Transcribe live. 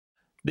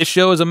This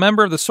show is a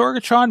member of the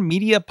Sorgatron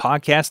Media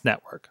Podcast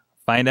Network.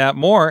 Find out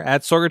more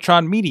at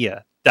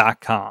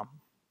sorgatronmedia.com.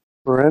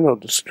 Parental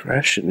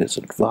discretion is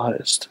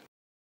advised.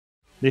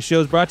 This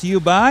show is brought to you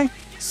by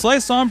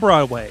Slice on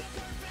Broadway,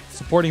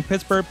 supporting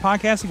Pittsburgh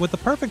podcasting with the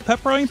perfect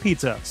pepperoni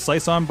pizza.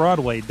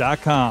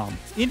 SliceOnBroadway.com.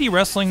 Indy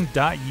Wrestling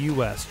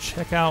US.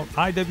 Check out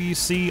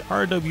IWC,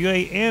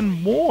 RWA, and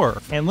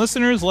more. And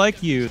listeners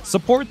like you,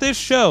 support this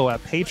show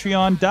at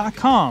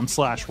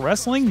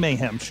Patreon.com/Wrestling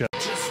Mayhem Show.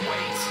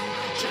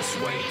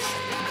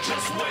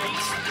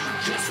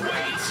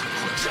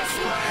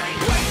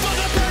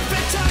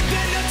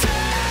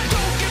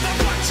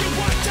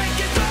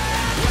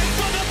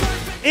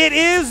 It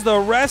is the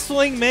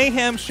Wrestling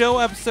Mayhem Show,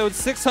 episode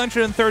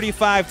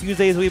 635.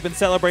 Tuesdays, we've been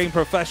celebrating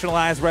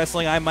professionalized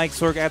wrestling. I'm Mike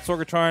Sorg at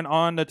Sorgatron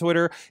on the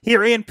Twitter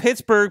here in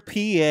Pittsburgh,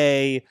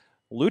 PA.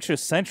 Lucha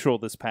Central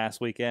this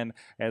past weekend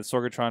at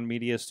Sorgatron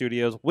Media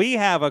Studios. We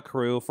have a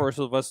crew. First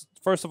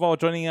of all,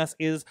 joining us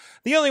is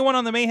the only one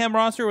on the Mayhem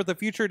roster with a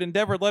featured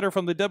Endeavor letter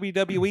from the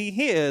WWE.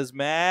 He is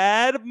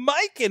Mad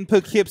Mike in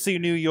Poughkeepsie,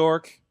 New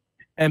York.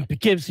 And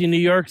Poughkeepsie, New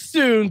York,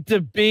 soon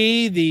to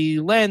be the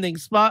landing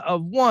spot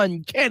of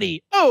one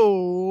Kenny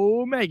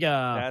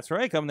Omega. That's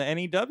right. Coming to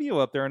NEW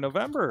up there in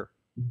November.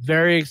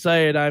 Very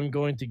excited. I'm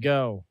going to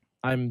go.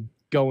 I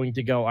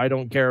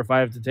don't care if I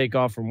have to take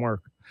off from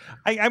work.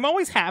 I'm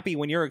always happy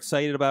when you're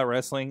excited about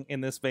wrestling in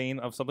this vein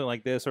of something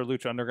like this or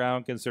Lucha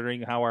Underground,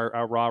 considering how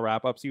our Raw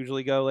wrap-ups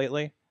usually go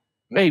lately.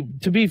 Hey,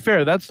 to be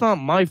fair, that's not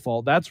my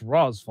fault. That's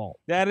Raw's fault.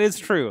 That is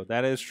true.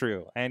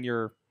 And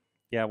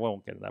yeah, we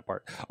won't get to that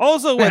part.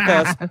 Also with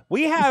us,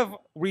 we have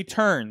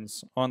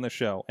returns on the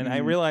show, and I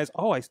realize,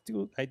 I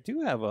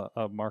do have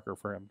a marker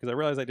for him because I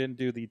realized I didn't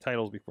do the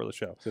titles before the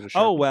show.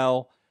 Oh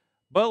well,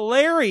 but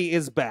Larry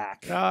is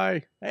back.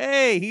 Hi.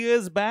 Hey, he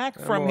is back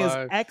from his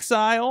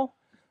exile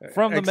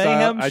from the Exile.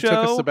 Mayhem Show. I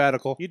took a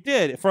sabbatical. You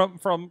did from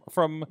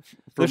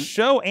the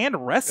show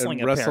and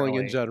wrestling. And wrestling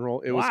apparently. in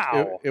general. It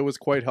wow. it was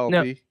quite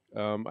healthy.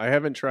 No. I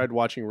haven't tried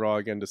watching Raw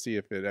again to see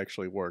if it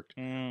actually worked.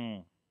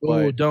 Oh,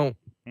 don't.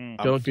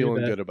 I'm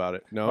feeling good about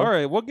it. No, all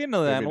right, we'll get into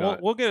that.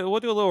 We'll do a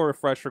little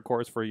refresher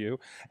course for you,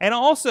 and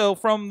also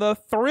from the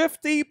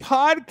Thrifty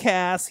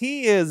Podcast,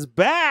 he is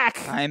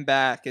back. I'm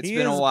back. It's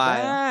been a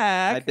while.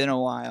 Back. I've been a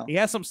while. He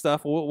has some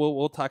stuff.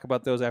 We'll talk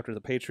about those after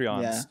the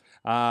Patreons.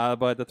 Yeah.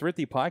 But the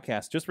Thrifty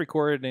Podcast just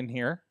recorded in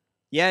here.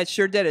 Yeah, it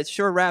sure did. It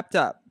sure wrapped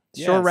up.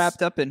 Sure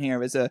wrapped up in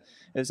here. It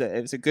was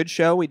a good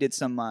show. We did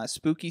some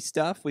spooky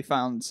stuff. We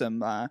found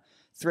some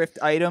thrift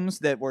items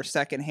that were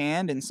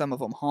secondhand and some of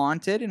them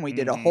haunted, and we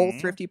did a whole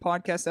Thrifty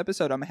Podcast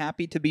episode. I'm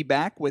happy to be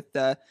back with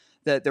the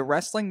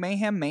Wrestling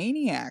Mayhem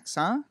Maniacs,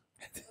 huh?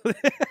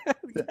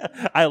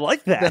 I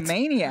like that. The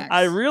Maniacs.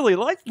 I really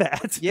like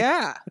that.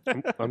 Yeah.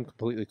 I'm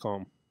completely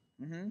calm.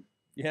 Mm-hmm.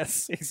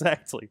 Yes,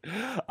 exactly.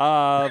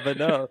 But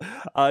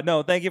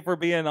no, thank you for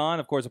being on.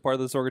 Of course, a part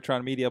of the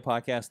Sorgatron Media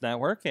Podcast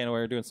Network, and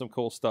we're doing some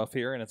cool stuff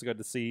here, and it's good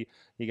to see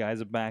you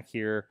guys are back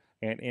here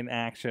and in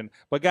action.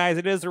 But guys,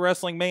 it is the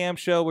Wrestling Mayhem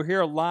Show. We're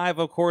here live,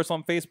 of course,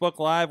 on Facebook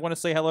Live. Want to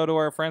say hello to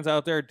our friends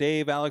out there,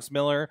 Dave, Alex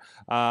Miller,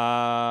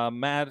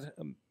 Matt,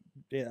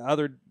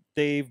 other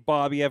Dave,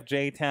 Bobby,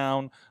 FJ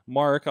Town,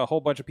 Mark, a whole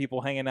bunch of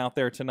people hanging out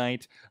there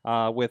tonight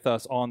with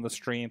us on the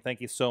stream. Thank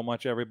you so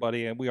much,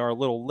 everybody. And we are a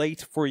little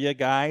late for you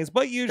guys,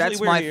 but usually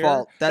we're here.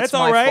 Fault. That's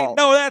all right. Fault.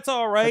 No, that's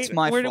all right. That's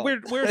my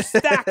fault. We're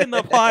stacking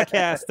the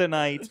podcast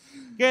tonight.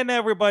 Getting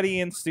everybody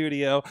in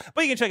studio.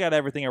 But you can check out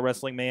everything at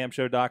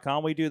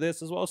WrestlingMayhemShow.com. We do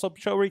this as well as some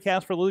show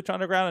recaps for Lucha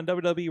Underground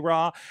and WWE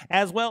Raw,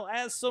 as well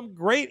as some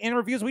great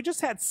interviews. We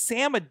just had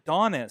Sam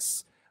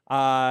Adonis,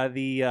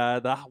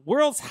 the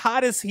world's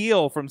hottest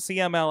heel from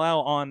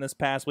CMLL on this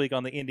past week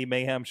on the Indy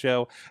Mayhem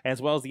Show,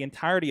 as well as the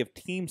entirety of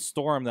Team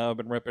Storm that have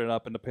been ripping it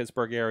up in the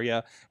Pittsburgh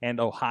area and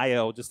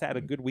Ohio. Just had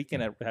a good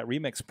weekend at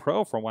Remix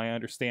Pro, from what I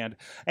understand.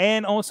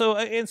 And also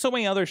in so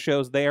many other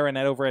shows there and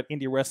over at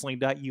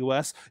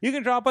IndyWrestling.us. You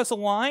can drop us a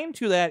line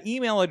to that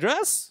email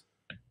address.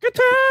 Good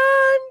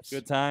times!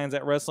 Good times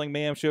at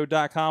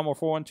WrestlingMayhemShow.com or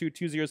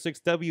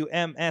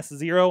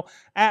 412-206-WMS0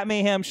 at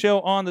Mayhem Show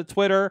on the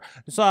Twitter.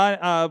 So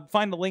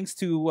find the links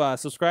to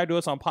subscribe to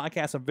us on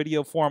podcast and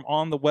video form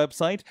on the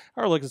website,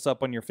 or look us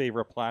up on your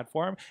favorite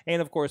platform.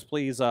 And, of course,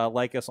 please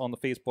like us on the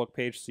Facebook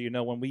page so you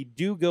know when we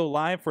do go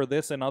live for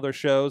this and other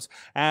shows,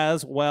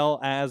 as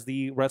well as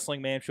the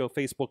Wrestling Mayhem Show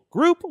Facebook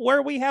group,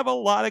 where we have a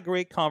lot of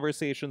great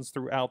conversations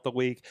throughout the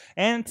week.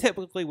 And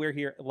typically we're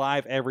here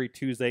live every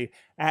Tuesday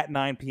at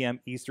 9 p.m.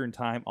 Eastern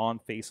Time on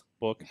Facebook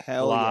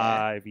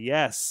Live. Yeah.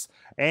 Yes.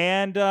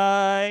 And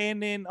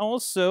then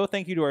also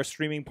thank you to our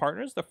streaming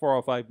partners, the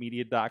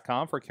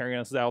 405media.com, for carrying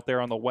us out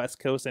there on the West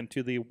Coast and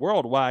to the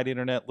worldwide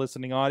internet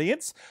listening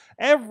audience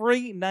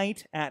every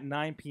night at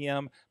 9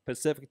 p.m.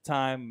 Pacific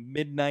Time,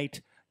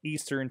 midnight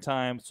Eastern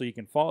Time, so you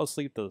can fall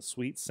asleep to the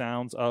sweet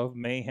sounds of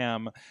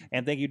mayhem.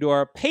 And thank you to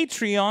our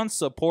Patreon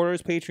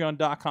supporters,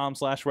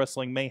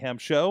 patreon.com/Wrestling Mayhem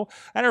Show.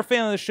 And our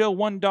fan of the show,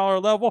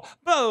 $1 level,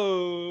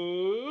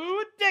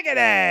 Bo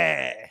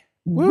Diggity!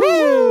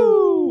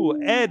 Woo!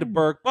 Woo! Ed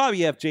Burke,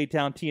 Bobby F. J.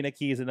 Town, Tina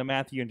Keys, and the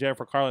Matthew and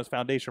Jennifer Carlin's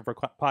Foundation for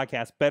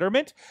Podcast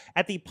Betterment.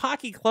 At the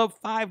Pocky Club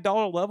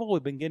 $5 level,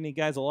 we've been getting you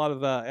guys a lot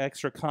of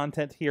extra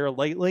content here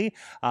lately.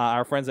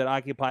 Our friends at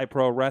Occupy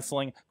Pro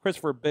Wrestling,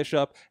 Christopher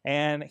Bishop,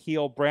 and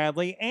Heel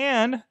Bradley,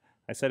 and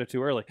I said it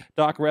too early,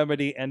 Doc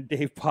Remedy and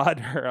Dave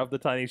Potter of the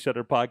Tiny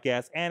Shutter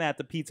Podcast, and at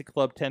the Pizza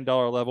Club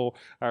 $10 level,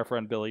 our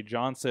friend Billy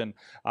Johnson.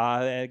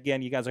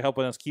 Again, you guys are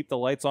helping us keep the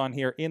lights on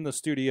here in the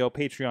studio,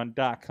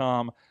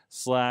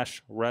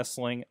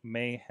 patreon.com/Wrestling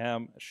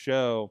Mayhem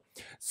Show.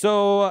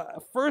 So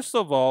first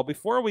of all,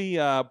 before we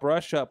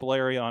brush up,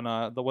 Larry,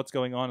 on what's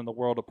going on in the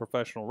world of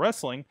professional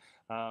wrestling,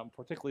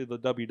 particularly the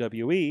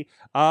WWE,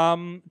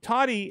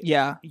 Toddy,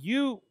 Yeah.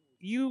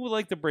 You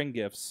like to bring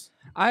gifts.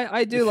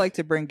 I do like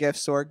to bring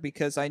gifts, Sorg,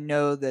 because I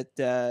know that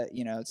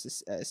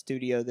it's a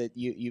studio that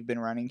you've been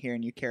running here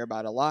and you care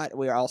about a lot.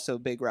 We are also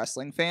big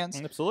wrestling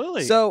fans.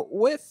 Absolutely. So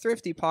with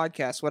Thrifty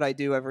Podcast, what I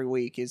do every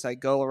week is I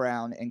go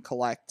around and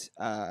collect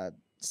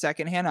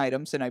secondhand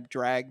items, and I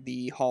drag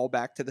the haul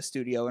back to the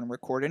studio and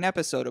record an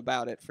episode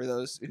about it for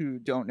those who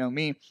don't know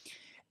me.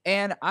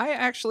 And I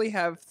actually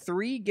have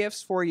 3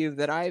 gifts for you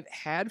that I've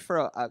had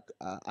for a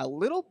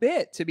little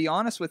bit, to be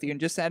honest with you, and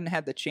just hadn't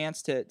had the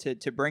chance to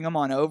bring them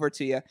on over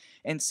to you.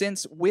 And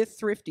since with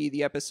Thrifty,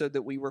 the episode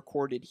that we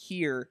recorded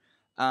here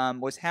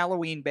was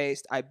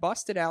Halloween-based, I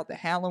busted out the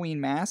Halloween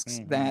masks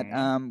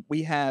that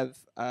we have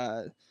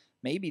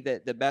maybe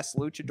the best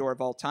luchador of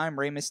all time,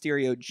 Rey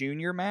Mysterio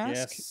Jr. mask.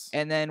 Yes.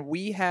 And then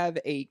we have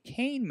a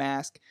Kane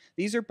mask.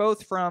 These are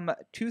both from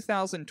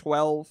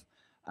 2012.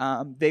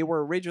 They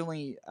were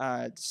originally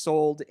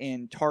sold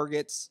in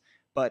Targets,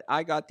 but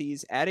I got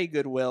these at a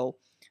Goodwill.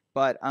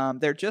 But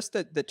they're just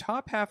the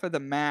top half of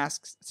the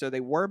masks, so they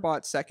were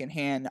bought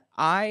secondhand.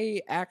 I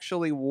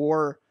actually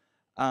wore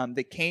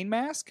the Kane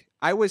mask.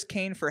 I was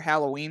Kane for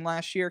Halloween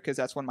last year because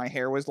that's when my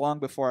hair was long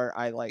before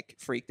I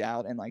freaked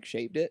out and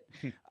shaved it.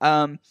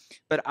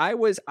 But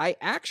I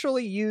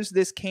actually used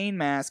this Kane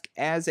mask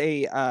as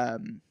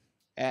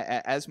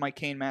as my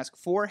Kane mask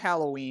for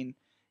Halloween.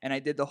 And I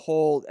did the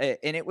whole,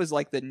 and it was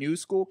the new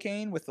school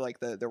Kane with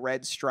the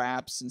red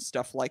straps and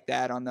stuff like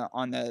that on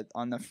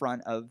the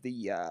front of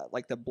the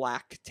the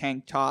black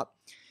tank top.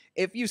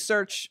 If you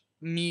search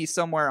me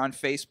somewhere on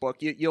Facebook,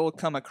 you'll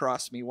come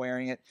across me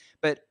wearing it.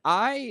 But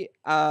I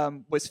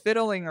was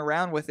fiddling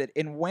around with it,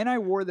 and when I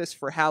wore this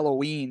for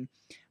Halloween,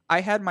 I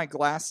had my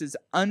glasses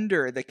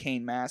under the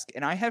Kane mask,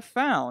 and I have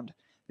found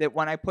that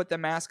when I put the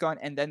mask on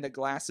and then the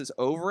glasses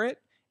over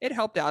it, it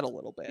helped out a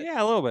little bit.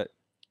 Yeah, a little bit.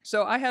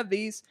 So I have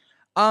these.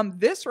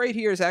 This right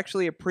here is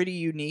actually a pretty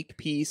unique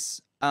piece.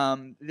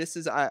 This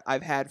is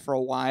I've had for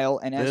a while,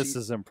 and this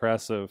is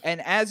impressive.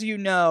 And as you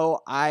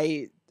know,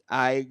 I'm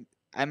a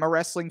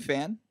wrestling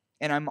fan,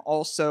 and I'm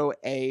also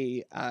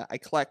I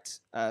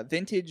collect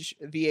vintage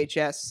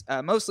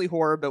VHS, mostly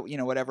horror, but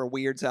whatever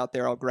weirds out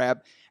there I'll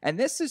grab. And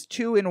this is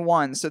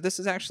 2-in-1, so this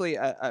is actually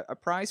a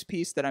prize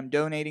piece that I'm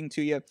donating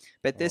to you.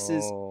 But this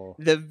is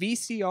the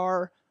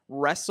VCR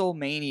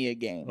WrestleMania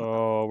game.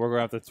 Oh, we're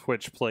gonna have to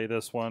Twitch play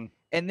this one.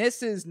 And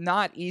this is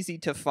not easy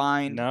to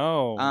find.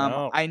 No,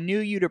 I knew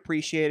you'd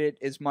appreciate it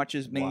as much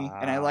as me,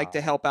 and I like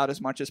to help out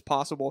as much as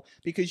possible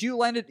because you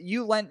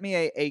lent me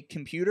a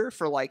computer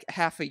for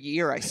half a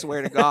year, I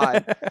swear to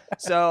God.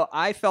 So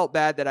I felt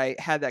bad that I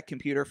had that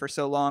computer for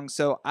so long.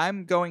 So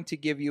I'm going to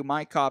give you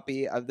my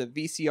copy of the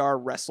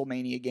VCR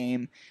WrestleMania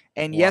game.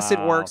 And yes, it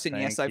works, and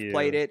yes, I've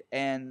played it,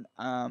 and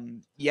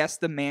yes,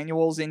 the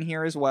manual's in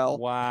here as well.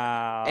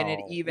 Wow! And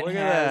it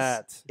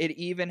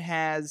even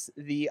has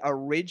the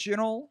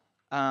original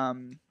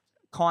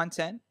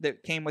content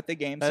that came with the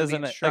game. That so is the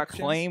an instructions.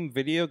 acclaimed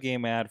video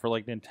game ad for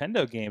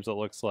Nintendo games. It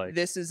looks like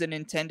This is a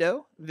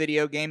Nintendo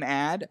video game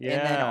ad, and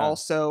then Yeah.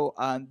 also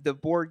the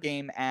board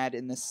game ad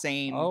in the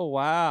same. Oh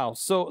wow!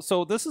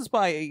 So this is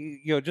by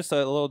just a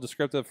little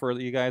descriptive for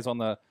you guys on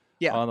the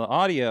on the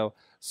audio.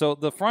 So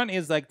the front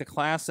is the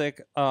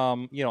classic,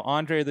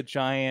 Andre the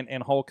Giant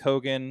and Hulk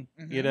Hogan,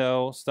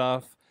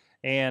 stuff.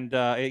 And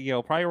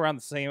probably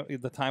around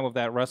the time of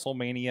that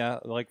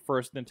WrestleMania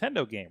first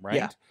Nintendo game, right?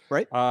 Yeah,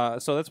 right.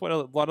 So that's what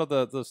a lot of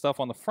the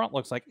stuff on the front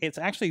looks like. It's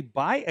actually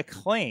by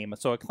Acclaim.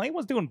 So Acclaim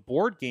was doing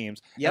board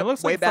games. Yeah,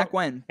 way back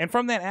when. And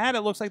from that ad,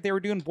 it looks like they were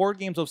doing board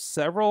games of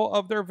several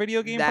of their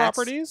video game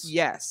properties.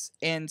 Yes.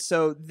 And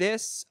so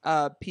this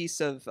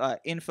piece of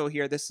info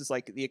here, this is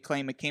the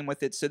Acclaim that came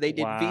with it. So they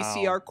did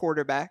VCR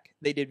quarterback.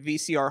 They did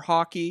VCR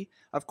hockey.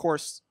 Of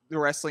course, the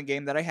wrestling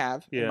game that I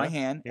have in my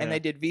hand, and they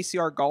did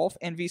VCR golf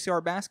and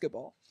VCR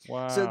basketball.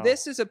 Wow! So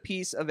this is a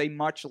piece of a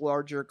much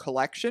larger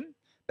collection,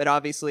 but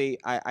obviously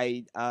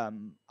I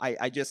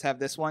just have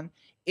this one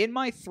in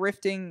my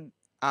thrifting.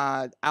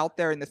 Out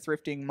there in the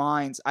thrifting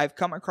minds, I've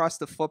come across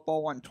the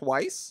football one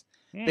twice,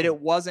 but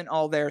it wasn't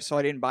all there, so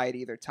I didn't buy it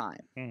either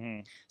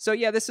time. So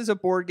yeah, this is a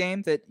board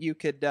game that you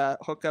could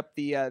hook up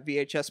the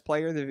VHS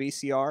player, the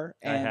VCR.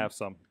 And I have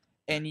some.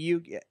 And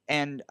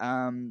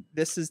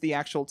this is the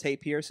actual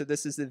tape here. So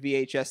this is the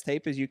VHS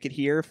tape, as you could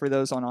hear for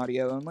those on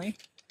audio only.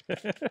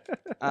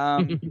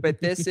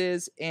 But this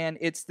is, and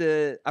it's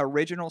the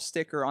original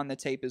sticker on the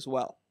tape as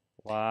well.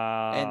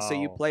 Wow. And so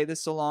you play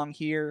this along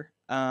here.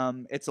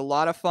 It's a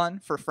lot of fun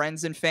for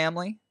friends and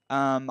family.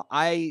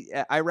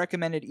 I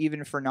recommend it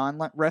even for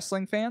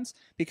non-wrestling fans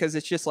because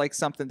it's just like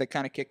something to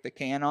kind of kick the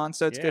can on.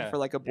 So it's good for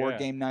like a board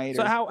game night.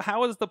 So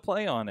how is the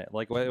play on it?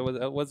 Like,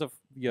 was it,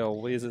 you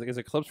know, is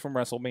it clips from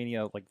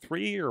WrestleMania like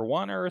 3 or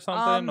 1 or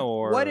something?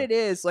 Or what it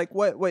is, like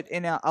what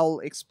and I'll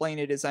explain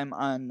it as I'm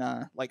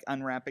on like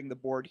unwrapping the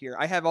board here.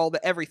 I have all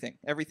the everything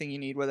you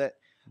need with it.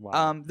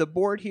 Wow. The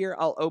board here,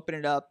 I'll open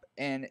it up,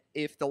 and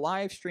if the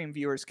live stream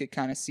viewers could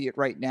kind of see it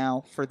right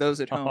now, for those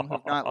at home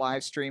who's not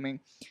live streaming.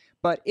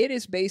 But it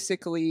is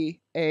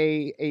basically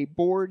a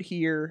board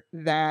here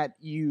that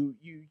you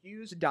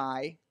use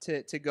die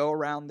to go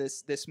around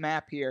this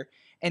map here.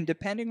 And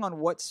depending on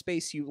what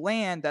space you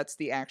land, that's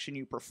the action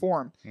you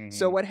perform.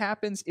 So what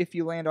happens if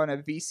you land on a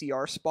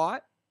VCR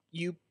spot?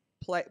 You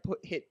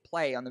hit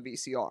play on the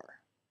VCR.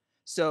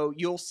 So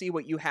you'll see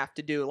what you have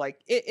to do.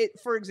 Like,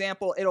 for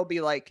example, it'll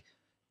be like,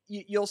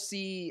 you'll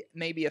see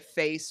maybe a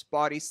face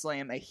body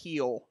slam a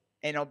heel,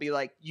 and it'll be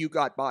like, you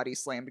got body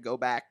slammed to go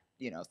back,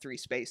 3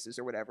 spaces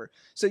or whatever.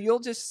 So you'll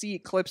just see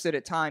clips at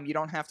a time. You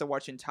don't have to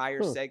watch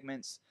entire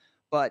segments.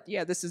 But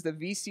yeah, this is the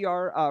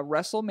VCR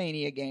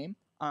WrestleMania game.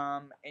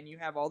 And you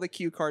have all the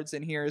cue cards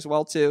in here as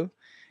well too.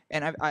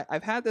 And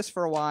I've had this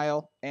for a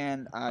while,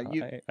 and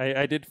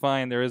I did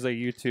find there is a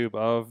YouTube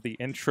of the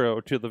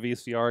intro to the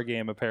VCR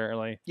game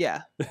apparently.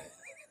 Yeah.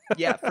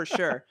 Yeah, for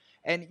sure.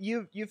 And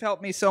you've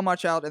helped me so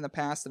much out in the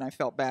past, and I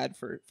felt bad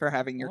for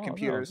having your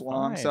computers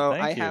long. Fine. So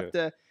Thank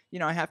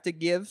you. I have to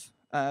give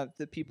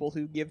the people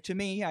who give to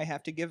me, I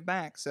have to give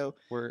back. So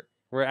we're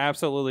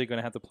absolutely going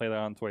to have to play that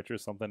on Twitch or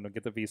something to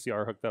get the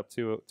VCR hooked up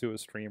to a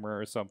streamer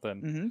or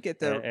something.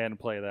 And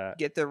play that.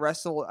 Get the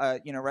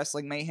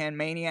Wrestling Mayhem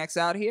Maniacs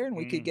out here, and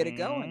we could get it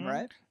going,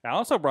 right? I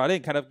also brought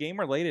in, kind of game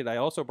related, I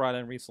also brought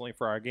in recently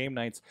for our game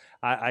nights,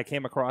 I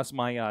came across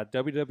my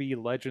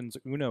WWE Legends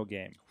Uno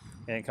game,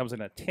 and it comes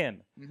in a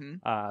tin.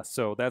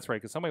 So that's right,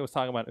 because somebody was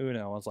talking about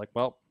Uno. I was like,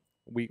 well,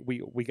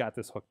 we got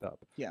this hooked up.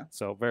 Yeah.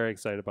 So very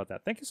excited about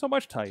that. Thank you so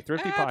much, Toddy.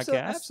 Thrifty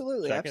Podcast.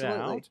 Absolutely. Check it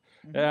out.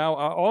 Now,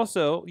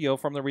 also,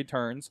 from the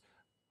returns,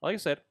 like I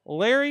said,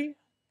 Larry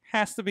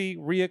has to be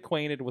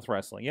reacquainted with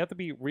wrestling. You have to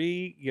be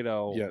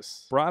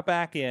brought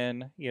back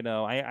in.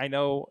 I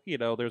know,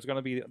 there's going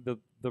to be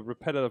the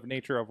repetitive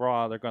nature of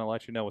Raw. They're going to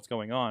let you know what's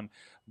going on.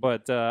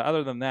 But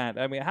other than that,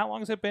 I mean, how long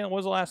has it been? What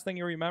was the last thing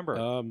you remember?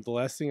 The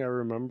last thing I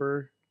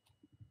remember.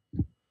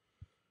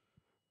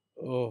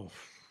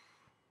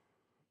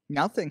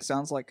 Nothing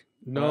sounds like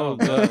the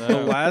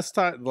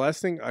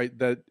last thing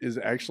that is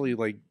actually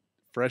like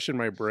fresh in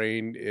my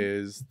brain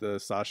is the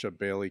Sasha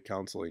Bailey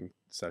counseling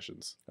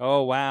sessions.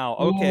 Oh wow!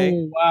 Okay.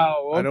 Oh,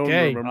 wow. Okay. I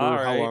don't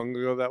remember how long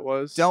ago that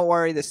was. Don't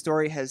worry, the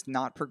story has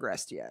not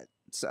progressed yet.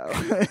 So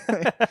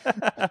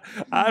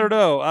I don't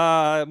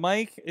know,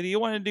 Mike. Do you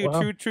want to do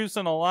two truths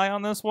and a lie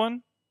on this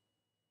one?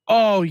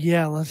 Oh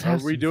yeah, let's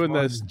have. Are we doing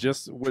fun. this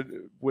just what?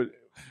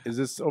 Is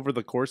this over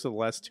the course of the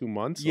last 2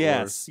 months?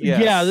 Yes.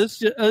 Yeah.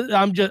 This.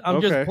 I'm just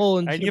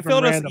pulling. And you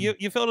filled us.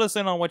 You filled us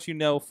in on what you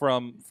know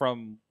from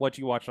what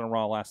you watched on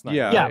Raw last night.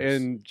 Yeah.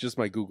 And just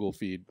my Google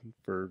feed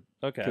for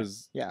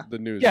because the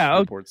news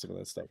reports some of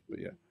that stuff. But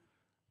yeah.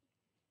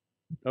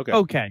 Okay.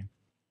 Okay.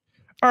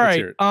 All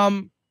right.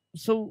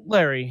 So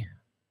Larry.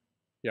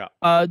 Yeah.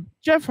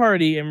 Jeff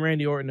Hardy and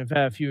Randy Orton have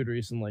had a feud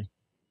recently.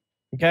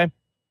 Okay.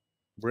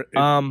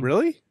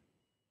 Really?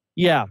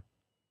 Yeah.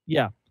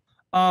 Yeah.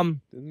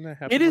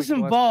 It is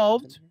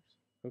involved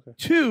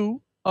 2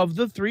 of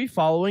the 3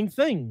 following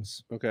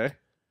things. Okay.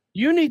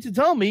 You need to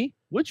tell me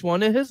which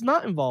one it has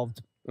not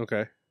involved.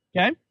 Okay.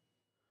 Okay.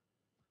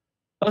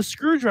 A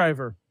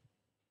screwdriver.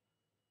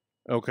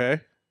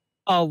 Okay.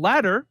 A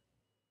ladder.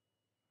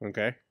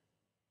 Okay.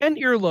 And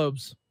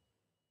earlobes.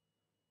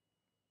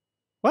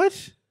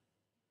 What?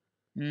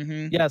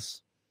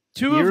 Yes.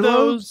 2 of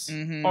those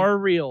are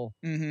real.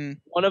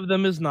 One of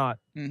them is not.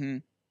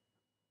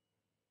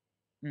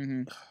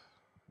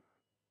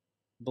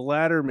 The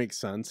latter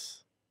makes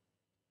sense.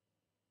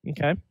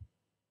 Okay.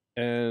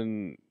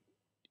 And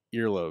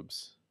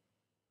earlobes.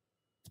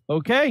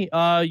 Okay.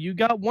 You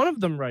got one of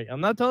them right. I'm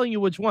not telling you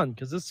which one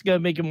because this is gonna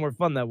make it more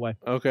fun that way.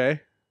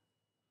 Okay.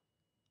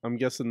 I'm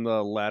guessing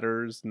the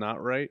latter's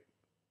not right.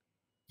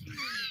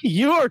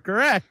 You are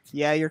correct.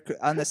 Yeah, you're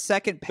on the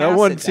second pass. That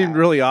one seemed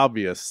really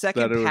obvious.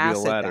 Second that it would pass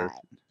be a ladder.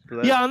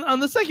 Yeah, on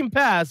the second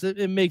pass,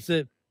 it makes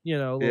it a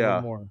little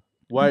bit more.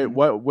 Why?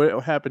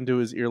 What happened to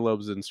his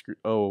earlobes and screw?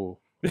 Oh.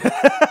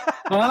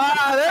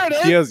 There it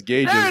is. He has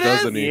gauges,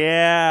 doesn't he?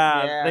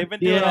 Yeah. They've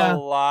been doing a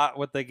lot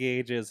with the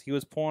gauges. He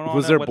was pouring on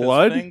Was it there with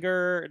blood? his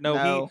finger.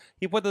 No,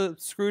 he put the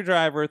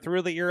screwdriver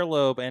through the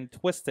earlobe and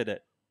twisted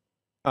it.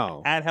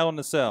 Oh. At Hell in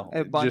a Cell.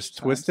 Just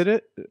twisted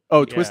it?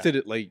 Oh, twisted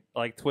it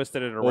like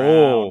twisted it around.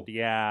 Oh.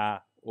 Yeah.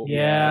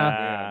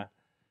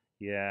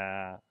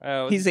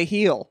 Oh, he's a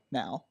heel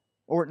now.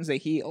 Orton's a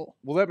heel.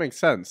 Well, that makes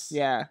sense.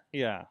 Yeah.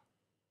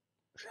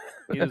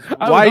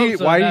 Why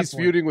he's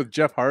feuding with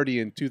Jeff Hardy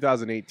in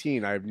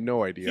 2018, I have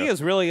no idea. He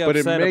is really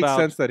upset but it makes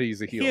sense that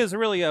he's a heel. He is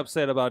really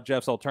upset about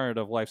Jeff's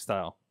alternative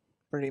lifestyle.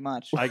 pretty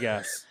much. I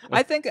guess.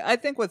 I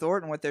think with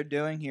Orton, what they're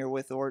doing here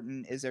with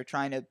Orton is they're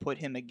trying to put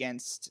him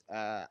against.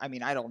 I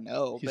mean, I don't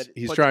know, but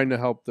he's trying to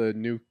help the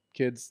new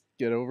kids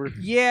get over.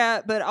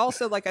 Yeah, but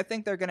also like I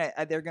think they're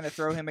gonna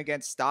throw him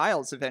against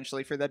Styles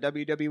eventually for the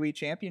WWE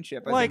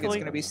Championship. I think it's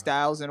gonna be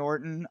Styles and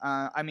Orton.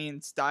 I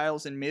mean,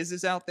 Styles and Miz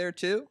is out there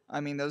too.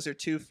 I mean, those are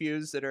two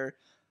feuds that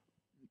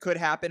could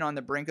happen on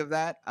the brink of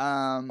that.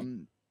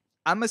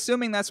 I'm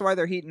assuming that's why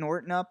they're heating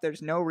Orton up.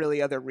 There's no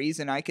really other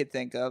reason I could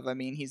think of. I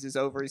mean, he's as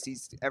over as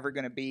he's ever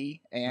going to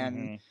be.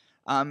 And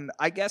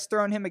I guess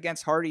throwing him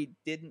against Hardy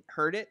didn't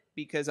hurt it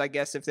because I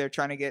guess if they're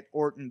trying to get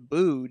Orton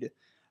booed,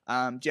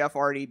 Jeff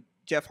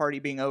Hardy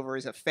being over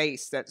as a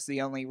face, that's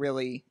the only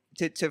really...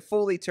 To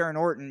fully turn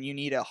Orton, you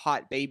need a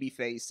hot baby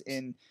face.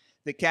 And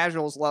the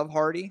casuals love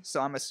Hardy,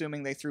 so I'm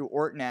assuming they threw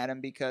Orton at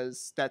him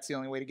because that's the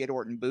only way to get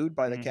Orton booed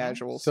by the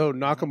casuals. So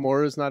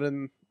Nakamura's not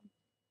in...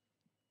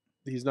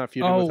 He's not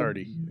feuding with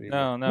Hardy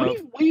anymore. No.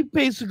 We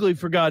basically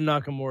forgot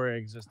Nakamura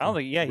existed. I don't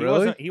think. Yeah,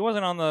 Really? he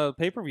wasn't on the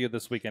pay-per-view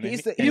this weekend.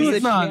 He's He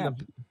was not.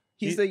 champ.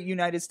 He's the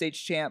United States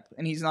champ,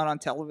 and he's not on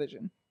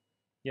television.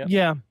 Yep.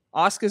 Yeah.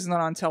 Asuka's not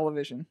on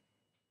television.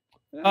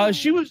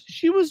 She was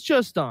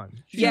just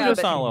on. She was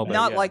just but on a little bit,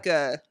 not yeah. like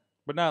a.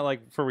 But not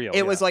like for real.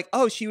 It was like,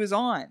 oh, she was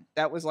on.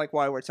 That was like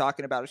why we're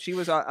talking about it. She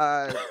was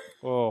dude.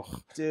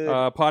 dude.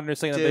 Podner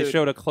saying that they Dude.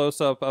 showed a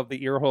close-up of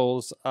the ear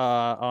holes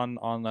on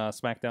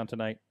SmackDown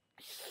tonight.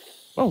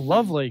 Oh,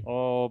 lovely.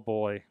 Oh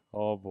boy.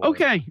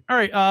 Okay. All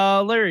right.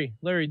 Larry,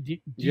 do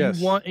Yes.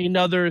 you want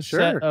another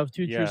set of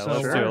two Yeah, truths let's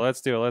and a do lie? it.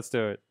 Let's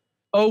do it.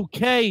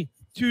 Okay.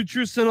 Two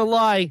truths and a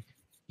lie.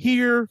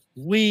 Here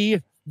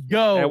we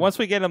go. And once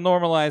we get them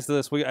normalized to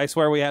this, I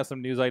swear we have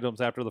some news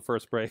items after the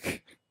first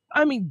break.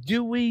 I mean,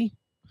 do we?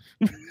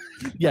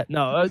 Yeah.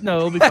 No.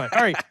 It'll be fine.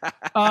 All right.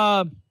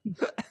 All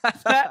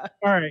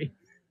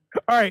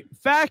right.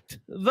 Fact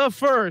the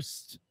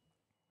first.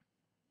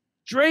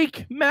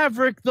 Drake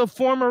Maverick, the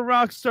former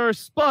rock star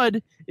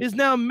Spud, is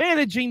now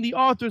managing the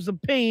Authors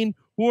of Pain,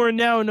 who are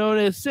now known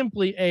as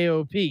simply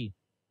AOP.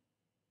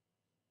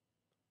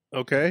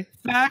 Okay.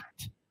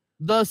 Fact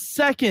the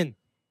second.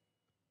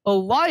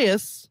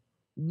 Elias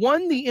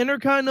won the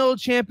Intercontinental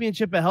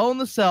Championship at Hell in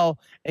the Cell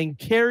and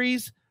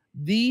carries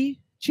the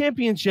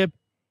championship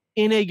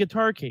in a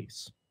guitar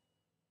case.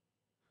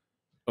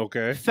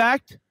 Okay.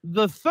 Fact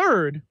the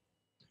third.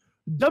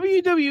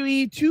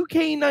 WWE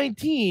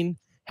 2K19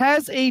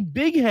 has a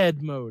big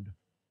head mode.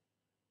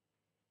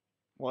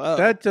 Whoa.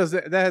 That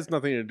has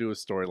nothing to do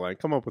with storyline.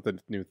 Come up with a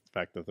new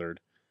fact the third.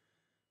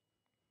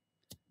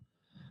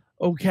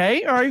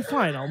 Okay, all right,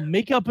 fine. I'll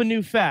make up a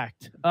new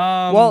fact.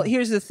 Well,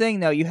 here's the thing,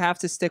 though. You have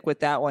to stick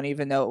with that one,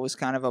 even though it was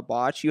kind of a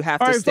botch. You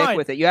have to stick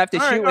with it. You have to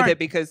shoot with it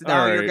because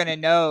now you're going to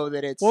know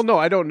that it's... Well, no,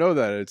 I don't know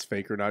that it's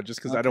fake or not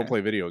just because I don't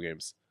play video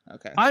games.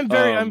 Okay. I'm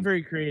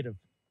very creative.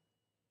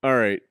 All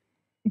right.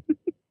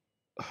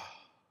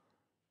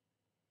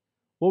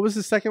 What was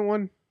the second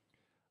one?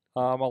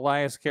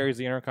 Elias carries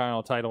the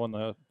Intercontinental title in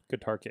the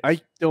guitar case.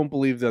 I don't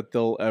believe that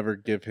they'll ever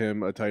give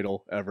him a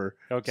title ever.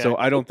 Okay. So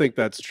I don't think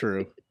that's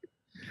true.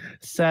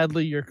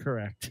 Sadly, you're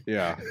correct.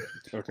 Yeah.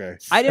 Okay.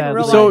 I didn't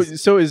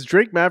realize... So is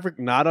Drake Maverick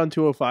not on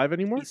 205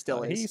 anymore? He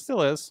still is. He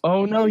still is.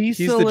 Oh, no, he's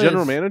the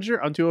general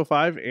manager on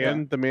 205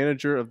 and the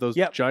manager of those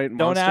giant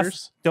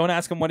monsters? Don't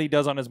ask him what he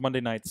does on his Monday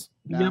nights.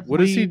 Yep,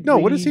 What does he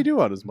do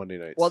on his Monday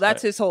nights? Well,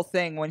 that's his whole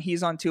thing. When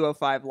he's on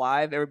 205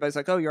 Live, everybody's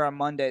like, oh, you're on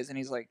Mondays. And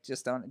he's like,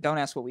 just don't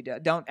ask what we do.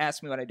 Don't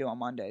ask me what I do on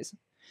Mondays.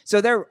 So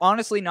they're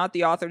honestly not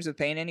the Authors of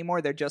Pain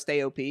anymore. They're just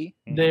AOP.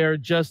 They are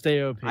just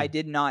AOP. I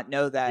did not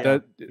know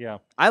that. Yeah.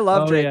 I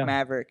love Drake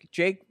Maverick.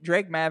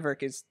 Drake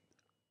Maverick is...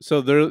 So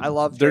they're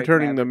Drake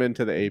turning Maverick. them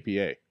into the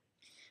APA.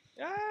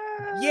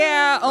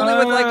 Yeah, only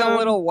with like a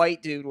little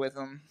white dude with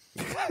him.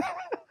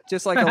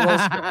 Just like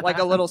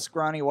a little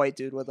scrawny white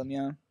dude with him,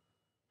 yeah.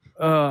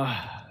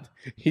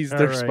 He's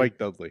their Spike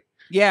Dudley.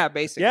 Yeah,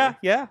 basically.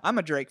 Yeah. I'm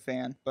a Drake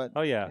fan, but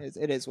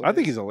it is what I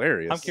think he's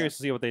hilarious. I'm curious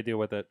to see what they do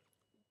with it.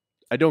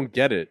 I don't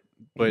get it,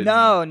 but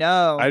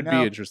no, I'd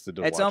be interested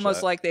to watch It's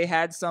almost that. like they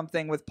had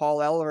something with Paul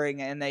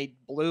Ellering and they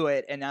blew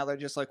it, and now they're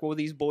just like, well,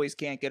 these boys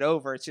can't get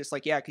over. It's just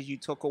like, yeah, because you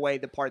took away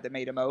the part that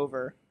made him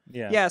over.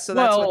 Yeah, so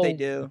that's what they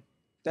do.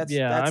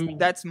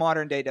 That's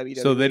modern day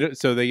WWE.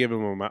 So they give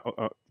him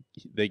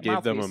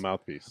a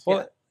mouthpiece.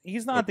 Well,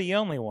 he's not the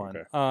only one.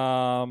 Okay.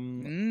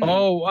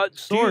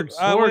 Sword.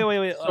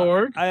 Wait.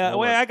 Sword.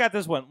 I got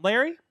this one.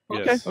 Larry?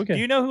 Yes. Okay. Do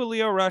you know who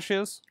Leo Rush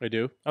is? I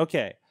do.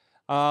 Okay.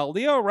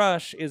 Leo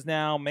Rush is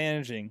now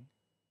managing.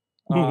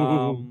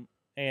 And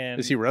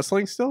is he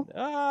wrestling still?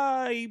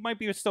 He might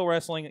be still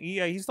wrestling.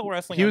 Yeah, he's still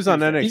wrestling. He was on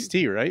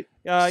NXT, right?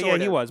 Yeah,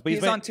 he was. But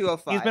he's on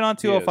 205. He's been on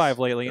 205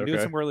 lately and doing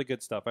Okay. some really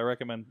good stuff. I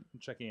recommend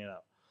checking it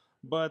out.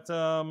 But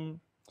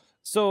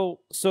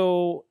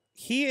so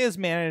he is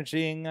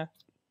managing.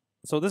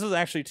 So this is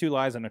actually two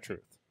lies and a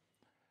truth.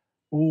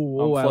 Ooh,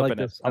 I'm I like flipping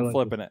it. this. I'm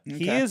flipping it. Okay.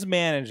 He is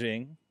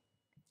managing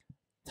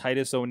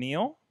Titus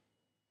O'Neil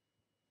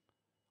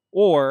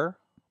or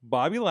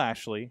Bobby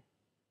Lashley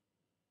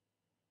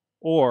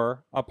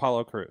or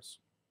Apollo Crews.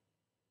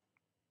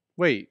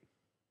 Wait.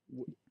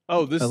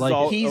 Oh, this I is like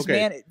all it. He's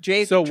okay.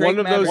 Jake. So Drake one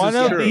of those Maverick is One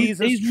of true.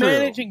 these is He's true.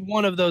 managing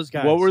one of those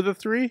guys. What were the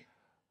 3?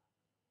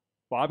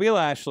 Bobby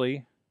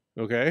Lashley,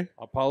 Okay.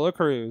 Apollo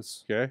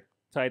Crews, Okay.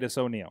 Titus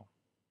O'Neil.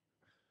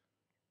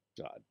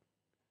 God.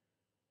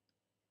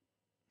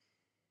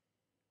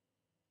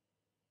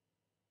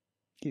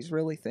 He's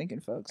really thinking,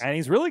 folks. And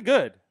he's really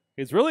good.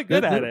 He's really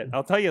good Good at dude. it.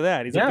 I'll tell you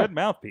that. He's a Yeah. good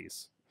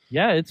mouthpiece.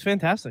 Yeah, it's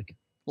fantastic.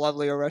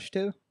 Lovely Rush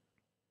too.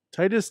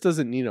 Titus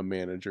doesn't need a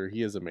manager.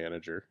 He is a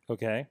manager.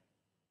 Okay.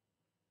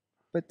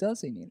 But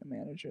does he need a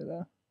manager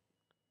though?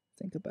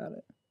 Think about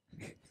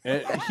it.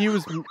 And he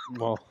was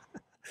well.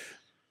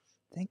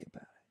 Think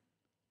about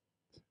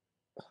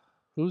it.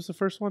 Who was the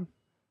first one?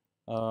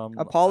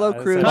 Apollo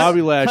I Crews. said-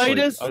 Bobby Lashley.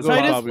 Titus, I'll go with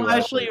Titus Bobby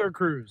Lashley or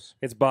Cruz?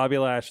 It's Bobby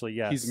Lashley,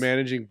 yes. He's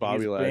managing Bobby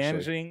He's Lashley.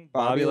 managing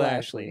Bobby Bobby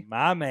Lashley. Lashley.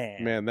 My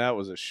man. Man, that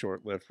was a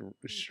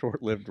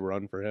short-lived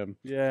run for him.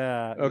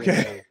 Yeah.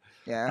 Okay.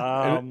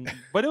 Yeah.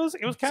 But it was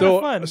kind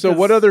of fun. So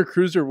what 'cause- other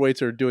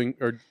cruiserweights are doing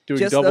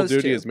Just double those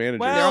duty two. as managers?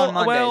 They're on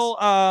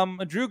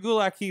Mondays. Drew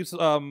Gulak keeps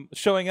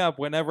showing up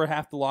whenever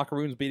half the locker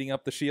room's beating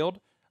up the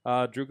Shield.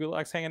 Drew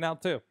Gulak's hanging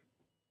out too.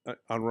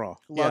 On Raw.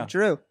 Love yeah.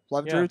 Drew.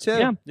 Love Yeah. Drew too.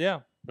 Yeah. Yeah.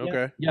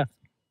 Okay.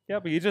 Yeah,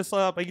 but he just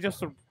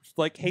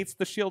like hates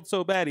the Shield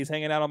so bad he's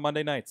hanging out on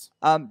Monday nights.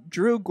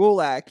 Drew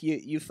Gulak.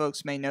 You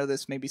folks may know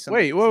this. Maybe some.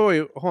 Wait.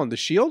 Hold on. The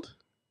Shield?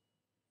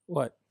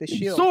 What? The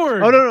Shield.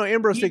 Sword. Oh no,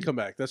 Ambrose He- did come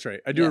back. That's right.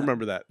 I do Yeah.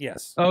 remember that.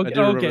 Yes. I Okay. do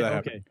remember Okay. that Okay.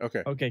 happening.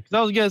 Okay. Okay. Because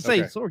I was gonna say,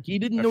 Okay. Sork, he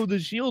didn't That's know the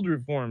Shield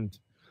reformed.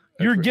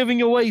 That's You're right.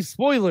 giving away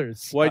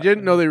spoilers Well, I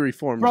didn't know they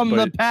reformed from the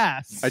but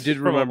past. I did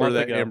From a remember month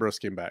that ago. Ambrose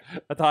came back.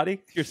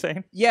 Toddy, you're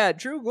saying? Yeah,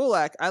 Drew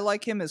Gulak. I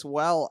like him as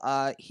well.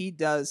 He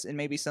does, and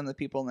maybe some of the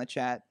people in the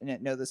chat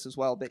know this as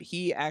well. But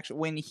he actually,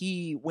 when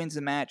he wins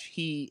a match,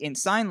 he in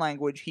sign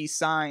language he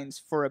signs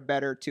for a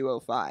better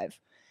 205.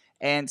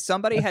 And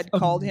somebody That's had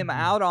called him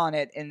amazing. out on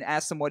it and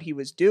asked him what he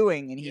was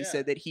doing, and he Yeah.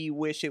 said that he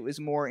wished it was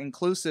more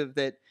inclusive,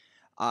 that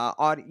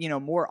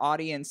more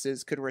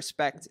audiences could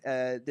respect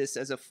this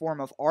as a form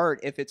of art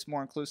if it's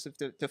more inclusive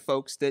to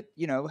folks that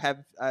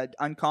have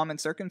uncommon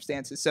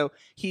circumstances. So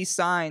he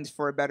signs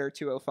for a better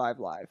 205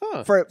 live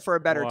Huh. for a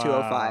better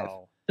 205.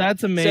 Wow.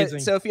 That's amazing.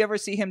 So if you ever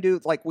see him do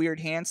like weird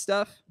hand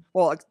stuff,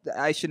 well,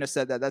 I shouldn't have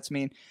said that. That's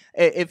mean.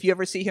 If you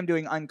ever see him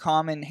doing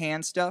uncommon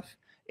hand stuff,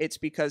 it's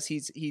because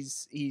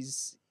he's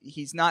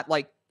not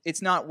like,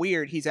 it's not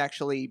weird. He's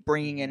actually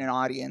bringing in an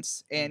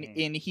audience, and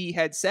he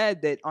had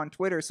said that on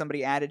Twitter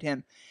somebody added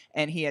him,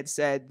 and he had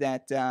said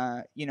that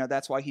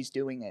that's why he's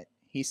doing it.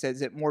 He says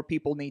that more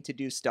people need to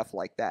do stuff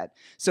like that.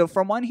 So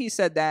from when he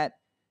said that,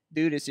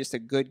 dude is just a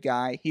good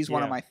guy. He's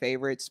one of Yeah. my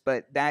favorites,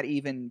 but that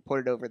even put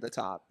it over the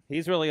top.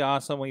 He's really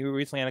awesome. We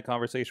recently had a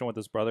conversation with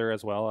his brother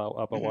as well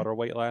up at Mhm.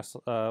 Waterweight last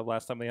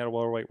time they had a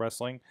Waterweight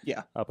Wrestling.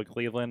 Yeah. Up in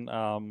Cleveland.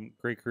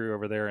 Great crew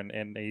over there,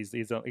 and he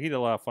did a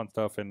lot of fun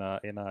stuff in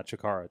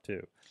Chikara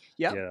too.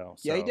 Yep. You know,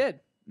 Yeah, he so, did.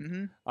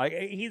 hmm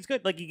He's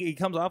good. Like he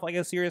comes off like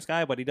a serious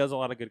guy, but he does a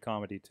lot of good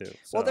comedy too.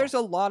 So. Well, there's a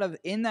lot of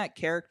in that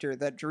character,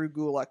 that Drew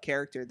Gulak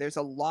character. There's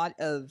a lot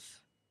of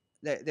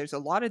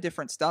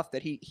different stuff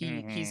that he's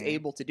Mhm.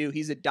 able to do.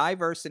 He's a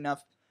diverse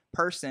enough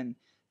person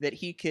that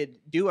he could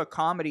do a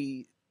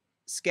comedy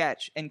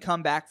sketch and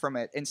come back from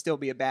it and still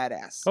be a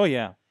badass. Oh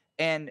yeah.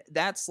 And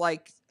that's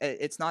like,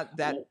 it's not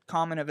that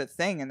common of a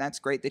thing, and that's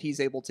great that he's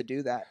able to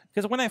do that.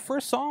 Because when I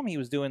first saw him, he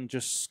was doing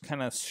just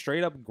kind of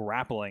straight up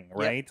grappling,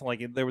 right?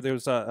 Like there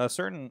was a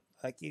certain,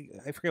 like,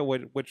 I forget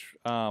which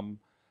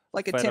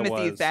Like a Feta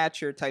Timothy was.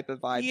 Thatcher type of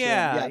vibe. to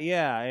him.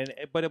 yeah, and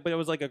but it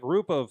was like a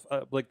group of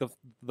like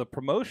the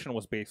promotion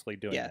was basically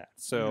doing Yeah. that.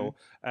 So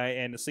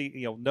and to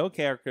see no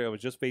character, it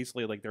was just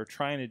basically like they're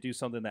trying to do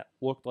something that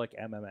looked like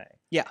MMA.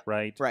 Yeah.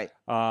 Right. Right.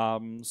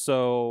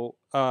 So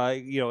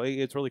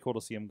it's really cool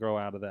to see him grow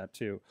out of that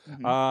too.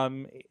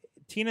 Mhm.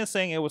 Tina's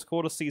saying it was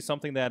cool to see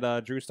something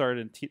that Drew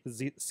started in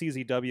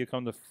CZW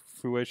come to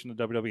fruition in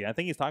WWE. I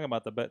think he's talking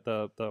about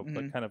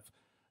the kind of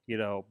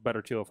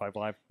better 205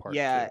 live part.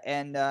 Yeah, too.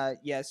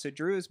 and so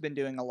Drew has been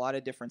doing a lot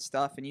of different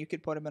stuff, and you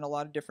could put him in a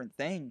lot of different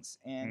things.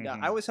 And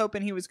I was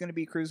hoping he was going to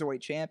be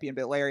cruiserweight champion,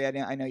 but Larry,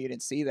 I know you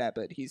didn't see that,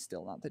 but he's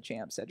still not the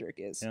champ. Cedric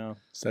is. Yeah.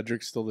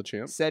 Cedric's still the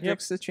champ.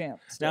 Cedric's the champ.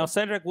 Now still.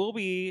 Cedric will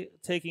be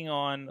taking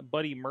on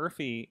Buddy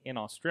Murphy in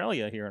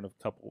Australia here in a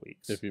couple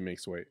weeks If he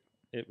makes weight.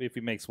 if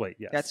he makes weight.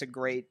 Yes, That's a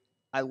great.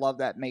 I love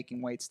that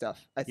making weight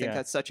stuff. I think Yeah,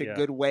 that's such a yeah.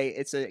 good way.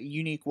 It's a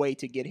unique way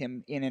to get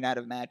him in and out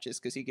of matches,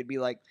 because he could be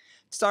like,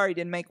 "Sorry,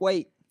 didn't make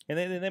weight." And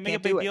they make a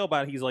Can't big do it. deal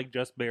about it. He's like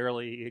just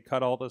barely he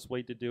cut all this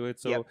weight to do it.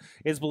 So Yep.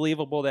 it's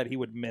believable that he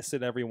would miss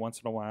it every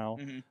once in a while.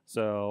 Mhm.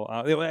 So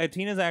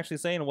Tina's actually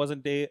saying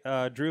wasn't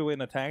Drew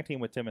in a tag team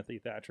with Timothy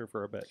Thatcher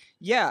for a bit.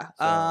 Yeah.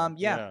 So,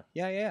 Yeah.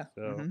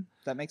 So Mhm.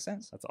 That makes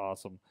sense. that's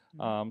awesome.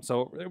 Mm-hmm.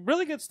 So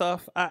really good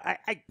stuff.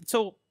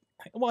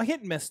 Hit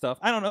and miss stuff.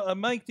 I don't know.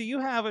 Mike, do you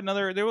have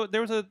another? There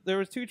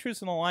was two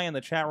truths in a lie in the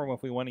chat room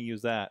if we want to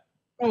use that.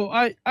 Oh,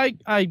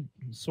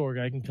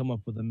 Sorg, I can come up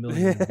with a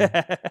million.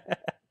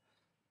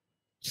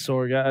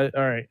 Sorg,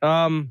 all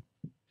right.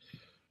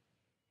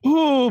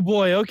 Oh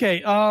boy.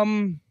 Okay.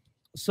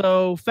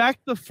 So fact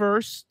the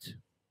first.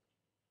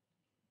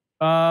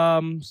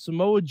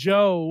 Samoa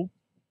Joe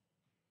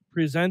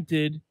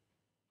presented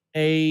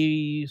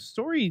a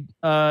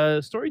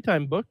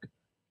storytime book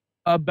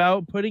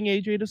about putting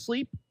AJ to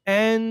sleep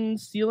and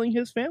stealing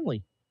his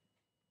family.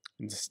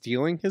 And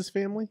stealing his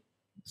family?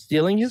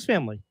 Stealing his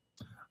family.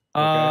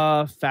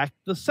 Okay. Fact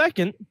the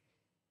second,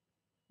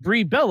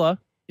 Brie Bella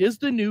is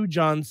the new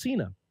John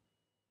Cena.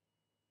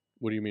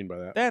 What do you mean by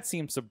that? That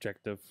seems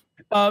subjective.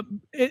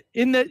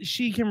 In that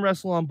she can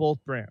wrestle on both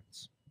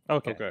brands.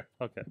 Okay.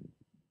 Okay.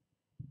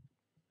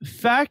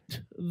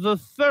 Fact the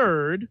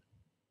third,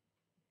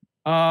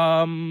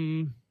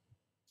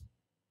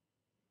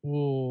 oh,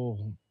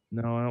 no,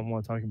 I don't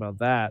want to talk about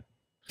that.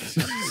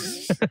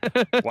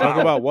 Talk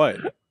about what?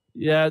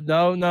 Yeah,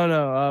 no.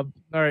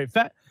 All right.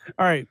 Fact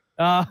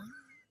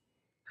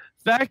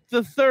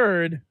the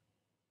third,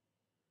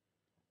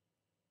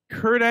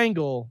 Kurt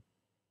Angle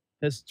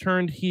has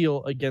turned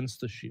heel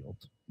against the Shield.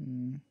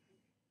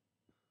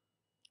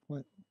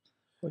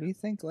 What do you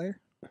think, Larry?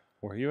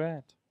 Where are you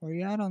at? Where are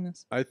you at on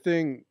this? I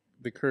think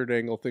the Kurt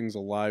Angle thing's a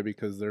lie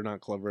because they're not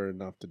clever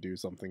enough to do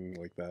something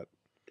like that.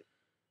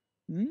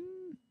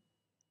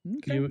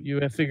 Okay. You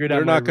have figured They're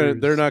out. not gonna.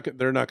 They're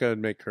not gonna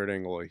make Kurt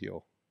Angle a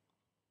heel.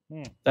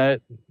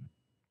 That.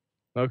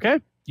 Okay,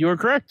 you are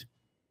correct.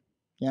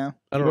 Yeah.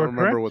 I don't You are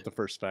remember correct. what the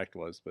first fact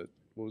was, but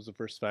what was the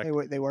first fact?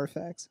 They were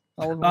facts.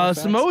 All of them were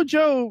facts. Samoa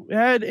Joe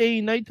had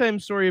a nighttime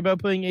story about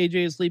putting AJ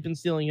to sleep and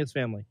stealing his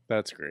family.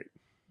 That's great.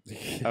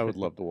 I would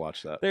love to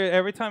watch that.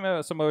 Every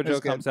time Samoa Joe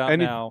That's good. comes out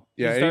now,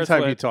 Yeah, he starts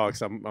anytime he with-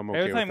 talks, I'm okay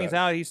every with time he's that.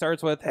 out, he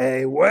starts with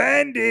 "Hey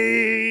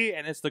Wendy,"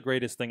 and it's the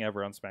greatest thing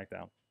ever on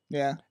SmackDown.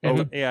 Yeah.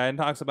 And, and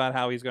talks about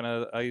how he's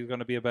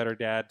gonna be a better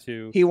dad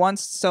to. He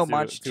wants so To-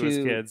 much to his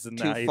kids, and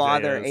now to AJ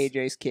father is.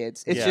 AJ's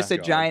kids. It's Yeah. just a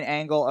God. giant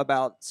angle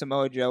about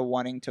Samoa Joe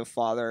wanting to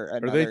father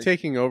another. Are they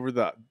taking over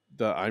the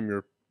 "I'm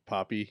your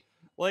poppy"?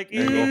 Like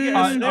Angle.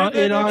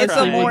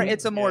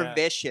 It's a more yeah.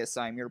 vicious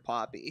 "I'm your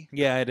poppy."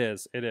 Yeah, it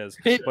is. It is.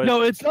 But-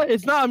 No, it's not.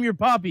 It's not. I'm your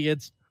poppy.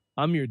 It's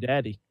I'm your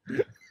daddy.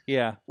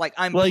 Yeah. Like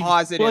I'm Like-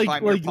 positive like-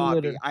 I'm your like poppy.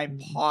 literally. I'm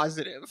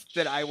positive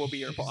that I will be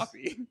your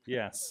poppy.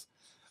 Yes.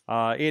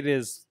 It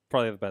is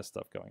probably the best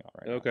stuff going on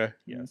right now. Okay.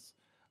 Yes.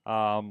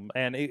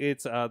 And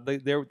it's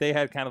they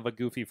had kind of a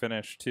goofy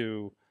finish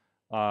to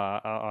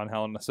on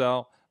Hell in a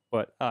Cell,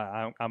 but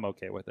I'm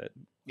okay with it.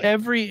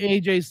 Every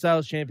AJ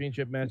Styles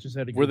Championship match has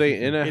had a. Were they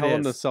goofy in a It Hell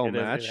in a is. Cell It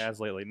is. match? It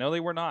has lately. No, they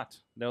were not.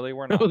 No, they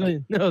were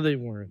finish. not. No, they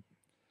weren't.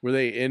 Were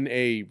they in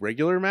a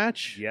regular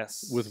match?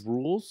 Yes. With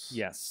rules?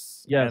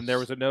 Yes. Yes. And there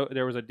was a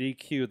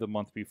DQ the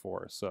month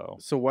before, so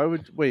So why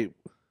would wait?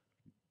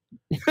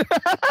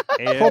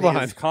 And Hold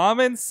on. his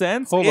common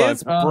sense Hold on.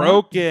 is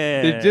broken.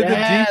 They did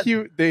Yes.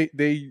 the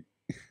DQ.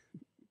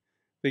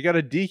 They got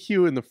a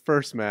DQ in the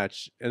first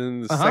match, and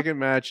then the second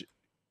match,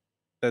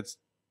 that's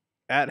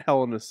at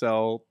Hell in a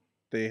Cell,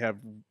 they have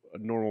a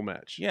normal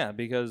match. Yeah,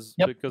 because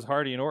Yep.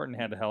 Hardy and Orton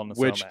had a Hell in a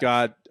Cell Which match.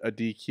 got a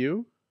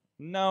DQ.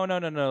 No.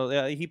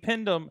 He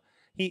pinned him.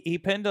 He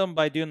pinned him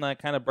by doing that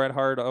kind of Bret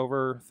Hart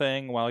over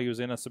thing while he was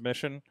in a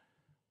submission.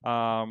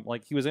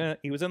 Like he was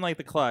in like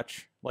the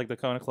clutch, like the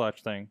Kona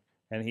clutch thing,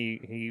 and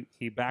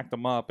he backed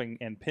him up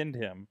and pinned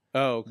him.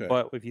 Oh, okay.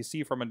 But if you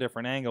see from a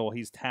different angle,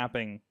 he's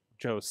tapping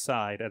Joe's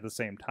side at the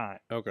same time.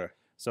 Okay.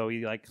 So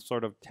he like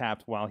sort of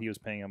tapped while he was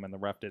pinning him, and the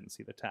ref didn't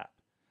see the tap.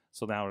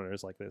 So now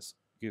there's like this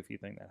goofy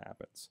thing that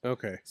happens.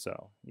 Okay.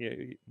 So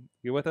you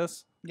with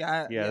us?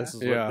 Yeah. Yeah, this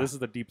is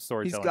the deep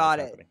storytelling. He's got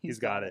that's it. happening. He's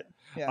got it.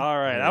 Yeah. All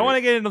right, I Alright. want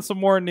to get into some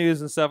more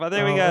news and stuff. I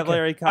think we got okay.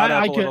 Larry caught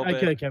up a little I bit.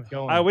 could have kept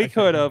going. We I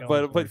could have, kept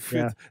but going.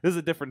 Yeah. this is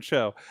a different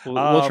show.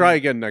 We'll try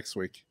again next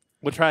week.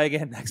 We'll try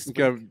again next You week.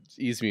 gotta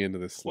ease me into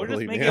this We'll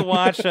slowly, just make man. you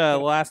watch the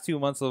last 2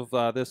 months of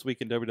this week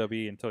in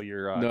WWE until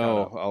you're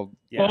No, caught up. I'll.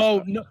 Yeah.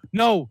 Oh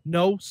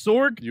no,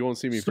 Sorg. You won't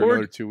see me for Sorg-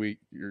 another 2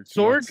 weeks.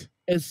 Sorg,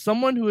 as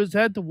someone who has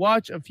had to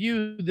watch a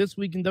few this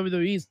week in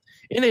WWE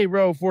in a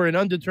row for an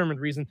undetermined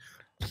reason,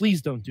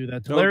 please don't do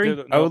that to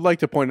Larry. I would like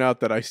to point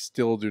out that I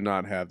still do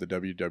not have the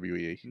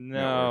WWE.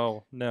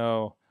 network.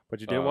 No.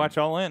 But you did Um, watch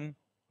All In.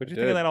 What did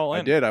you I think of did. that All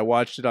In? I did. I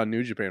watched it on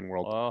New Japan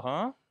World,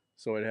 Uh-huh.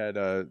 so it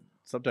had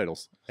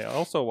subtitles. I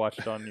also watched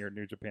it on your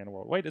New Japan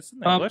World. Wait, it's in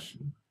Um, English?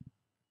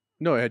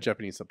 No, it had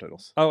Japanese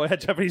subtitles. Oh, it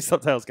had Japanese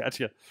subtitles.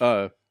 Gotcha.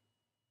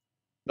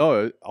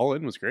 All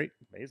In was great.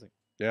 Amazing.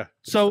 Yeah.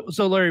 So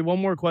Larry, one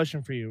more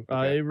question for you.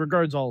 Okay. It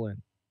regards All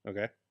In.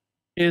 Okay.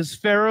 Is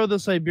Pharaoh the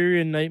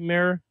Siberian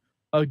Nightmare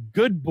a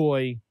good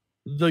boy,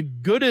 the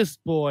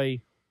goodest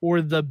boy,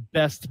 or the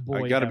best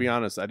boy? I got to be ever?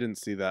 honest. I didn't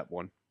see that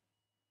one.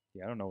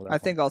 Yeah, I don't know what that I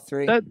think all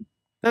three. That-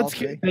 That's All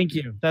three. thank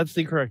you. That's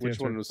the correct Which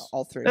answer. one was?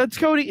 All three. That's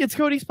Cody. It's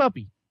Cody's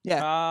puppy.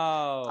 Yeah.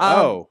 Oh.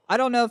 Oh. I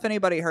don't know if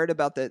anybody heard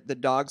about the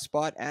dog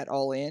spot at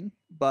All In,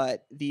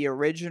 but the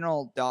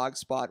original dog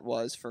spot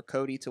was for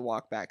Cody to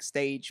walk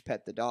backstage,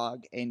 pet the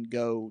dog, and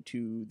go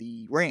to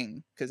the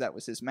ring because that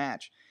was his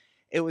match.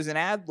 It was an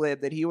ad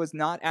lib that he was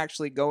not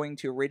actually going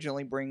to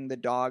originally bring the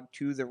dog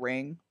to the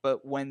ring,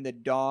 but when the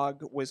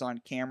dog was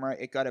on camera,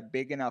 it got a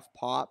big enough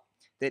pop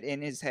that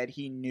in his head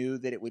he knew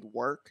that it would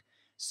work.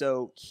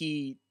 So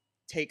he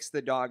takes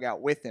the dog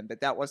out with him, but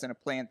that wasn't a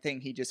planned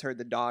thing. He just heard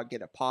the dog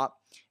get a pop.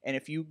 And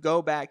if you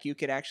go back, you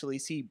could actually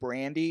see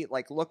Brandy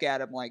like look at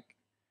him like,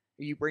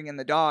 "Are you bringing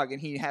the dog?" And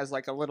he has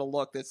like a little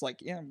look that's like,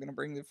 "Yeah, I'm gonna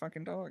bring the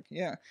fucking dog."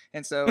 Yeah,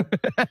 and so.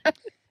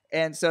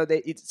 And so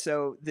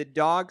the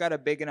dog got a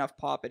big enough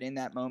pop, and in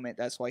that moment,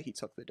 that's why he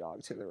took the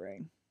dog to the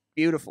ring.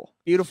 Beautiful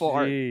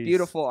art,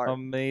 beautiful art,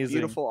 amazing,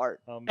 beautiful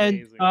art.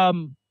 Amazing.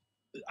 And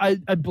I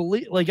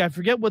believe, like, I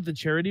forget what the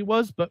charity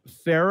was, but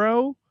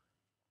Pharaoh,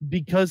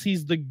 because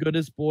he's the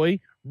goodest boy,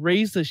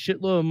 raised a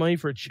shitload of money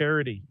for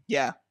charity.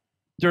 Yeah.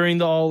 During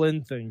the All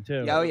In thing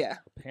too. Oh yeah.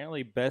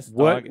 Apparently, best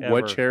dog ever.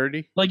 What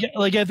charity? Like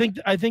I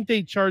think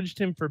they charged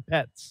him for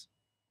pets.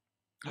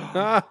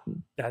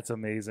 That's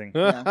amazing.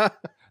 Yeah.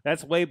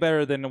 That's way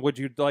better than would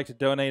you like to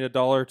donate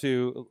 $1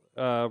 to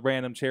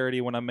random charity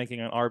when I'm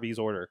making an Arby's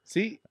order.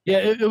 See? Yeah,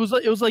 it was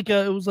like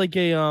a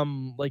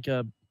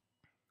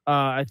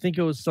I think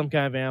it was some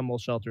kind of animal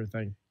shelter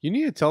thing. You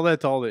need to tell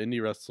that to all the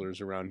indie wrestlers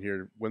around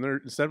here when they're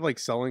instead of like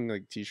selling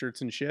like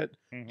t-shirts and shit,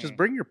 just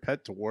bring your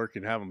pet to work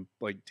and have them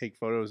like take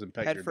photos and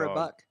pet your for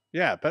dog. $1.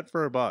 Yeah, pet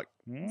for $1.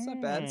 It's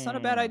not bad. It's not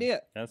a bad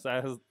idea.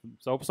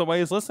 So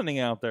somebody's listening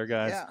out there,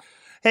 guys. Yeah.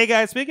 Hey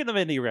guys, speaking of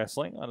indie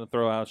wrestling, on a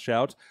throw out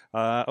shout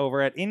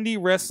over at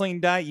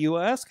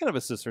indywrestling.us, kind of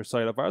a sister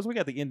site of ours. We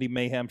got the Indie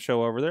Mayhem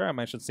show over there. I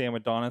mentioned Sam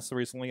Adonis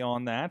recently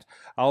on that.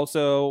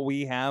 Also,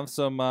 we have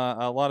some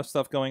a lot of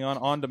stuff going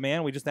on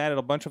demand. We just added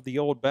a bunch of the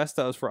old best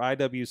ofs for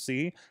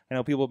IWC. I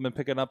know people have been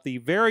picking up the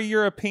very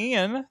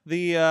European,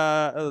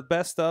 the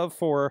best of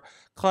for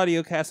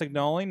Claudio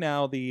Castagnoli.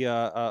 Now the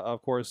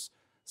of course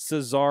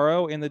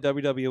Cesaro in the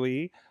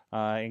WWE.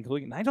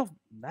 Including Nigel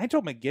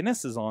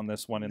McGuinness is on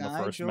this one in the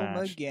first match.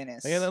 Nigel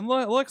McGuinness. Yeah, then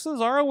look,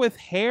 Cesaro with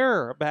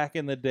hair back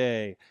in the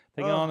day,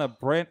 taking on a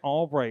Brent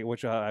Albright,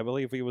 which I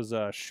believe he was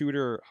a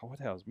shooter. What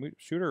the hell?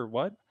 Shooter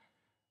what?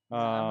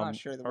 I'm not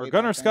sure. Or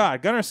Gunnar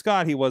Scott. Gunnar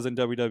Scott. He was in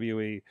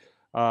WWE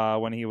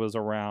when he was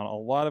around. A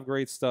lot of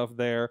great stuff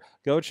there.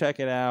 Go check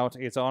it out.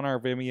 It's on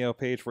our Vimeo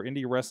page for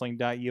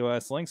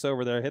indywrestling.us. Links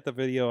over there. Hit the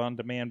video on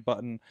demand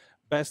button.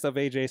 Best of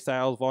AJ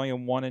Styles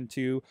Volume 1 and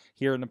 2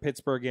 here in the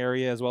Pittsburgh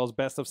area, as well as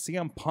Best of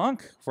CM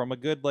Punk from a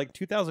good,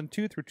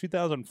 2002 through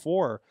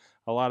 2004.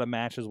 A lot of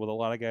matches with a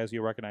lot of guys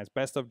you recognize.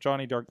 Best of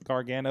Johnny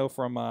Gargano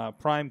from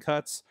Prime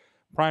Cuts,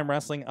 Prime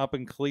Wrestling up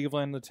in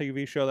Cleveland, the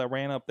TV show that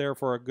ran up there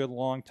for a good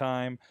long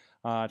time.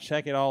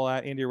 Check it all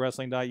out,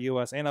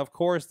 indywrestling.us. And, of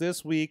course,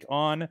 this week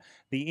on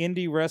the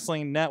Indie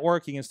Wrestling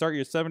Network, you can start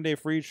your 7-day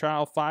free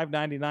trial,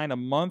 $5.99 a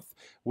month.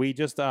 We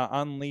just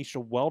unleashed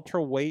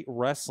Welterweight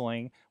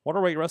Wrestling.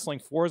 Welterweight Wrestling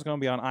 4 is going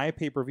to be on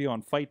iPay-per-view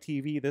on Fight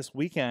TV this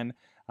weekend.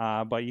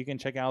 But you can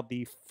check out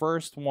the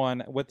first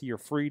one with your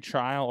free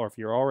trial, or if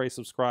you're already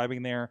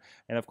subscribing there.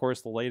 And, of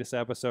course, the latest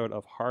episode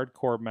of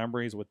Hardcore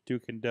Memories with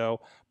Duke and Doe.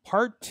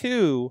 Part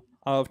 2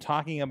 of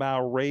talking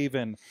about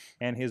Raven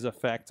and his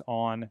effect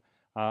on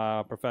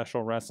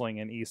professional wrestling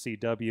and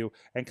ECW.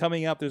 And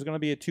coming up, there's going to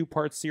be a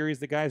 2-part series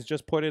the guys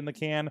just put in the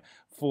can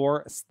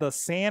for the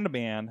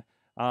Sandman.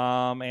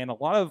 And a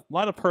lot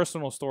of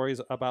personal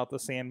stories about the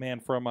Sandman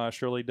from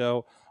Shirley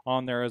Doe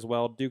on there as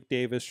well. Duke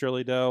Davis,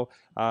 Shirley Doe,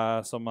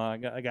 some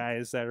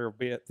guys that are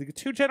the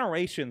 2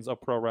 generations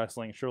of pro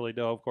wrestling. Shirley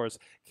Doe, of course,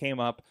 came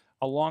up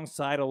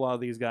alongside a lot of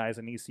these guys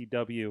in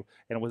ECW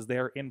and was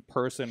there in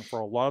person for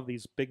a lot of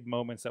these big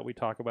moments that we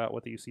talk about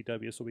with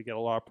ECW, so we get a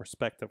lot of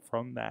perspective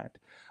from that.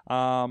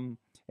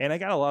 And I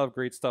got a lot of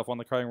great stuff on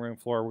the cutting room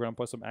floor. We're going to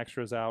put some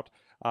extras out,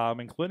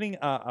 including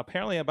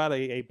apparently about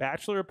a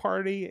bachelor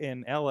party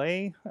in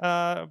L.A.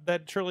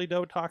 That Shirley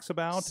Doe talks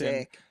about.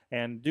 Sick.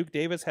 And Duke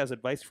Davis has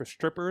advice for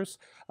strippers.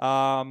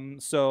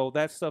 So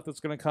that's stuff that's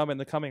going to come in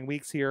the coming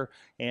weeks here.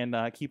 And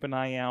keep an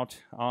eye out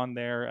on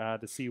there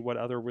to see what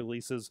other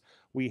releases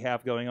we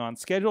have going on.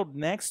 Scheduled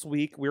next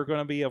week, we're going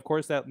to be, of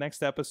course, that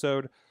next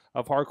episode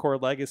of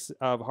Hardcore Legacy,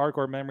 of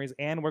Hardcore Memories.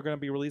 And we're going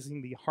to be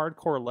releasing the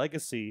Hardcore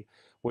Legacy,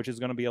 which is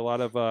going to be a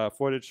lot of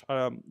footage,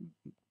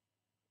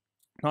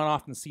 not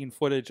often seen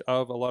footage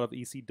of a lot of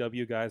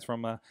ECW guys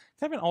from kind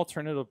of an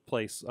alternative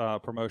place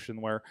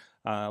promotion where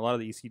a lot of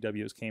the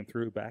ECWs came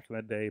through back in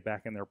the day,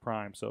 back in their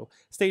prime. So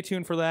stay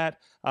tuned for that.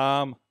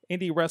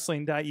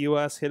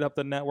 IndieWrestling.us, hit up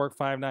the network,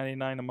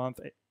 $5.99 a month.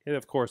 And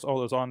of course, all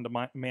those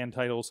on-demand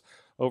titles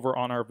over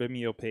on our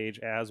Vimeo page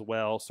as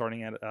well,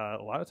 starting at a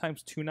lot of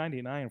times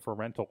 $2.99 for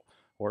rental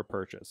or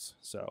purchase.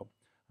 So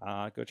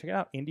go check it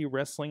out,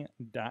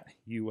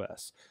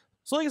 IndieWrestling.us.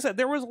 So like I said,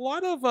 there was a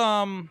lot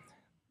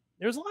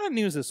of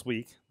news this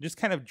week, just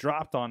kind of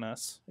dropped on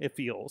us, it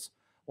feels.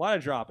 A lot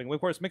of dropping. Of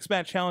course, Mixed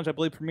Match Challenge, I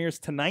believe, premieres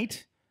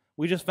tonight.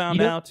 We just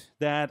found out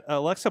that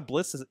Alexa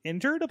Bliss is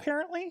injured,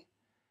 apparently.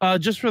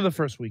 Just for the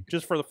first week.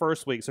 Just for the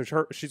first week. So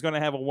she's going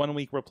to have a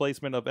 1-week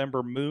replacement of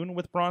Ember Moon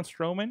with Braun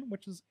Strowman,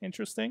 which is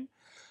interesting.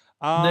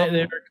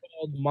 They're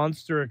called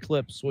Monster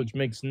Eclipse, which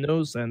makes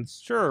no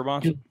sense. Sure,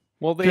 Monster.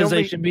 Well,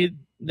 they should be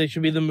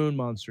the Moon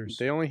Monsters.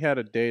 They only had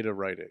a day to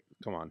write it.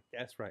 Come on.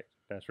 That's right.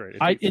 That's right.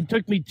 It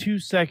took me 2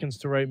 seconds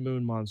to write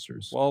Moon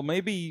Monsters. Well,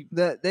 maybe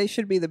they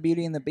should be the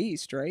Beauty and the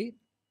Beast, right?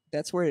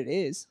 That's where it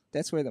is.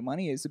 That's where the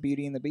money is. The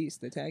Beauty and the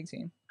Beast, the tag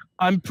team.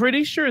 I'm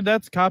pretty sure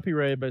that's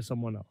copyrighted by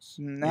someone else.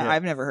 No,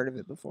 I've never heard of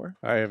it before.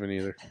 I haven't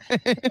either.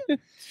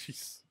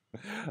 Jeez.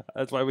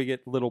 That's why we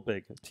get Little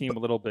Big, Team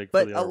Little Big.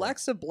 But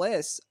Alexa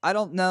Bliss, I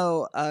don't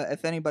know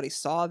if anybody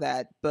saw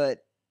that,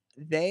 but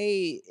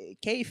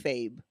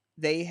kayfabe.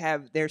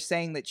 They're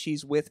saying that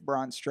she's with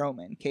Braun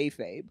Strowman,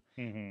 kayfabe.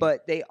 Mm-hmm.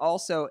 But they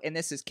also, and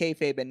this is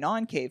kayfabe and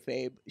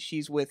non-kayfabe,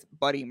 she's with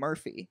Buddy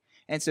Murphy.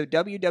 And so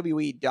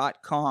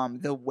WWE.com,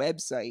 the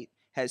website,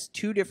 has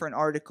 2 different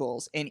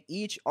articles. In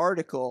each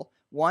article,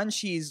 one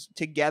she's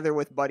together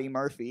with Buddy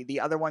Murphy, the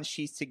other one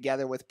she's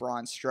together with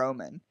Braun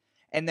Strowman.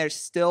 And they're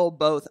still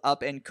both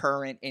up and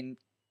current in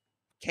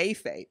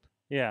kayfabe.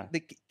 Yeah.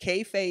 The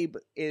kayfabe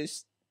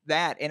is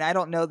that, and I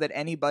don't know that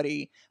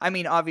anybody, I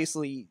mean,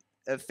 obviously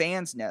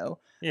fans know,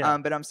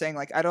 but I'm saying,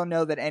 like, I don't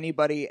know that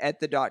anybody at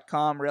the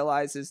 .com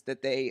realizes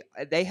that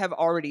they have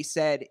already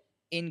said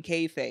in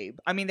kayfabe.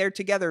 I mean, they're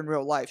together in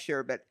real life,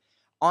 sure, but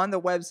on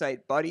the website,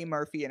 Buddy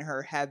Murphy and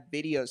her have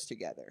videos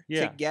together.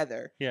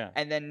 Yeah.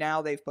 And then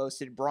now they've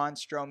posted Braun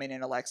Strowman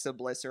and Alexa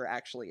Bliss are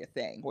actually a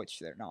thing, which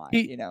they're not,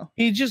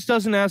 He just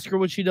doesn't ask her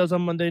what she does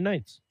on Monday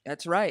nights.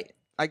 That's right.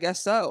 I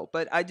guess so.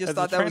 But I just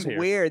thought that was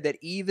weird that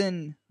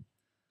even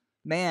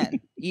they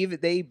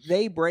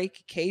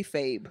break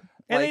kayfabe.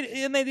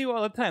 And they do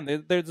all the time.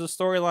 There's a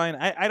storyline.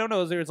 I don't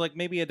know. There's like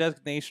maybe a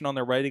designation on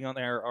their writing on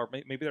there, or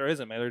maybe there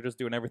isn't. Maybe they're just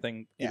doing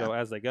everything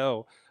as they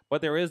go.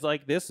 But there is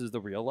like, this is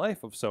the real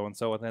life of so and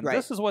so, and then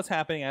this is what's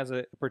happening as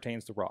it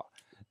pertains to Raw.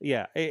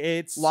 Yeah,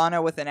 it's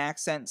Lana with an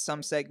accent.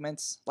 Some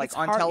segments like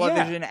on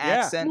television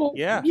accent. Well,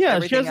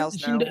 Everything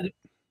else no.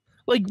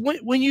 Like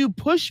when you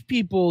push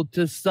people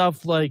to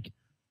stuff like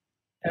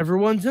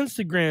everyone's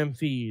Instagram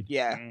feed.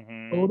 Yeah.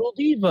 Total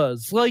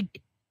Divas.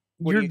 Like.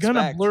 You're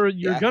gonna blur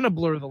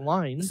the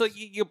lines. So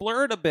you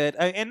blur it a bit,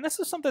 and this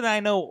is something that I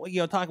know.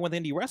 Talking with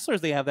indie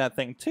wrestlers, they have that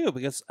thing too.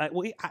 Because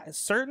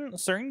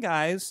certain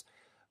guys,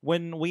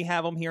 when we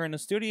have them here in the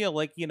studio,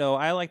 like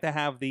I like to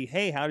have the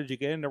hey, how did you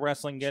get into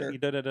wrestling?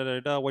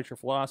 What's your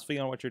philosophy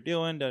on what you're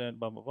doing?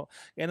 Blah, blah, blah.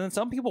 And then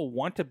some people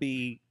want to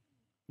be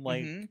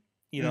like,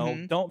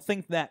 don't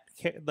think that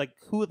like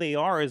who they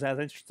are is as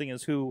interesting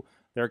as who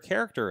their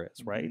character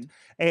is, right?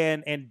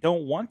 And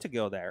don't want to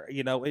go there.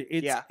 And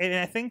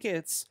I think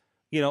it's.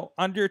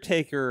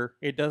 Undertaker,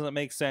 it doesn't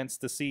make sense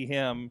to see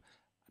him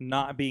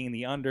not being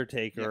the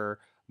Undertaker,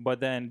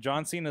 but then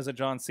John Cena's a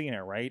John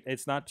Cena, right?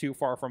 It's not too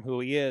far from who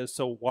he is,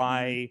 so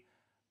why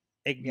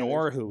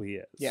ignore who he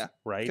is? Yeah,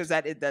 right? Because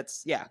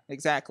that's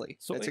exactly.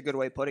 So that's a good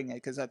way of putting it,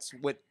 because that's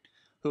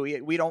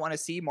we don't want to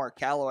see Mark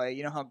Calloway.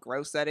 You know how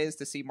gross that is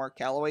to see Mark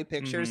Calloway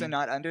pictures and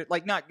not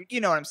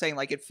what I'm saying?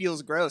 Like, it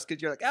feels gross because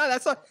you're like, oh,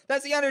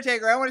 that's the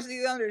Undertaker. I want to see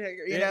the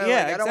Undertaker.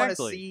 I don't want to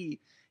see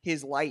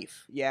his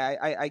life. Yeah,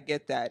 I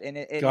get that. And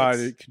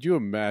could you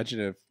imagine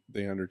if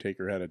the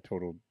Undertaker had a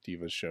Total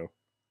Divas show?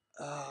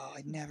 Oh,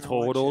 I never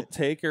Total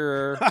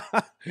Taker.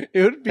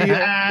 It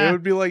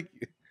would be like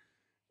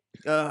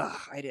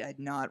I'd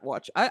not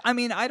watch. I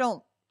mean, I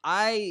don't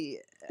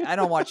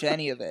watch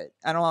any of it.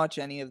 I don't watch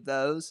any of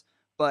those,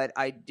 but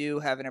I do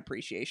have an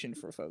appreciation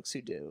for folks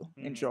who do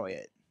enjoy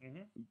it.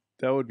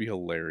 That would be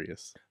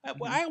hilarious.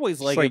 I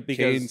always like it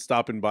because Kane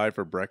stopping by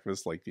for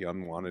breakfast, like the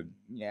unwanted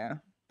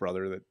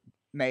brother that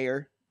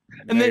Mayor.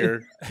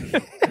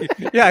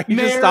 Yeah, he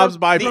just stops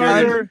by.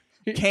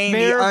 Kane,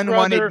 the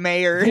unwanted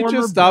mayor. He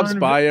just stops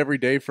by every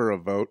day for a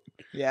vote.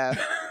 Yeah.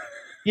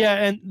 Yeah,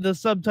 and the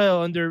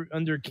subtitle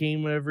under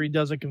Kane whenever he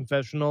does a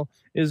confessional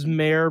is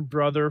Mayor,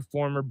 brother,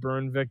 former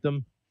burn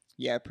victim.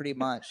 Yeah, pretty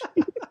much.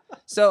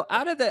 So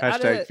out of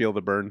the feel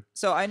the burn.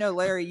 So I know,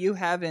 Larry, you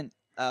haven't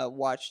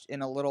watched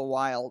in a little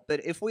while,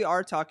 but if we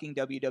are talking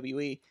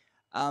WWE,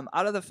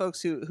 out of the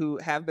folks who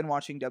have been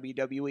watching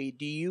WWE,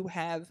 do you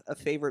have a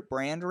favorite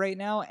brand right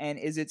now, and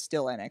is it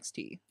still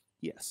NXT?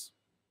 Yes.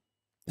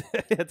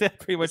 That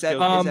pretty much is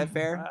that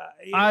fair?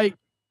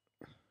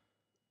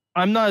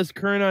 I'm not as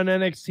current on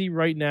NXT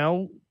right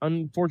now,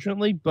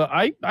 unfortunately, but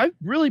I've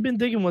really been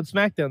digging what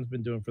SmackDown's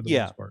been doing for the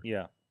most part.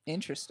 Yeah.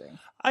 Interesting.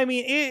 I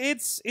mean,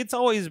 it's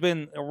always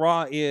been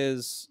Raw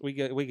is we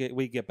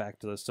get back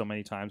to this so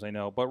many times, I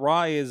know, but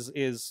Raw is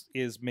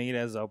made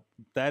as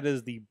that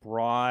is the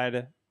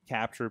broad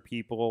capture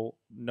people.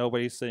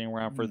 Nobody's sitting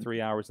around for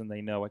 3 hours and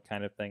they know it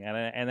kind of thing,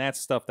 and that's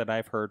stuff that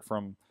I've heard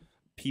from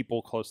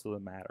people close to the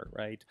matter,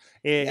 right?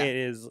 It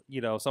is,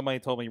 somebody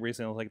told me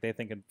recently, like, they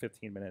think in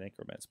 15-minute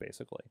increments,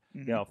 basically.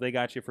 If they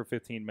got you for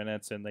 15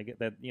 minutes and they get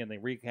that, they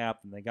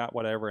recapped and they got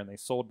whatever and they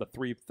sold the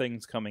 3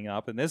 things coming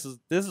up, and this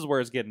is where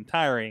it's getting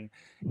tiring,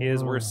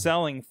 is we're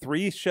selling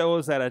 3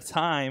 shows at a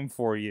time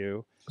for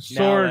you.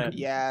 Sword,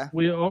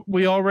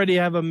 we already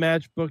have a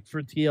match booked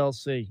for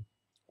TLC.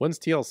 When's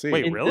TLC?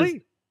 Wait,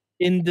 really?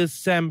 In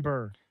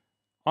December.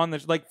 On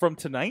the from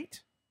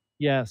tonight?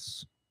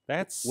 Yes.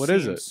 What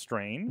is it?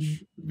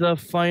 Strange. The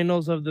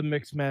finals of the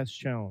Mixed Match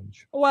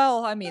Challenge.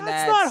 Well, I mean,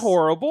 that's not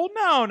horrible.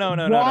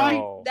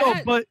 No.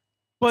 But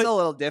it's a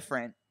little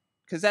different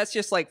because that's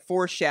just like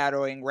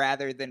foreshadowing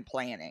rather than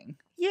planning.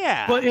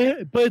 Yeah. But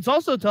it's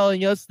also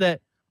telling us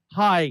that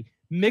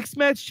Mixed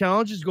Match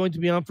Challenge is going to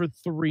be on for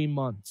 3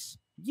 months.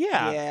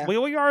 Yeah. We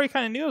already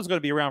kind of knew it was going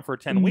to be around for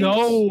 10 weeks.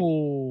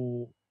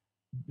 No.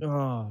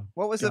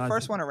 What was the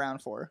first one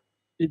around for?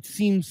 It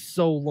seems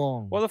so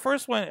long. Well, the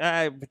first one,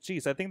 I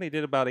think they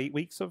did about 8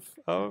 weeks of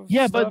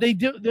yeah, stuff. but they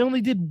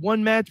only did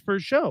 1 match per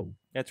show.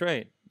 That's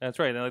right.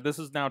 And this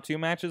is now 2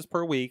 matches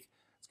per week.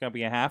 It's going to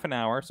be a half an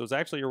hour, so it's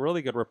actually a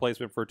really good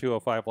replacement for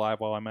 205 Live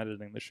while I'm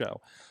editing the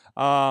show.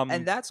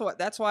 And that's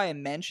why I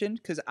mentioned,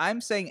 because I'm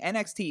saying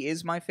NXT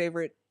is my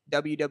favorite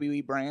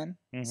WWE brand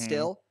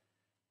still.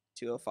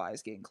 205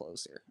 is getting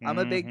closer. I'm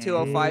a big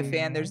 205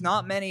 fan. There's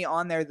not many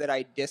on there that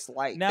I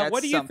dislike. Now,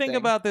 what do you think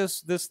about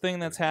this thing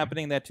that's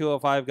happening that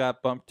 205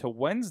 got bumped to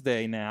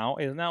Wednesday now?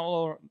 It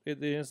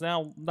is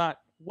now not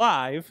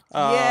live,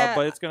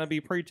 but it's going to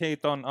be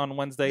pre-taped on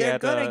Wednesday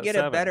at 7. They're going to get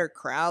a better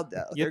crowd,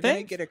 though. They're going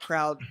to get a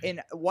crowd.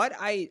 And what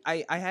I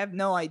have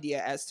no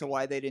idea as to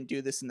why they didn't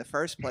do this in the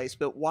first place,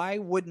 but why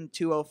wouldn't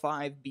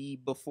 205 be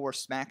before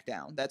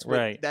SmackDown? That's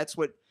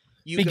what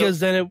you because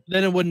then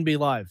it wouldn't be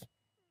live.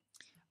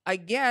 I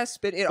guess,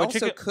 but it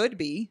also could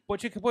be.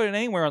 But you could put it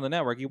anywhere on the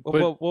network.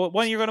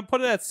 When you're going to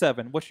put it at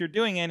 7, which you're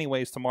doing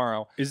anyways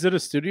tomorrow. Is it a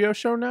studio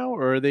show now,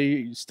 or are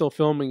they still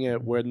filming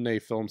it when they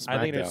film SmackDown?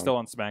 I think they're still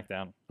on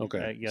SmackDown.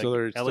 Okay, so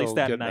they're at least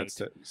that night.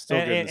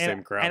 Getting the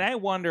same crowd. And I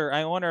wonder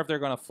if they're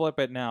going to flip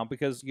it now,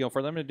 because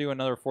for them to do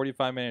another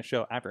 45-minute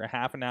show after a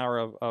half an hour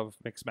of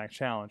Mixed Match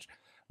Challenge.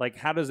 Like,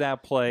 how does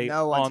that play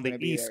on the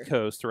East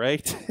Coast,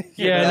 right?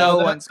 Yeah, no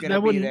one's going to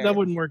be there. That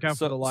wouldn't work out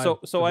for the live.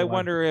 So I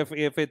wonder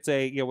if it's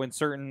a, in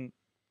certain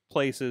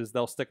places,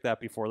 they'll stick that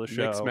before the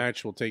show. Mixed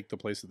match will take the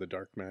place of the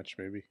dark match,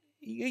 maybe.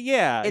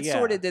 Yeah. It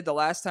sort of did the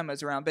last time it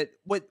was around. But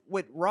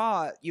with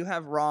Raw, you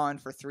have Raw on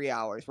for 3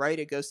 hours, right?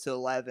 It goes to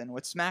 11.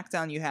 With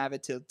SmackDown, you have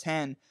it till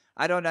 10.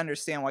 I don't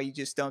understand why you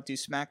just don't do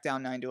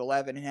SmackDown 9 to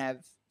 11 and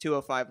have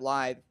 205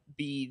 Live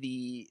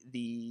be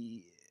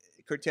the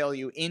curtail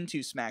you into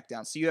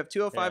SmackDown. So you have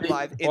 205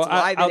 Live. It's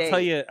live at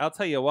 8. I'll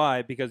tell you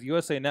why. Because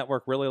USA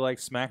Network really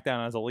likes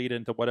SmackDown as a lead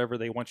into whatever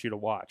they want you to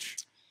watch.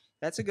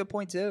 That's a good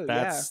point too.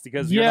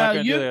 Because you're not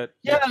going to do it.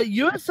 Yeah,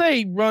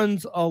 USA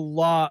runs a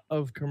lot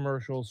of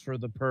commercials for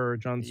the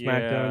Purge on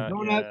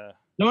SmackDown.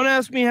 Don't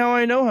ask me how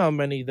I know how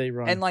many they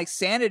run. And like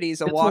Sanity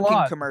is a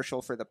walking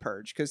commercial for the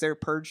Purge because they're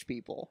Purge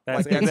people.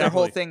 That's their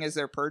whole thing is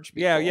they're Purge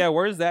people. Yeah.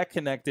 Where's that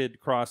connected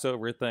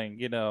crossover thing?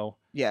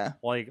 Yeah.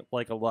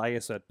 Like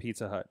Elias at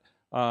Pizza Hut.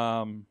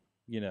 Playing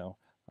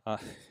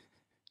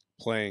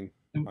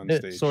on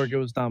stage. Sorg, it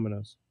was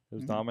Domino's. It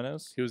was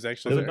Domino's? He was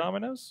actually there.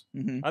 Domino's?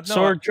 Mm-hmm.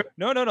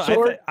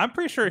 No. I'm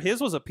pretty sure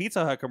his was a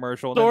Pizza Hut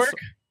commercial.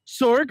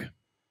 Sorg,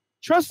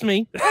 trust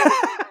me,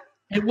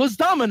 it was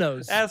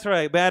Domino's. That's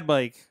right, Bad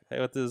Mike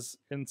with his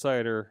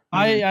insider.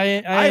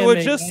 I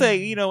would just say,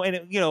 we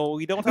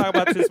don't talk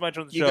about this much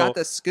on the show. You got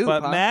the scoop,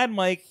 but huh? Mad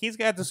Mike, he's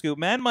got the scoop.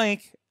 Mad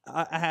Mike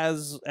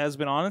has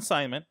been on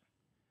assignment.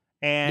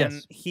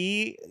 And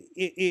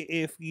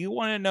if you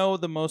want to know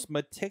the most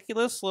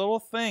meticulous little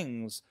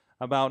things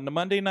about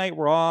Monday Night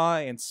Raw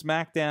and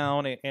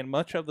SmackDown and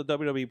much of the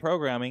WWE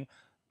programming,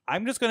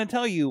 I'm just going to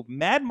tell you,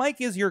 Mad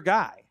Mike is your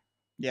guy.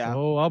 Yeah.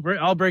 Oh,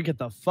 I'll break it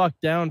the fuck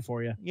down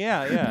for you.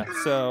 Yeah.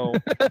 So,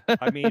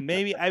 I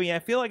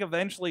feel like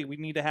eventually we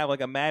need to have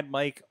like a Mad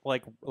Mike,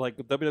 like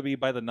WWE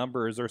by the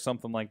numbers or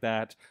something like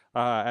that,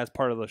 as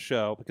part of the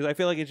show, because I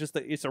feel like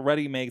it's a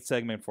ready-made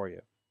segment for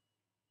you.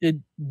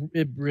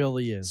 It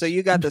really is. So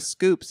you got the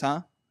scoops,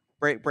 huh?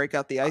 Break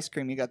out the ice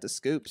cream. You got the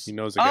scoops. He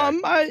knows a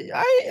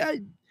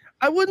guy.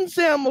 I wouldn't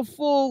say I'm a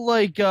full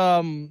like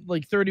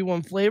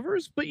 31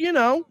 flavors, but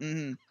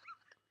Mm-hmm.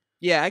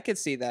 Yeah, I could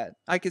see that.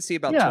 I could see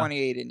about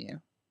 28 in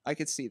you. I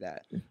could see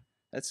that.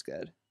 That's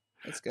good.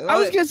 I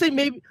was gonna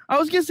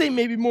say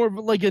maybe more of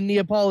like a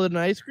Neapolitan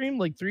ice cream,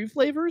 like 3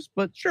 flavors,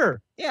 but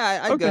sure. Yeah,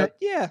 I'd go.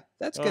 Yeah,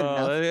 that's good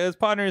enough. His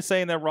partner is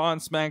saying that Raw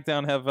and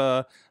SmackDown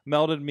have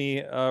melded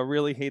me.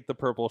 Really hate the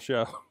Purple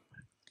Show.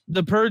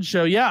 The Purge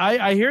Show. Yeah,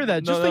 I hear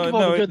that. Just think of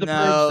all the good the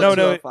Purge.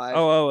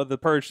 No. The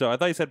Purge Show. I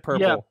thought he said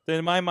purple. Yeah.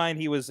 In my mind,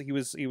 he was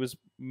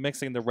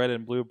mixing the red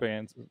and blue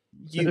bands.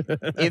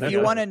 If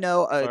you want to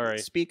know,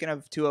 speaking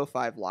of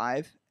 205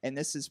 Live, and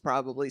this is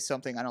probably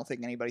something I don't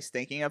think anybody's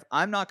thinking of,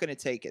 I'm not going to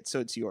take it, so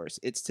it's yours.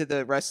 It's to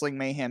the Wrestling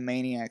Mayhem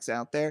maniacs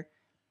out there.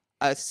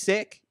 A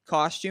sick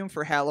costume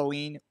for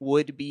Halloween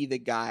would be the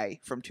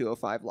guy from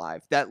 205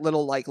 Live. That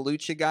little like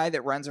lucha guy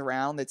that runs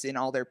around that's in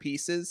all their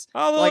pieces.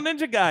 Oh, the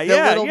little ninja guy. The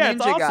little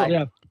ninja guy.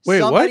 Yeah. Wait,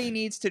 somebody what?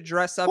 needs to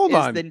dress up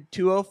as the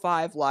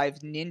 205 Live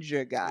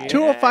ninja guy.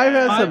 205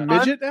 has a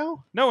midget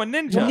now? No, a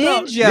ninja.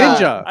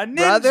 Ninja. A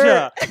ninja.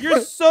 Brother.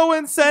 You're so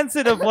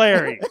insensitive,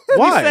 Larry.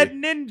 Why? You said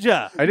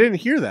ninja. I didn't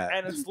hear that.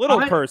 And it's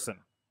little person.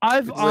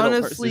 I'm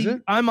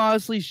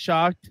honestly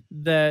shocked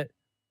that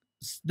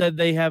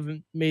they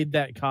haven't made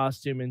that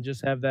costume and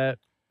just have that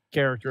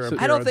character.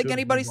 I don't think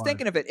anybody's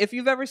thinking of it. If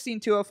you've ever seen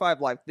 205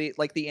 Live, the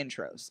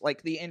intros.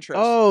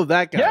 Oh,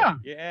 that guy.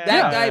 Yeah.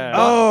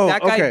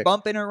 That guy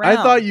bumping around.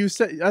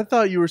 I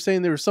thought you were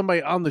saying there was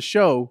somebody on the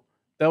show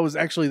that was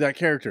actually that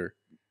character.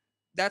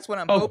 That's what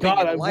I'm hoping. Oh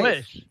God, I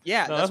wish.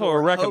 Yeah, that's what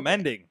we're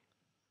recommending.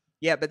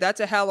 Yeah, but that's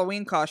a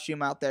Halloween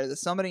costume out there that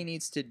somebody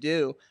needs to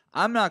do.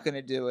 I'm not going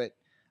to do it.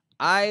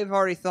 I've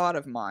already thought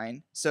of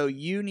mine, so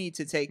you need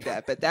to take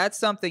that. But that's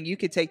something you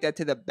could take that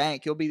to the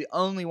bank. You'll be the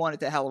only one at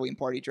the Halloween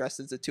party dressed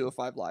as a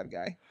 205 Live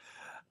guy.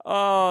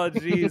 Oh,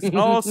 jeez.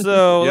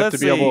 Also, You have let's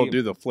to be able see. to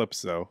do the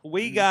flips, though.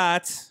 We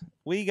got,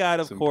 of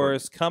It's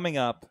course, coming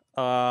up.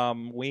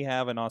 We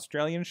have an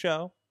Australian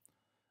show.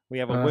 We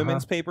have a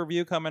women's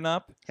pay-per-view coming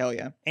up, Hell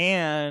yeah.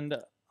 and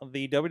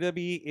the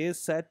WWE is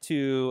set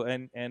to,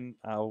 and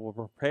we'll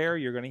prepare.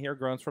 You're going to hear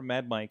groans from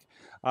Mad Mike.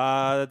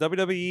 The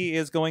WWE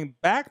is going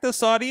back to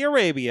Saudi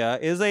Arabia.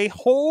 Is a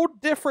whole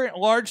different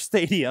large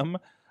stadium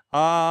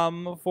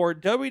for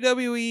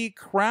WWE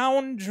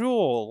Crown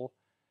Jewel.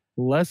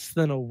 Less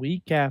than a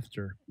week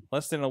after.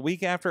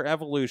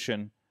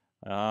 Evolution.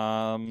 Who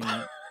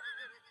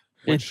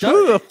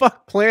the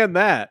fuck planned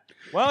that?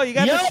 Well, you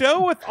got the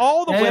show with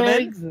all the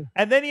women,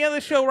 and then you have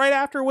the show right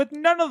after with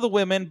none of the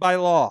women by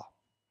law.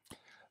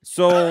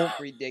 So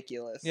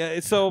ridiculous. Yeah.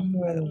 So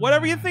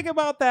whatever you think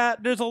about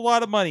that, there's a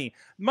lot of money.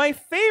 My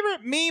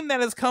favorite meme that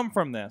has come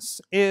from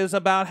this is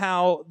about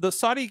how the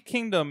Saudi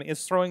Kingdom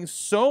is throwing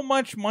so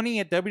much money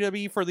at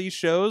WWE for these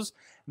shows.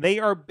 They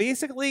are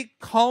basically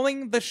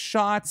calling the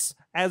shots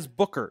as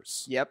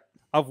bookers. Yep.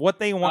 Of what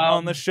they want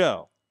on the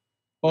show.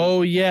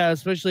 Oh yeah,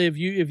 especially if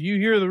you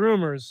hear the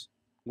rumors.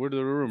 What are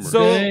the rumors?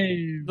 So,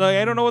 like,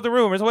 I don't know what the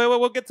rumors. Wait,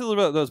 we'll get to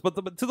those. But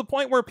to the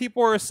point where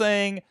people are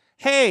saying,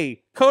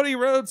 "Hey, Cody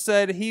Rhodes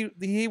said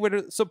he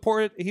would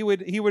support, he would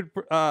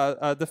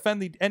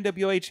defend the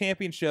NWA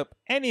Championship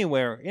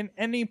anywhere in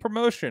any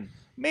promotion,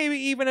 maybe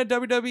even a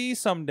WWE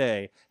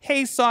someday.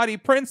 Hey, Saudi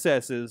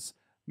princesses,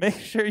 make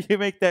sure you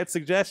make that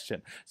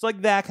suggestion." It's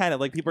like that kind of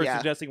like people are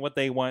suggesting what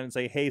they want and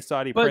say, "Hey,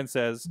 Saudi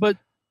princess." But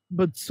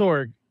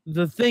Sorg,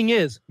 the thing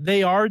is,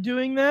 they are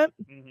doing that.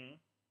 Mm-hmm.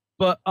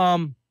 But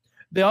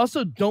they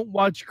also don't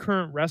watch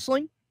current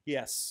wrestling.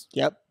 Yes.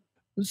 Yep.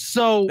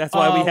 So that's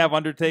why we have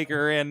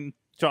Undertaker and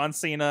John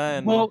Cena,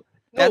 and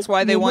that's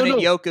why they wanted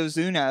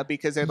Yokozuna,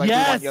 because they're like, we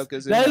want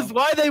Yokozuna. That is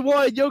why they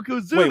wanted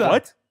Yokozuna. Wait,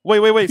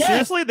 what? Wait. Yes.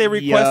 Seriously, they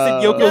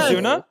requested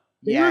Yokozuna?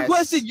 They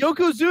requested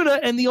Yokozuna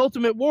and the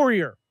Ultimate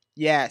Warrior.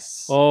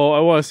 Yes. Oh,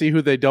 I want to see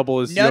who they double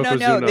as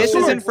Yokozuna. No. This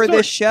isn't for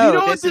this show. You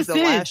know this is the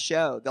last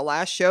show. The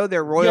last show,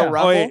 their Royal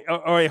Rumble.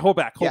 All right, hold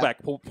back.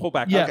 Pull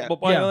back. Yeah.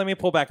 Okay. Let me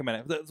pull back a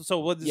minute.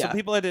 So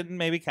people that didn't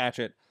maybe catch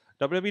it,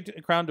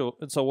 WWE Crown Jewel.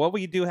 So what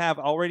we do have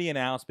already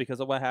announced, because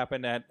of what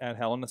happened at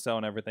Hell in a Cell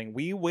and everything,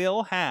 we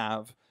will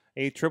have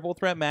a triple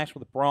threat match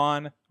with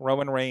Braun,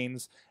 Roman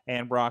Reigns,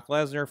 and Brock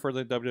Lesnar for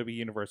the WWE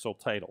Universal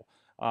title.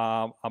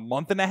 A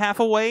month and a half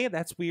away.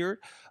 That's weird.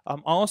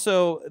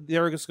 Also,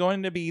 there is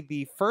going to be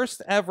the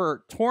first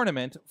ever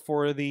tournament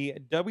for the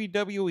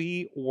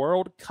WWE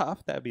World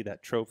Cup. That'd be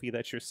that trophy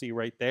that you see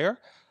right there.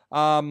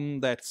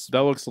 That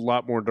looks a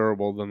lot more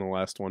durable than the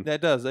last one.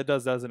 That does,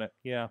 doesn't it?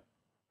 Yeah.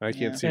 I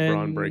can't see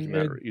Braun breaking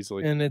that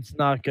easily. And it's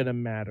not going to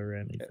matter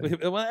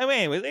anything. Well,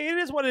 anyway, it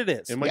is what it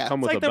is. It might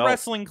come it's with like a the belt.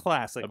 Wrestling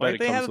Classic. Right?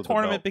 They had a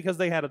tournament because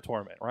they had a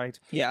tournament, right?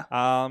 Yeah.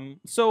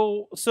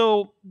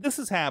 So this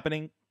is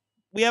happening.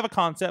 We have a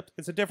concept.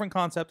 It's a different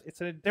concept.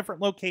 It's in a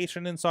different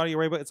location in Saudi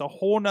Arabia. It's a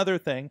whole nother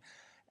thing.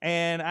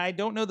 And I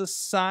don't know the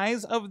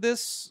size of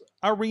this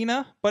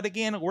arena, but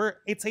again,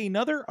 it's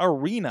another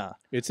arena.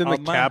 It's in the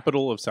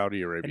capital of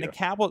Saudi Arabia. In the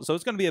capital, so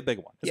it's going to be a big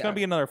one. It's going to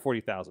be another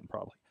 40,000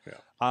 probably.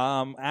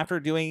 Yeah. After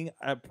doing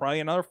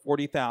probably another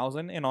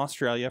 40,000 in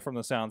Australia, from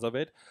the sounds of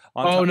it.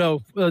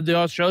 No, the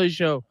Australia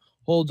show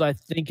holds, I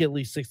think, at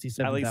least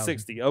 67,000. At least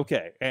 60.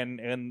 Okay,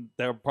 and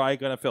they're probably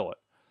going to fill it.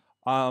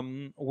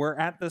 We're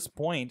at this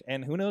point,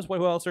 and who knows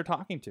who else they're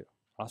talking to.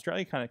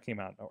 Australia kind of came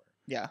out of nowhere.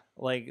 Yeah.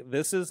 Like,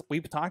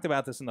 we've talked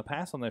about this in the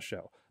past on this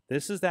show.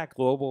 This is that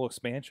global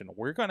expansion.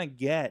 We're going to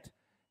get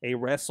a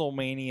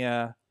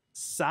WrestleMania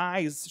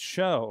size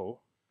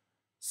show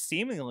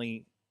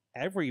seemingly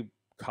every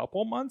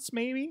couple months,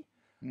 maybe,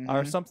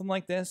 or something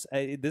like this.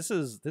 This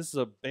is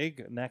a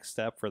big next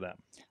step for them.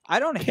 I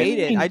don't hate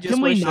it. I just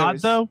can wish we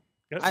not, though?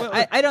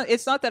 I don't.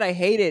 It's not that I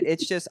hate it.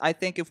 It's just I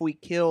think if we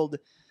killed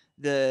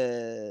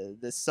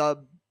the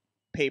sub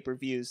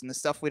pay-per-views and the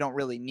stuff we don't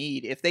really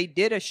need, if they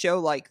did a show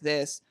like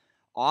this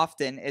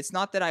often, it's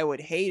not that I would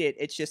hate it,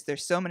 it's just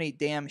there's so many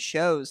damn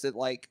shows that,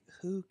 like,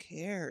 who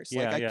cares?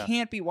 I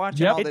can't be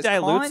watching all this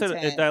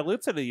content. It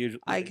dilutes it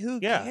usually. Like, who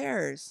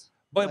cares?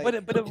 But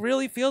it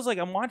really feels like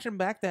I'm watching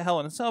back to Hell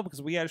in a Cell,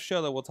 because we had a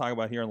show that we'll talk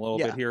about here in a little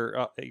bit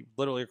here,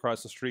 literally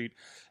across the street,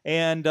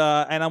 and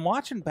I'm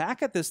watching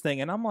back at this thing,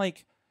 and I'm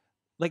like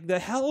the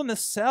Hell in a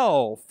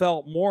Cell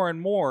felt more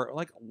and more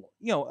like,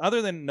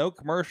 other than no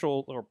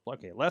commercial, or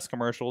less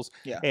commercials,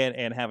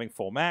 and having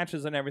full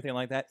matches and everything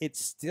like that, it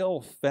still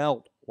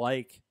felt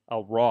like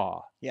a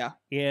Raw. Yeah.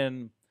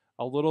 In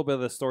a little bit of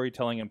the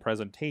storytelling and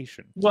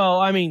presentation. Well,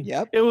 I mean,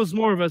 it was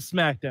more of a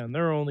SmackDown.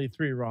 There were only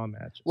 3 Raw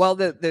matches. Well,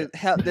 the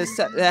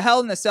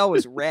Hell in the Cell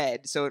was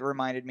red, so it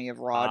reminded me of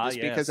Raw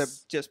because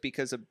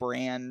of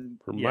brand.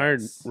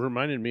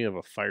 Reminded me of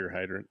a fire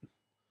hydrant.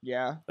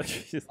 Yeah.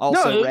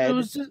 Also red.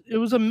 It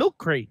was a milk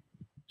crate,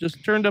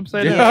 just turned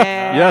upside down.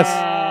 Yeah. Yes.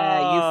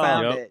 You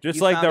found Yep. it. Just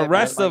You like found the it,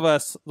 rest Mike. of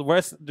us,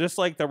 just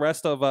like the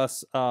rest of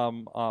us,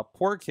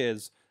 poor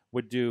kids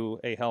would do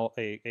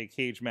a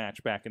cage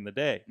match back in the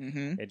day,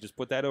 Mhm. and just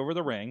put that over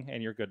the ring,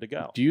 and you're good to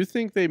go. Do you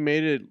think they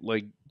made it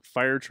like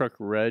fire truck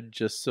red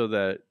just so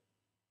that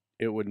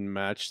it would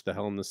match the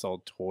Hell in the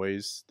Cell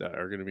toys that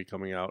are going to be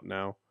coming out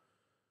now?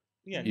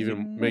 Yeah,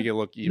 Even make it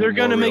look even They're more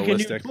going to make a new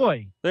realistic.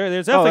 toy.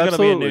 there's definitely going to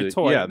be a new absolutely.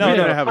 toy. Yeah, no, they're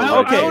no. gonna have a I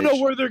don't know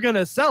cage. where they're going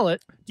to sell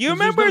it. Do you There's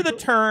remember no- the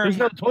term? There's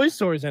no toy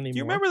stores anymore. Do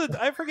you remember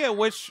the? I forget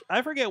which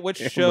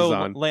show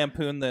Amazon.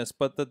 lampooned this,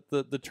 but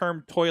the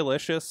term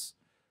toylicious,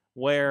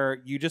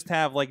 where you just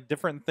have like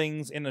different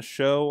things in a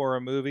show or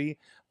a movie.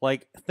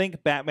 Like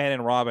think Batman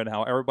and Robin,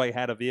 how everybody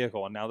had a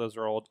vehicle, and now those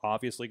are all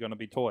obviously going to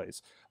be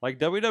toys. Like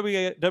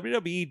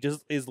WWE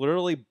just is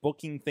literally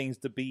booking things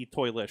to be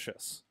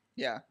toylicious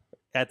Yeah.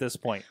 at this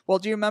point. Well,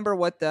 do you remember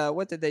what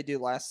did they do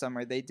last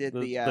summer? They did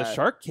The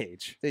shark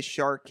cage. the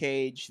shark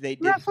cage. They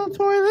did Wrestle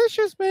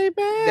Toylicious,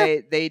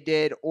 baby. they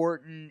did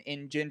Orton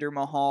and Jinder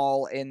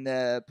Mahal in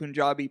the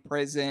Punjabi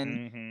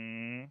prison.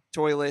 Mm-hmm.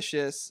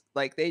 Toylicious,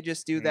 like they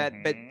just do that.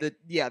 But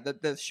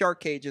the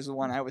shark cage is the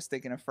one I was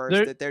thinking of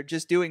first. That they're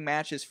just doing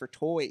matches for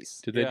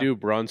toys. Did they Yeah. do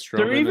Braun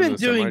Strowman even in the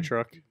doing-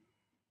 semi-truck?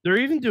 They're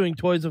even doing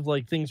toys of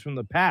like things from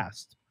the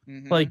past.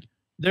 Mhm. Like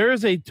there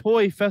is a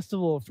toy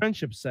Festival of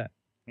Friendship set.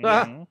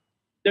 Mhm.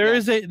 There Yeah.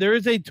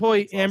 is a toy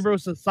That's awesome.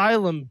 Ambrose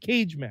Asylum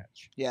cage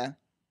match yeah,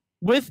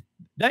 with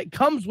that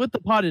comes with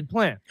the potted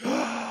plant.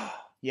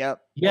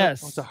 yep.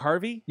 Yes. Oh, it's a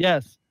Harvey.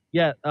 Yes.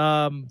 Yeah.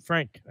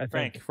 Frank. I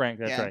think. Frank.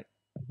 That's Yeah. right.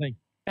 I think.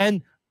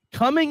 And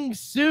coming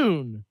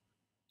soon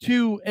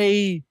to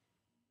an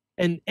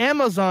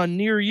Amazon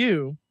near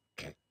you,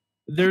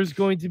 there's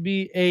going to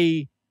be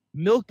a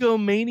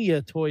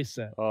Milkomania toy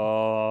set.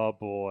 Oh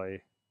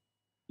boy.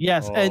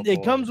 Yes, Oh, and it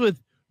boy. comes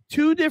with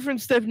 2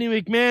 different Stephanie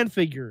McMahon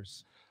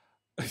figures.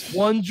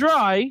 One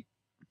dry,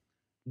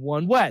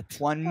 one wet.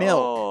 One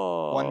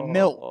milk. One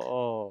milk.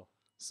 Oh.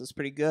 This is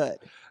pretty good.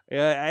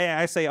 Yeah,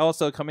 I say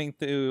also coming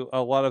through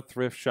a lot of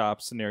thrift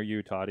shops near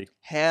you, Toddy.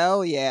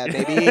 Hell yeah,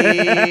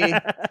 baby!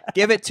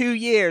 Give it 2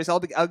 years. I'll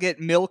get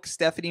milk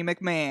Stephanie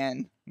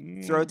McMahon.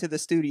 Throw it to the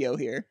studio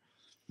here.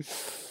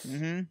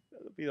 Mm-hmm.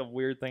 That'd be a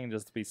weird thing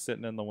just to be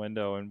sitting in the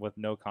window and with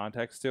no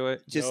context to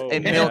it. Just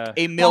No.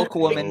 a milk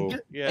woman.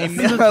 It- Yeah. A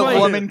This is milk why-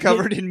 woman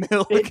covered in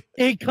milk.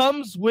 It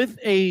comes with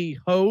a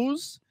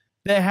hose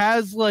that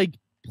has like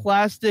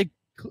plastic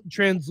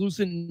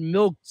translucent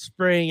milk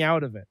spraying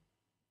out of it.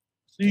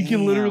 So you can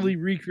Damn. literally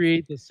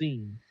recreate the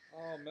scene.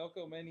 Oh,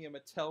 Milkomania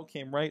Mattel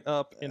came right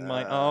up in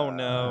my. Oh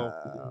no.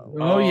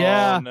 Oh,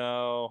 yeah.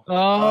 No.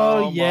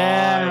 Oh, my.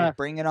 yeah.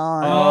 Bring it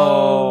on.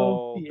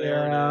 Oh, Oh,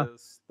 there yeah. it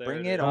is. There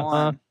Bring it it is.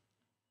 on.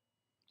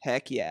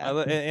 Heck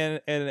yeah.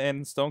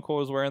 And Stone Cold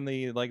was wearing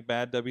the like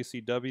bad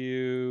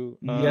WCW.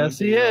 Yes,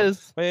 he deal.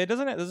 is. Wait, does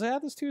it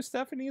have those 2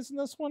 Stephanies in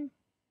this one?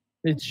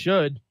 It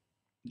should.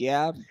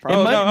 Yeah. Oh,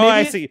 Probably. might- no, I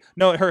maybe it- see.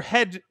 No, her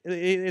head.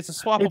 It's a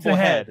swappable It's a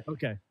head. head.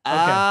 Okay.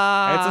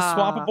 Ah, It's a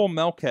swappable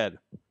milk head.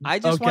 I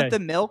just Okay. want the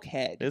milk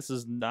head. This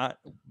is not.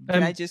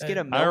 Can I just get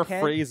a Our milk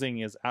head? phrasing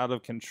is out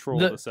of control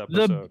The, this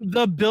episode.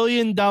 the $1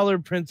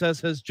 billion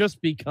princess has just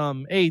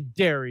become a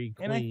dairy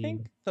queen. And I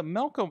think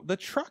the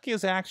truck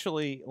is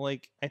actually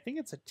like, I think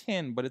it's a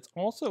tin, but it's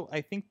also,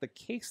 I think, the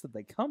case that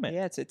they come in.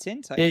 Yeah, it's a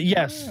tin type.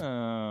 Yes.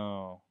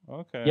 Oh,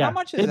 okay. Yeah. How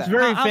much is it's that?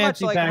 very How much,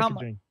 fancy like, how mu-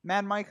 packaging.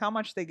 Mad Mike, how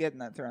much they getting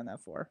that throwing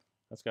that for?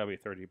 That's got to be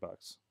 $30.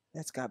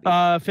 That's got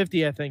to be.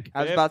 50, I think.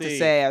 I was about to 50,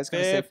 say. I was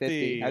going to say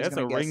 50. I was That's a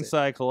gonna guess it.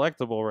 ringside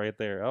collectible right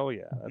there. Oh,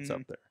 yeah. That's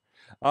Mhm. up there.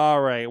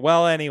 All right.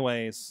 Well,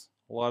 anyways,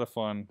 a lot of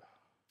fun,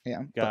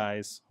 Yeah.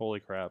 guys. Holy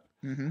crap.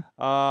 Mm-hmm.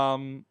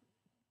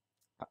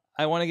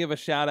 I want to give a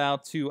shout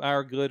out to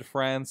our good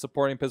friends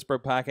supporting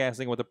Pittsburgh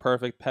podcasting with the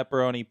perfect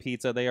pepperoni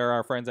pizza. They are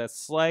our friends at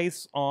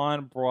Slice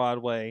on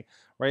Broadway,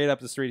 right up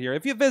the street here.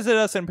 If you visit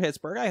us in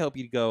Pittsburgh, I hope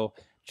you go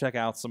check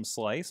out some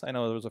Slice. I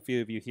know there's a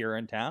few of you here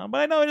in town, but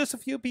I know just a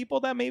few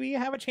people that maybe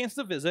have a chance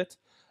to visit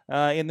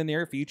in the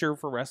near future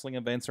for wrestling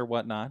events or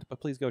whatnot.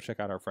 But please go check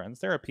out our friends.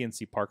 They're at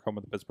PNC Park, home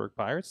of the Pittsburgh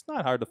Pirates. It's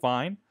not hard to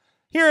find.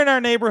 Here in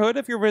our neighborhood,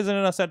 if you're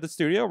visiting us at the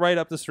studio, right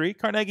up the street,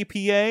 Carnegie,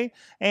 PA,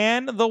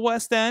 and the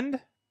West End,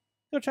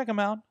 go check them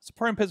out.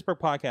 Supporting Pittsburgh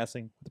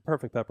podcasting with the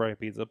perfect pepperoni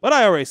pizza. But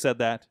I already said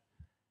that.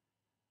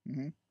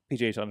 Mhm.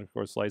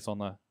 PGH_Slice on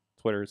the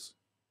Twitters,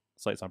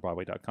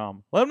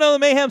 slicesonbroadway.com. Let them know the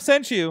Mayhem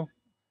sent you.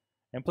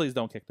 And please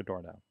don't kick the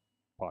door down,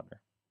 partner.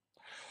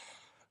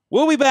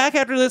 We'll be back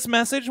after this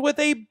message with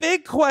a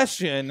big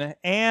question.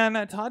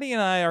 And Toddy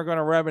and I are going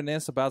to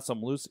reminisce about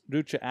some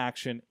lucha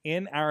action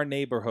in our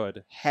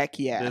neighborhood Heck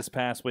yeah. this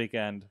past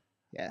weekend.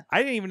 Yeah. I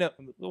didn't even know.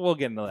 We'll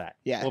get into that.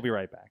 Yeah. We'll be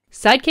right back.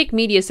 Sidekick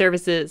Media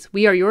Services.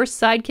 We are your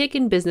sidekick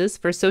in business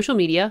for social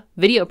media,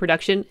 video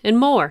production, and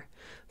more.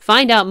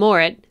 Find out more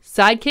at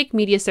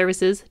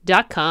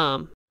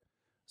sidekickmediaservices.com.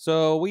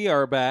 So we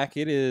are back.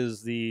 It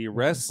is the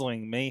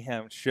Wrestling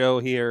Mayhem show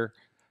here.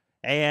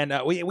 And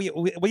we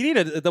need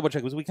to double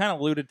check because we kind of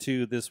alluded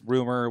to this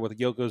rumor with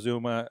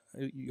Yokozuna,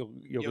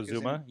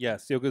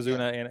 yes,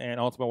 Yokozuna and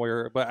Ultimate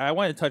Warrior. But I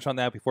want to touch on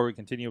that before we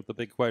continue with the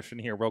big question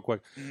here, real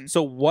quick.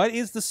 So, what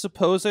is the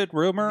supposed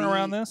rumor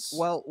around this?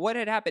 Well, what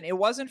had happened? It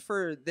wasn't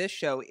for this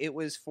show; it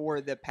was for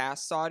the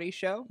past Saudi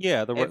show.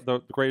 Yeah, the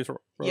greatest.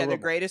 The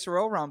greatest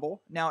Royal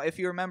Rumble. Now, if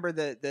you remember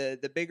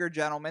the bigger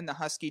gentleman, the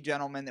husky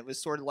gentleman that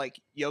was sort of like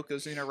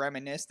Yokozuna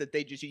reminisced that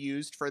they just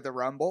used for the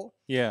Rumble.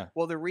 Yeah.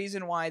 Well, the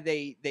reason why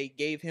they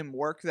gave him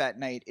work that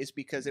night is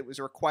because it was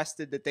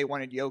requested that they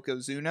wanted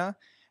Yokozuna,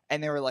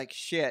 and they were like,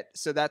 shit.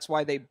 So that's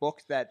why they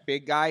booked that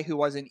big guy who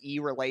wasn't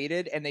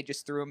related, and they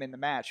just threw him in the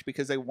match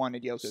because they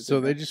wanted Yokozuna. So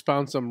they just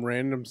found some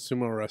random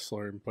sumo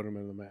wrestler and put him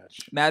in the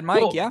match. Mad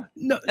Mike, Well, yeah.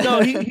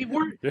 No, he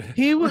worked.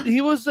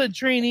 He was a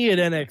trainee at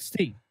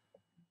NXT.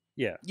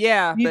 Yeah.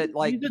 Yeah, but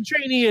like he's a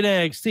trainee at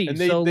NXT. And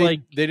so they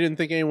like, didn't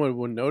think anyone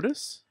would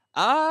notice.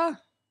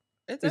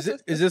 is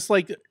Is this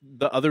like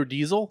the other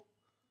Diesel?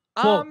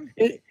 well,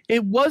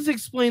 it was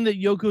explained that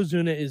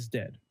Yokozuna is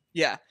dead.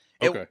 Yeah.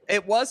 Okay.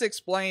 It was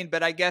explained,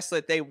 but I guess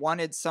that they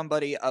wanted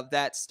somebody of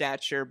that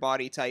stature,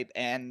 body type,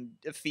 and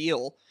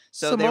feel.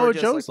 So they were Samoa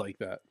just Joe's like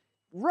that.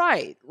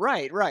 right.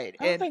 I don't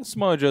And think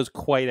Samoa Joe's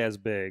quite as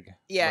big.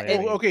 yeah, Like,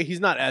 Well, okay, he's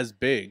not as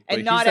big, but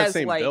and not he's that as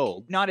same like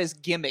build. not as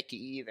gimmicky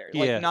either.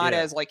 Like Yeah, not yeah.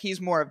 as like he's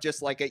more of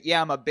just like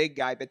I'm a big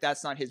guy, but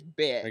that's not his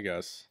bit. I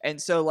guess.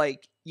 And so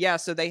like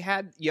so they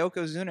had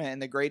Yokozuna in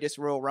the Greatest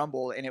Royal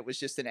Rumble, and it was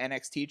just an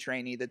NXT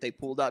trainee that they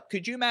pulled up.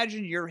 Could you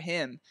imagine you're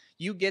him?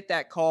 You get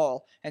that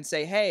call and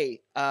say,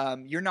 "Hey,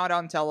 you're not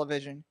on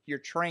television. You're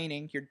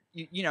training.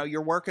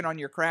 You're working on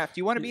your craft.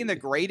 You want to be in the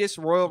Greatest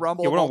Royal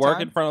Rumble You of want all to work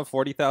time?" in front of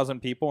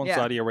 40,000 people in Yeah.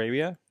 Saudi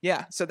Arabia?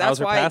 Yeah, so That was that's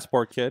your why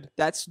passport, kid.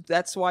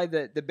 that's why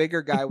the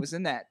bigger guy was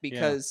in that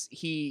because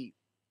he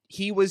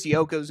was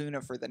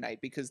Yokozuna for the night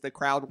because the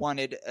crowd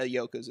wanted a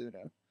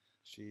Yokozuna.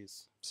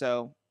 Jeez.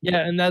 So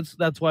Yeah, and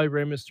that's why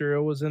Rey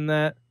Mysterio was in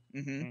that.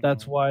 mhm.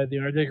 That's why the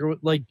Undertaker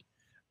like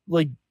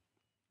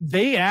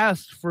they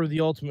asked for the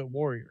Ultimate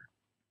Warrior.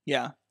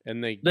 yeah,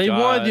 And they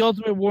wanted the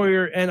Ultimate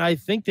Warrior, and I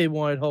think they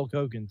wanted Hulk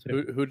Hogan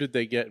too. who did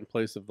they get in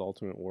place of the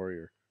Ultimate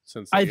Warrior?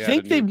 Since I had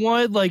think a they new-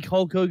 wanted like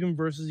Hulk Hogan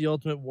versus the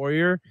Ultimate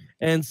Warrior,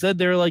 and instead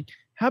they were like,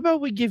 "How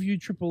about we give you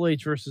Triple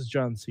H versus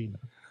John Cena?"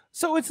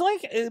 So it's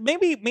like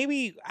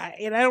maybe I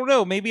don't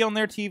know, maybe on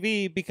their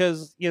TV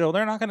because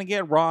they're not going to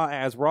get Raw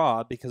as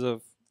Raw because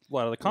of a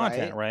lot of the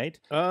content, right?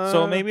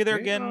 So maybe they're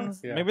getting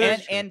maybe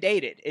and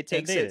dated. It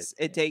takes dated.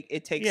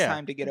 it takes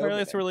time to get over.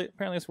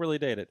 Apparently it's really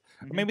dated.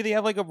 Mhm. Or maybe they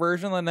have like a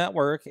version of the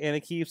network and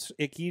it keeps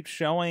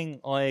showing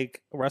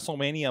like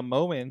WrestleMania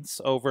moments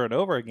over and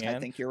over again. I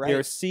think you're They're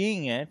right.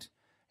 seeing it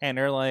and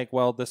they're like,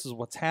 well, this is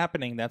what's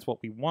happening. That's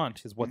what we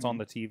want is what's Mhm. on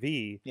the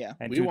TV. Yeah.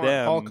 And we to want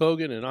them, Hulk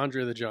Hogan and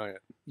Andre the Giant.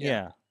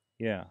 Yeah.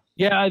 Yeah,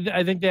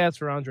 I think they asked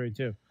for Andre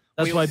too.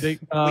 That's why big.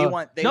 They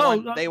want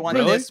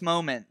really? this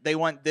moment. They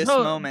want this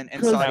No, moment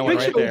and 'cause That Saudi one Big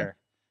right Show- Arabia. there.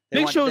 They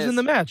Big want Show's this. in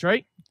the match,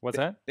 right? What's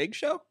that? Big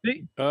Show?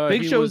 Big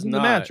He Show's was in the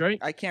not. match, right?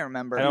 I can't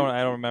remember. I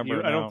don't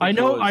remember. I don't no.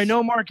 think I was.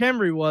 know Mark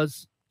Henry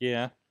was.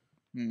 Yeah.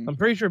 Hmm. I'm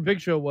pretty sure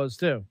Big Show was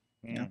too.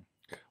 Yeah.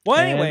 Well,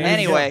 And-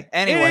 anyway,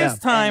 Anyway, it is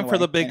time for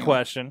the big anyway.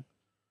 question,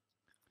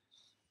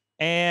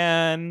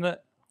 and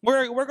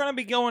we're going to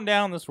be going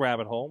down this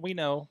rabbit hole. We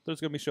know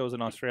there's going to be shows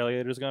in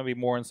Australia. There's going to be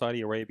more in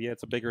Saudi Arabia.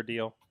 It's a bigger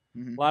deal.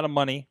 Mhm. A lot of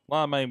money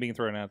being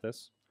thrown at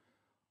this.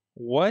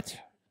 What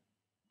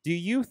do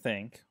you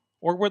think,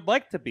 or would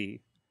like to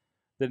be,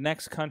 the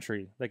next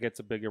country that gets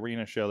a big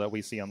arena show that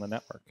we see on the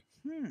network?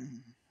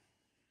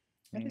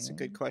 That is a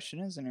good question,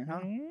 isn't it,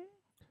 huh?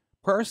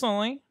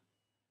 Personally,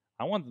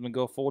 I want them to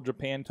go full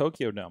Japan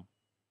Tokyo Dome.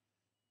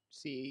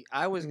 See,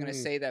 I was going to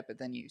say that, but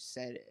then you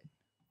said it.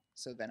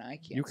 So then I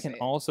can't You can say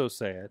it. also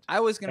say it. I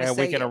was going to And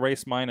say we can it.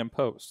 erase mine in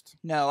post.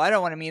 No, I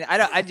don't want to mean I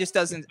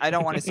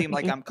don't want to seem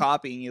like I'm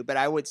copying you, but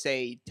I would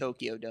say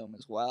Tokyo Dome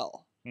as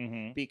well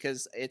Mm-hmm.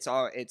 because it's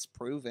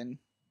proven.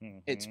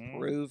 It's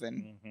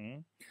proven.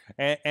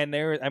 Mm-hmm. And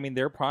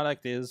their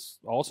product is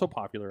also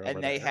popular over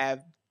And they there.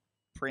 have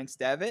Prince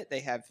Devitt, they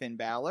have Finn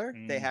Balor,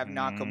 they have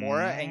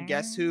Nakamura, and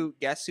guess who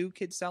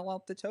could sell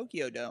out the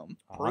Tokyo Dome?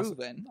 Awesome.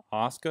 Proven.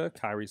 Asuka,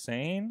 Kairi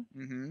Sane.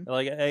 Mm-hmm.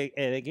 Like,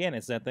 and again,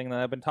 it's that thing that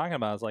I've been talking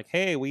about. It's like,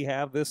 hey, we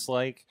have this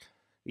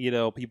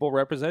people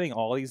representing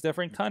all these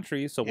different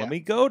countries. So when Yeah. we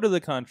go to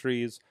the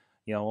countries,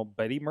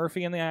 Betty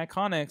Murphy and the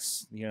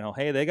Iconics,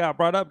 hey, they got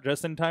brought up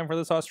just in time for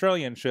this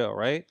Australian show,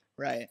 right?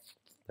 Right.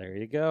 There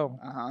you go.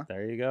 Uh-huh.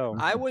 There you go.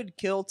 I would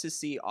kill to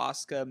see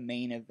Asuka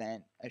main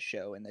event a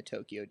show in the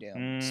Tokyo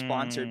Dome,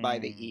 sponsored by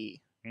the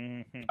E.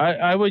 Mhm.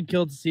 I would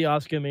kill to see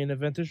Asuka main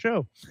event a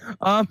show.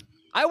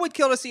 I would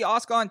kill to see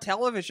Asuka on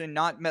television,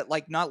 not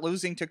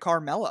losing to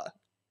Carmella.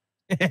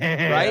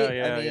 Right?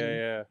 Yeah, I mean,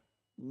 yeah.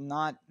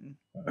 Not.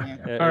 Yeah.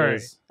 It All right.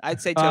 is.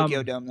 I'd say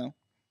Tokyo Dome though.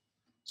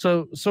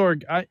 So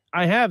Sorg,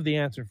 I have the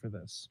answer for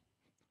this.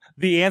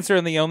 The answer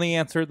and the only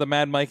answer, the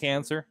Mad Mike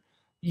answer.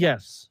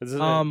 Yes. Is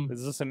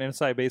this an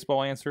inside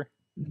baseball answer?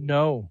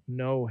 No,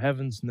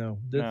 heavens no.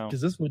 No.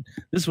 Because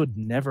this would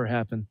never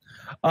happen.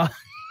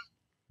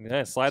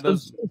 Yeah, slide So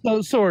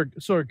those.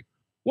 Sorg,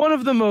 one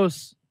of the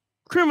most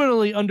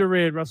criminally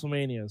underrated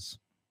WrestleManias.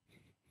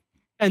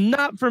 And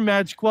not for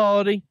match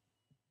quality,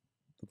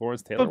 The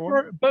Lawrence Taylor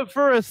but one?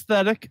 for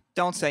aesthetic,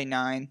 Don't say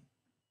 9.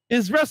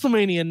 is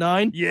WrestleMania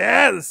 9.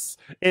 Yes!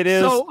 It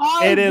is. So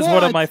It is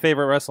one of my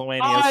favorite WrestleManias.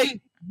 I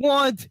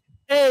want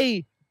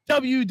a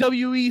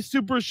WWE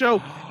Super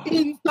Show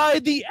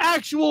inside the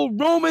actual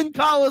Roman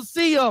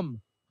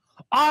Coliseum.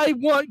 I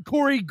want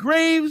Corey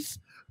Graves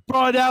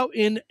brought out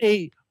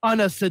on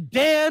a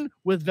sedan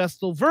with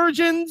Vestal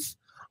Virgins.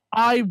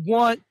 I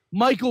want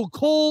Michael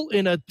Cole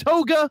in a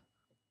toga.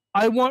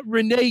 I want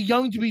Renee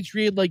Young to be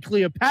treated like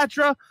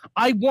Cleopatra.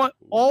 I want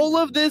all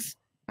of this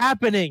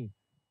happening.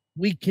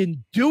 We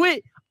can do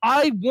it.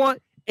 I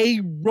want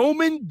a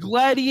Roman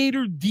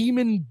gladiator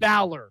demon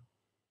Balor.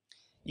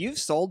 You've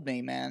sold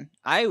me, man.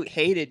 I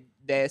hated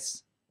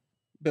this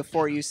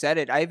before you said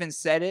it. I even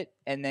said it,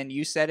 and then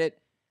you said it.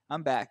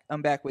 I'm back.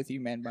 I'm back with you,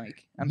 man,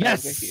 Mike. I'm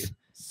back with you.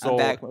 I'm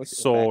back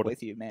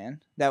with you,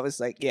 man. That was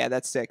like, yeah,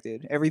 that's sick,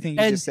 dude. Everything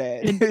you just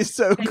said is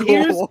so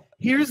cool.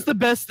 Here's the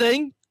best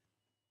thing.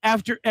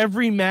 After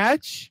every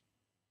match,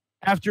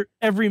 are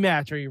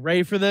you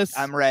ready for this?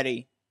 I'm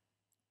ready.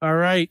 All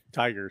right.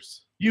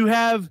 Tigers. You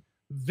have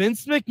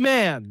Vince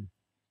McMahon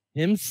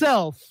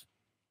himself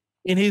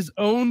in his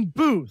own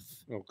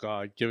booth. Oh,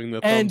 God. Giving the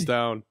thumbs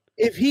down.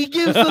 If he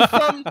gives the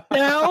thumbs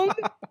down,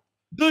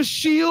 the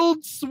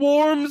Shield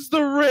swarms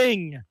the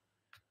ring.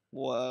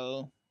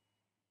 Whoa.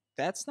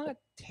 That's not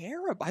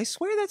terrible. I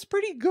swear that's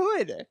pretty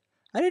good.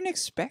 I didn't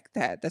expect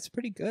that. That's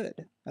pretty good.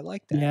 I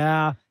like that.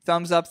 Yeah.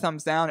 Thumbs up,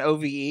 thumbs down,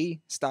 OVE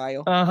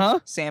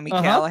style. Sammy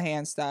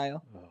Callahan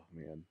style. Oh,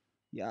 man.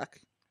 Yuck.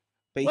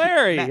 But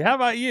Larry, how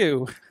about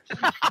you?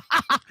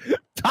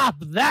 Top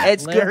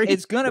that, Larry.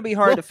 It's going to be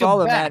hard to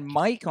follow back. Mad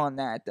Mike on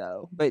that,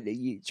 though. But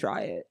you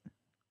try it.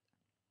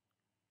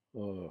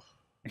 Ugh.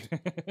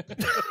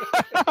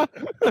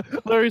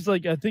 Larry's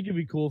like, I think it'd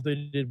be cool if they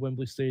did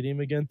Wembley Stadium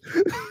again.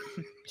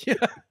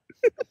 Yeah.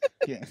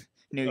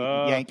 New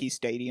Yankee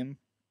Stadium.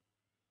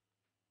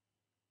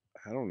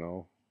 I don't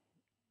know.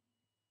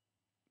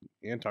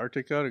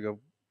 Antarctica to go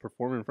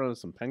perform in front of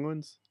some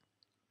penguins?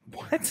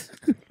 What?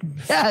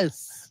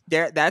 Yes.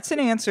 That's an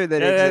answer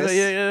that exists.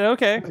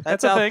 Okay.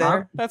 That's a out thing.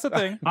 there. That's a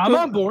thing. I'm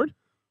on board.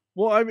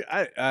 Well, I mean,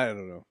 I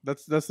don't know.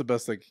 That's the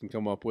best I can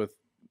come up with.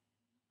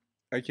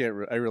 I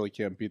really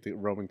can't beat the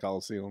Roman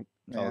Coliseum.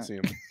 Yeah, that's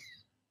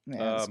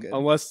good.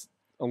 Unless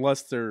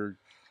they're,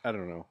 I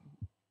don't know,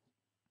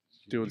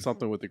 doing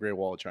something with the Great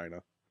Wall of China.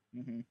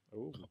 Mm-hmm.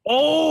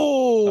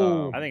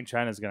 Oh, I think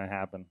China's going to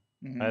happen.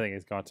 Mm-hmm. I think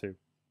it's going to.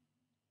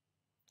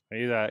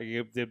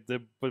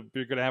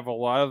 You're going to have a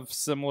lot of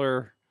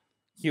similar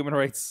human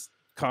rights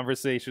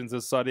conversations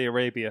as Saudi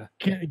Arabia.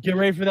 Get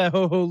ready for that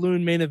Ho-Ho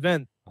Loon main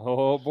event.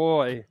 Oh,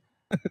 boy.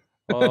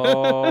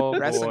 Oh,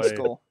 Wrestling boy.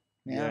 school.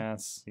 Yeah.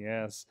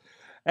 Yes.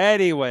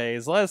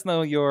 Anyways, let us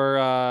know your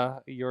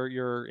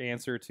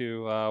answer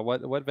to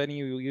what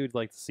venue you'd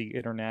like to see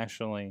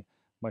internationally,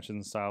 much in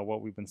the style of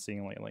what we've been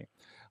seeing lately.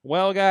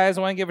 Well, guys,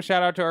 I want to give a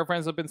shout out to our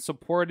friends that have been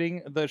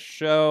supporting the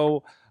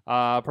show.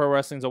 Pro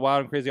Wrestling's a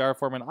wild and crazy art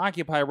form, and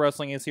Occupy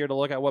Wrestling is here to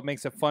look at what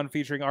makes it fun,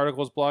 featuring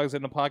articles, blogs,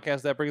 and a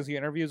podcast that brings you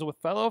interviews with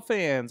fellow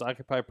fans.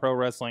 Occupy Pro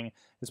Wrestling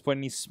is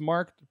putting you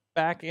smart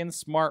back in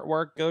smart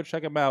work. Go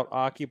check them out,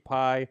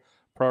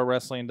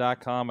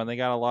 OccupyProWrestling.com, and they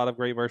got a lot of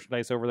great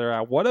merchandise over there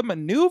at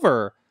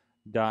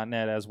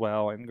WhatAmaneuver.net as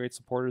well, and great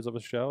supporters of the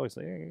show.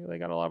 They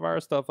got a lot of our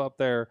stuff up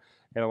there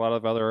and a lot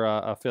of other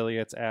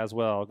affiliates as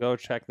well. Go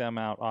check them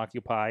out,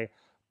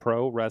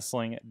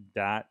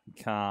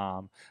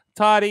 OccupyProWrestling.com.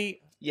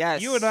 Toddy,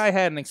 yes, you and I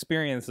had an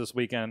experience this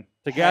weekend.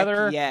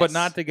 Together, yes. but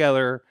not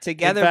together.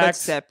 Together, In fact, but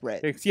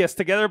separate. Yes,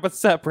 together, but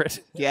separate.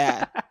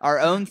 Yeah, our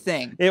own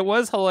thing. It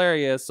was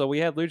hilarious. So we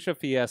had Lucha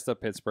Fiesta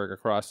Pittsburgh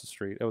across the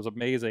street. It was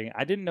amazing.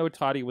 I didn't know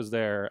Toddy was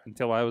there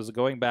until I was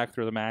going back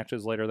through the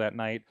matches later that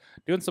night,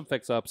 doing some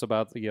fix-ups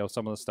about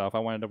some of the stuff. I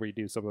wanted to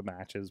redo some of the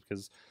matches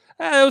because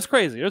it was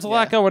crazy. There's a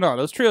lot going on.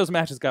 Those trios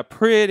matches got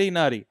pretty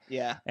nutty.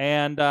 Yeah.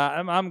 And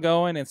I'm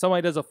going, and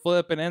somebody does a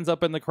flip and ends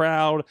up in the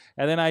crowd,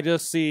 and then I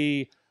just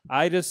see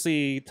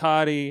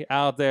Toddy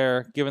out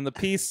there giving the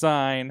peace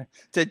sign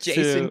to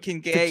Jason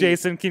Kincaid. To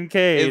Jason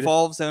Kincaid.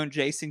 Evolve's own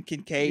Jason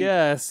Kincaid.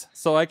 Yes.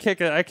 So I kicked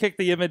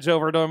the image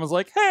over to him and was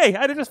like, hey,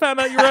 I just found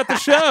out you were at the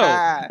show.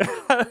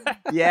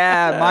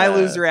 Yeah, my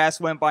loser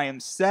ass went by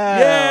himself.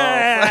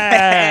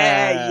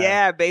 Yeah.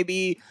 Yeah,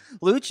 baby.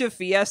 Lucha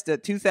Fiesta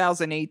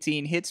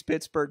 2018 hits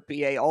Pittsburgh,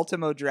 PA.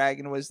 Ultimo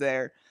Dragon was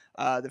there.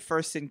 The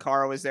first Sin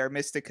Cara was there.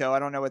 Mystico. I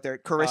don't know what they're.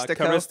 Caristico.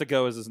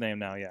 Caristico is his name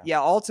now, yeah. Yeah,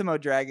 Ultimo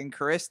Dragon,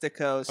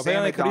 Caristico,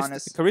 Sam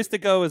Adonis.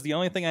 Caristico is the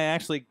only thing I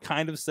actually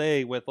kind of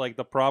say with like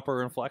the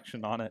proper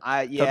inflection on it.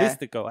 Yeah.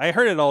 Caristico. I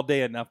heard it all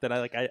day enough that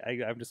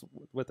I'm just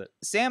with it.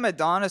 Sam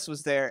Adonis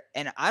was there,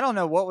 and I don't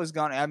know what was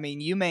going on. I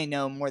mean, you may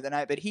know more than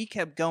I, but he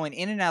kept going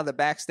in and out of the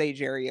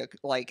backstage area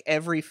like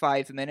every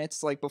 5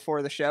 minutes, like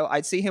before the show.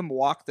 I'd see him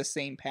walk the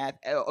same path,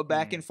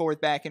 back and forth,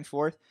 back and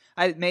forth.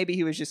 Maybe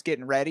he was just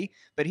getting ready,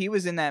 but he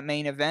was in that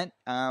main event,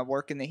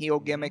 working the heel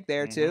gimmick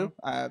there too,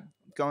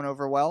 going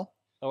over well.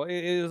 Oh,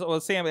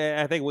 well, Sam.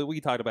 I think we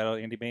talked about it on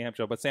the Indy Mayhem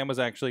show, but Sam was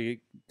actually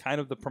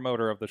kind of the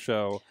promoter of the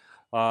show.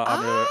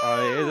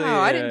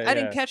 I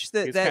didn't catch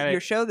your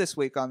show this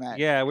week on that.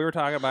 Yeah, we were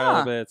talking about it a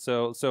little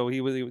bit. So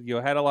he was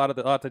had a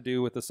lot to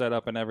do with the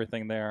setup and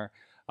everything there.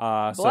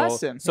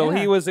 Bless him. So yeah.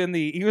 he was in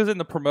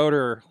the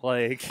promoter,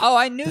 like. Oh,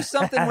 I knew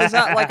something was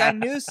up. Like I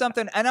knew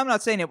something, and I'm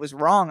not saying it was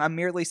wrong. I'm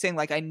merely saying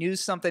like I knew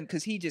something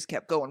because he just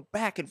kept going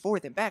back and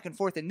forth and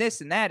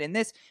this and that and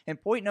this and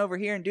pointing over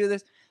here and do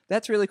this.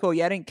 That's really cool.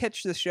 Yeah, I didn't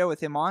catch the show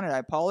with him on it. I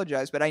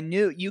apologize, but I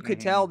knew you could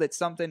tell that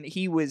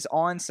he was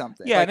on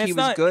something. Yeah, like and he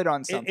was good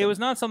on something. It was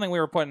not something we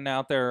were putting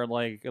out there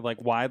like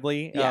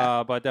widely.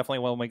 Yeah. But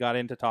definitely when we got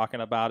into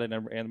talking about it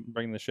and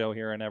bringing the show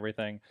here and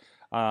everything.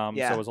 So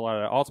it was a lot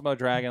of Ultimo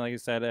Dragon, like you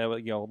said, a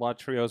lot of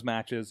trios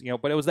matches,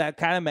 but it was that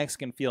kind of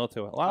Mexican feel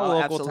to it. A lot of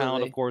local absolutely.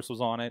 talent, of course,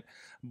 was on it,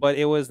 but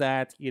it was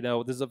that,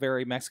 this is a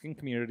very Mexican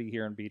community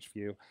here in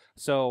Beachview.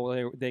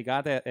 So they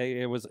got that.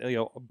 It was,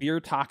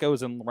 beer,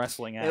 tacos, and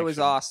wrestling action. It was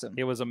awesome.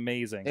 It was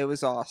amazing. It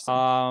was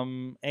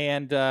awesome.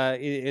 And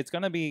it's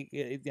going to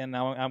be, and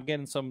now I'm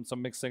getting some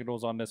mixed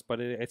signals on this, but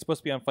it's supposed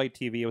to be on Fight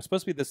TV. It was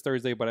supposed to be this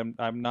Thursday, but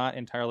I'm not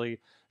entirely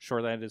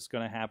sure that it's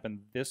going to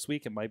happen this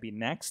week. It might be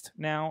next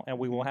now, and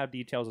we will have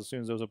details as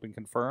soon as those have been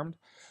confirmed.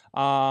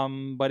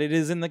 But it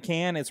is in the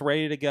can. It's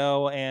ready to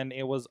go, and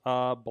it was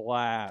a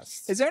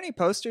blast. Is there any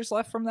posters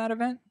left from that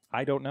event?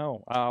 I don't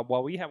know.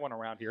 Well, we have one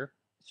around here.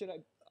 Should I?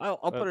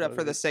 I'll put it up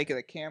for the sake of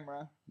the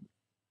camera.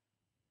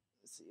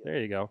 There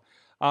you go.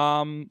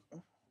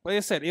 Like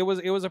I said, it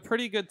was a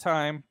pretty good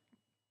time.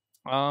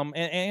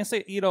 And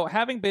say,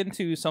 having been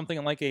to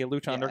something like a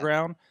Lucha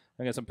Underground,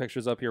 I got some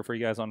pictures up here for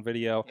you guys on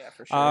video. Yeah,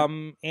 for sure.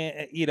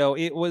 And,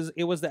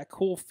 it was that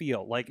cool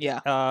feel. Like,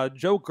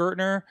 Joe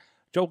Gertner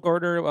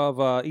of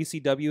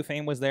ECW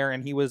fame was there,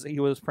 and he was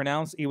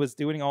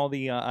doing all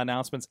the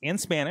announcements in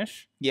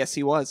Spanish. Yes,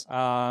 he was.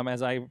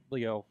 As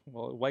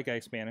white guy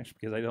Spanish,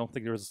 because I don't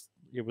think it was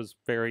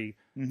very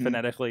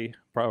phonetically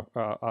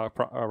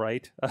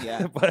right.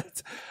 Yeah.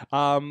 But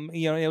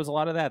it was a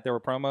lot of that. There were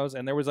promos,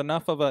 and there was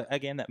enough of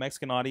that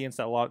Mexican audience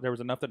there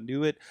was enough that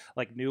knew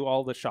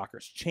all the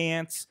Shockers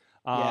chants.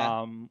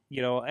 And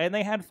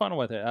they had fun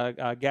with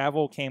it.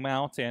 Gavel came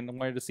out and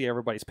wanted to see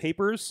everybody's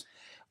papers.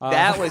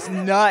 That was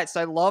nuts.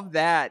 I love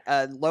that.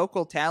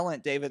 Local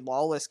talent David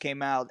Lawless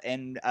came out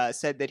and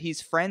said that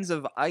he's friends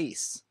of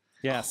Ice.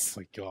 Yes. Oh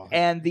my God.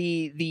 And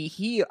the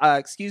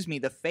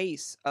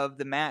face of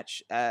the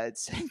match said,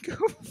 "Go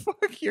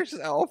fuck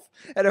yourself"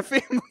 at a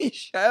family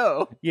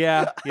show.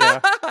 Yeah.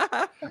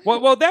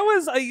 well, that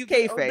was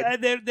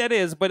kayfabe. That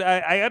is, but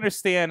I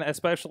understand,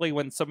 especially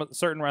when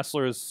certain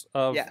wrestlers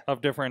of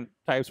different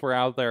types were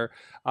out there.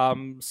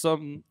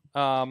 Some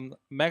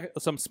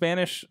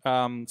Spanish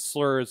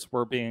slurs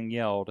were being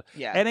yelled.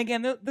 Yeah. And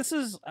again, this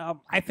is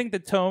I think the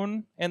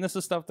tone, and this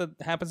is stuff that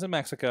happens in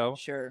Mexico.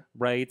 Sure.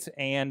 Right.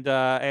 And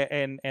that's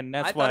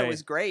why I thought it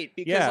was great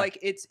because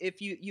it's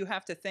if you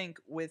have to think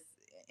with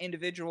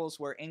individuals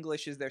where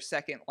English is their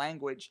second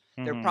language,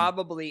 they're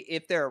probably,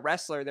 if they're a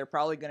wrestler, they're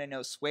probably going to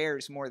know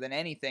swears more than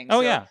anything.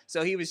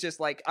 So he was just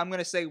like, I'm going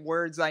to say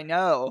words I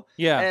know.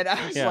 Yeah. And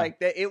I was like,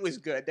 it was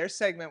good. Their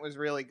segment was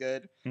really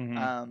good.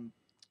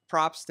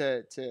 Props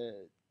to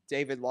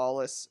David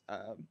Lawless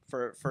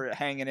for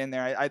hanging in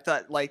there. I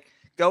thought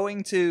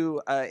going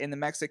to in the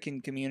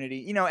Mexican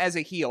community, as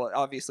a heel,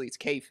 obviously it's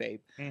kayfabe.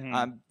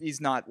 He's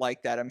not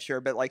like that, I'm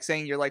sure, but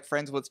saying you're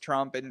friends with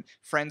Trump and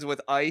friends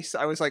with Ice,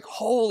 I was like,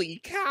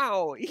 holy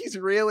cow, he's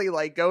really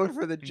going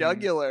for the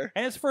jugular.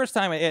 And it's first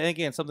time, and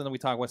again, something that we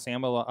talk with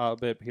Sam a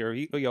bit here.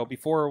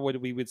 Before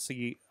we would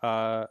see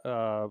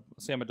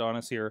Sam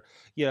Adonis here,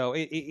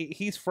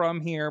 he's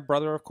from here,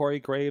 brother of Corey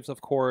Graves, of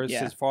course.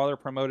 Yeah. His father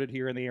promoted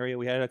here in the area.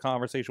 We had a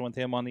conversation with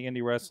him on the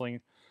Indy Wrestling,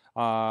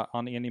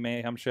 on the Indy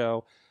Mayhem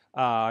show.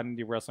 On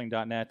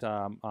IndyWrestling.net.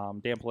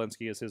 Dan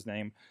Polinsky is his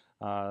name,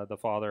 the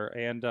father.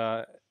 And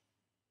hold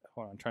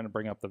on, I'm trying to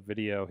bring up the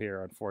video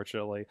here,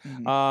 unfortunately.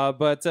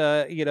 But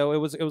it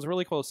was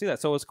really cool to see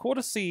that. So it was cool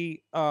to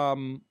see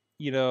Sam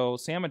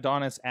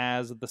Adonis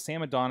as the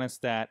Sam Adonis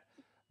that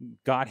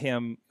got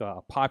him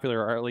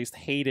popular, or at least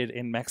hated,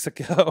 in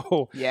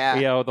Mexico.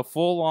 Yeah. The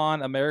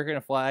full-on American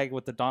flag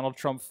with the Donald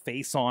Trump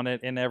face on it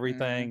and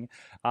everything,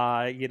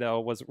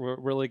 was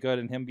really good,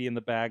 and him being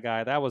the bad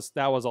guy. That was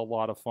a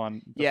lot of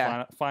fun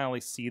to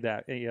finally see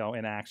that,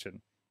 in action.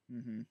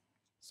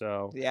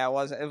 So yeah, it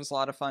was a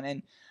lot of fun,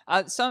 and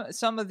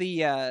some of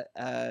the I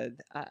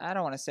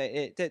don't want to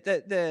say it,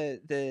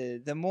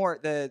 the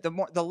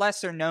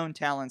lesser known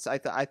talents I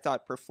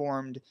thought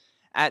performed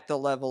at the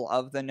level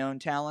of the known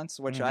talents,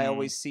 which I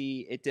always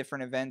see at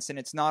different events, and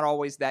it's not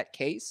always that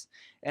case.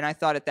 And I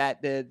thought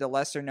the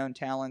lesser known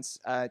talents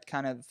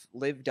kind of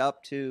lived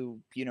up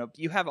to,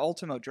 you have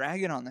Ultimo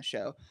Dragon on the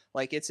show.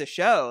 It's a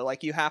show,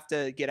 you have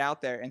to get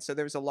out there. And so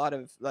there's a lot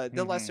of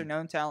the lesser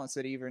known talents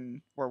that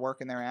even were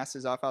working their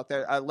asses off out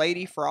there.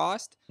 Lady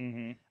Frost,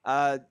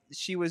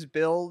 she was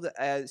billed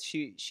as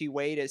she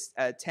weighed as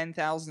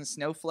 10,000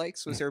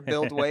 snowflakes was her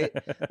build weight.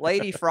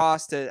 Lady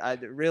Frost, I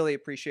really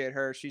appreciate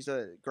her. She's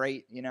a great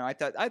great. You know, I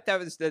thought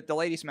was the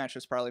ladies match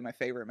was probably my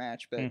favorite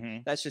match, but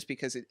that's just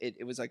because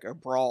it was like a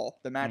brawl.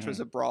 The match was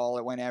a brawl.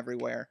 It went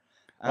everywhere.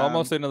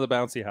 Almost into the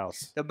bouncy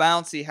house. The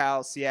bouncy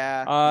house,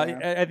 yeah.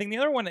 I think the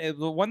other one,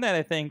 the one that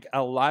I think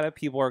a lot of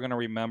people are going to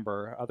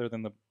remember, other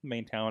than the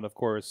main talent, of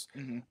course,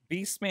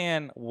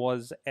 Beastman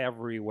was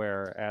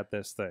everywhere at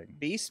this thing.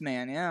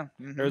 Beastman, yeah.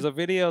 There's a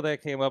video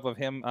that came up of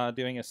him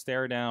doing a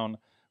stare down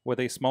with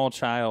a small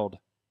child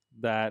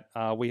that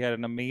we had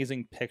an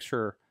amazing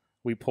picture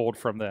we pulled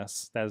from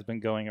this that has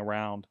been going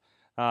around.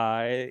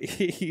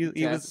 He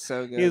was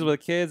so good. He was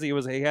with kids. He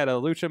had a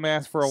lucha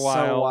mask for a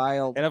while. So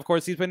wild. And of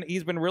course he's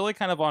been really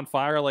kind of on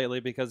fire lately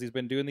because he's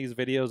been doing these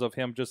videos of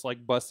him just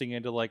like busting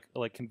into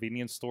like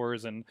convenience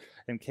stores and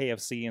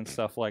KFC and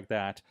stuff like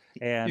that.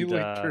 And he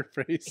licked her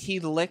face. He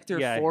licked her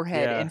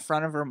forehead in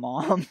front of her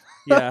mom.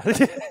 Yeah.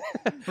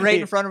 Right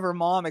in front of her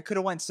mom. It could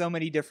have went so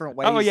many different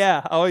ways. Oh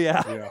yeah.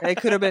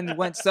 It could have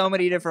went so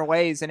many different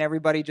ways, and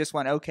everybody just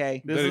went,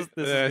 okay. This is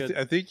good.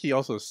 I think he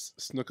also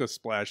snook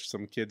splashed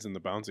some kids in the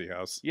bouncy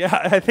house. Yeah,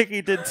 I think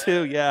he did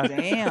too. Yeah,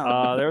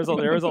 damn. There was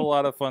a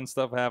lot of fun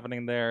stuff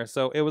happening there.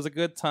 So it was a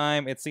good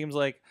time. It seems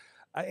like,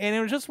 and it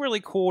was just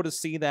really cool to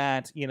see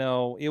that. You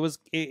know,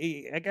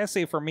 I gotta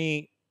say for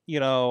me,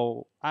 you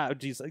know, I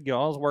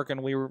was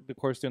working. We were of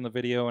course doing the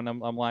video, and I'm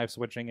live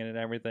switching it and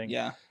everything.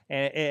 Yeah,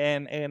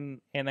 and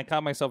I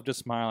caught myself just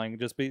smiling,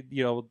 just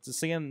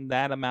seeing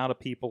that amount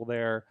of people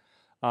there.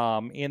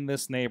 In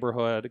this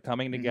neighborhood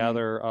coming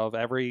together of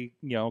every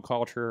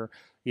culture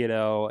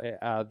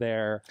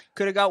there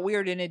could have got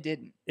weird and it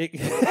didn't.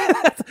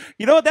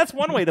 You know what, that's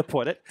one way to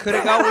put it. Could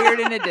have got weird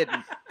and it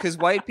didn't, because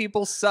white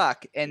people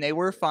suck and they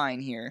were fine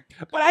here.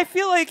 But I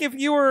feel like if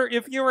you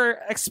were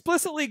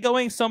explicitly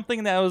going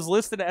something that was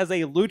listed as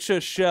a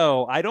lucha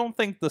show, I don't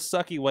think the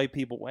sucky white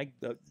people I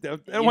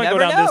don't want to go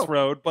down this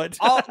road, but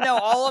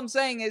all I'm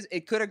saying is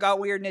it could have got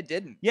weird and it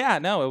didn't. Yeah,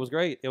 no, it was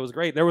great. It was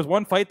great. There was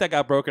one fight that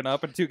got broken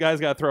up and two guys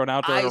got thrown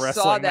out during a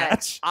wrestling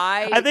match.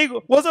 I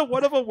think wasn't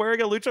one of them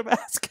wearing a lucha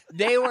mask?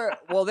 They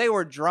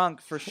were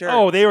drunk for sure.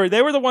 Oh, they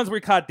were the ones we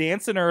caught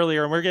dancing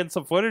earlier, and we're getting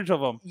some footage of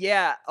them.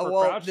 Yeah,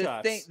 well,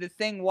 the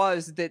thing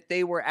was that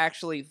they were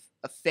actually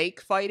a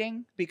fake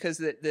fighting, because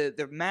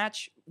the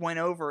match went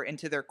over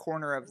into their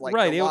corner of like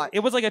right. It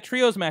was like a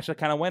trios match that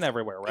kind of went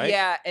everywhere, right?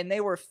 Yeah, and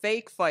they were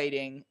fake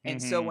fighting,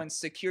 and so when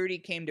security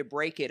came to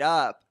break it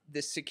up,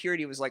 the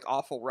security was like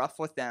awful rough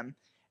with them,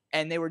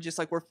 and they were just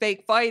like, "We're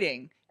fake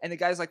fighting," and the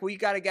guy's like, "Well, you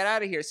got to get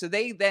out of here." So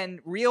they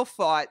then real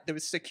fought the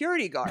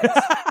security guards.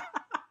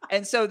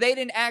 And so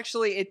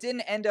it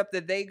didn't end up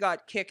that they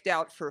got kicked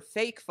out for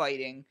fake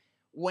fighting.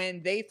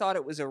 When they thought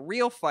it was a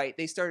real fight,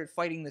 they started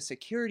fighting the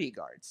security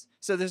guards.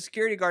 So the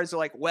security guards are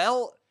like,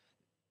 well,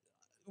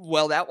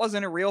 that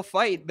wasn't a real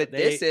fight, but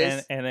this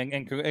is.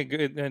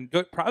 And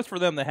good props for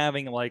them to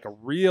having like a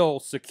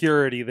real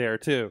security there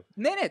too.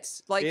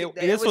 Minutes, like it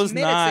was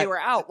minutes. They were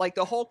out. Like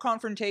the whole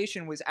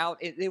confrontation was out.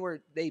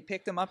 They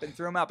picked them up and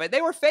threw them out, but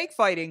they were fake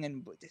fighting.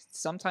 And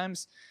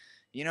sometimes,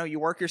 you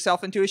work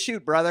yourself into a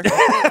shoot, brother.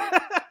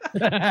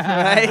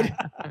 Right?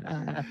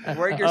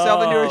 Work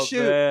yourself into a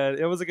shoot. Man.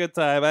 It was a good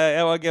time.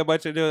 I won't get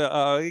much into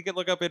it. You can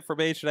look up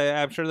information.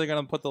 I'm sure they're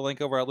going to put the link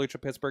over at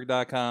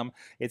luchapittsburgh.com.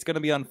 It's going to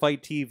be on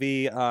Fight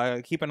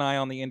TV. Keep an eye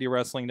on the Indy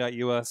Wrestling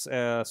US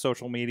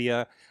social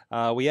media.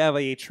 We have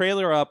a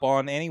trailer up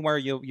on anywhere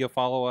you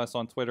follow us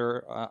on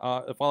Twitter.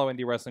 Follow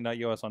Indy Wrestling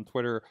US on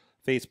Twitter,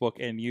 Facebook,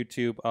 and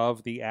YouTube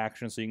of the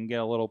action, so you can get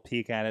a little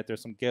peek at it.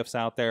 There's some GIFs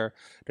out there.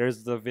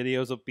 There's the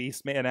videos of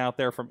Beastman out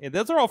there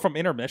those are all from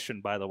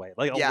intermission, by the way.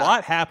 Like a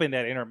lot happened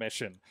at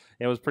intermission.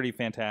 It was pretty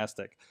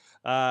fantastic.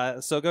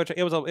 So go check.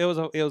 It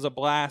was a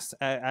blast.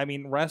 I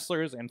mean,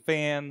 wrestlers and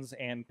fans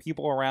and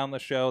people around the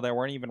show that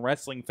weren't even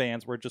wrestling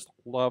fans were just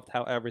loved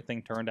how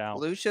everything turned out.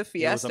 Lucha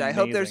Fiesta. I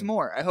hope there's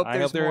more. I hope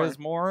there is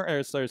more.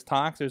 There's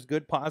talks. There's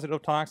good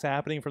positive talks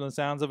happening from the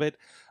sounds of it.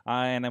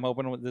 And I'm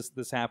hoping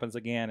this happens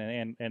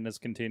again and this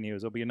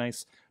continues. It'll be a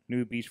nice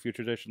new Beachview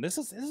tradition. This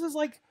is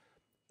like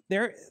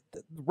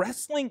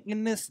wrestling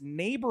in this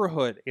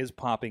neighborhood is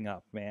popping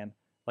up, man.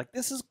 Like,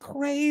 this is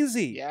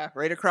crazy. Yeah,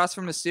 right across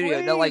from the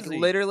studio. No, like,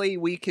 literally,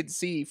 we could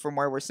see from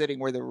where we're sitting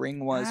where the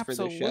ring was for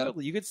the show.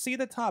 You could see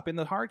the top. In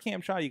the hard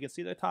cam shot, you could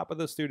see the top of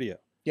the studio.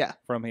 Yeah.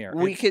 From here.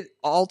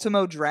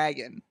 Ultimo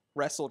Dragon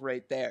wrestled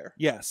right there.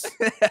 Yes.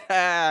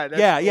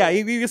 Yeah.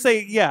 You can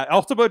say,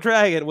 Ultimo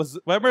Dragon was,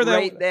 remember that?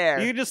 Right there.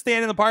 You can just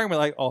stand in the parking lot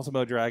like,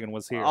 Ultimo Dragon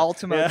was here.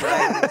 Ultimo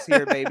Dragon was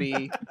here,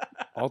 baby.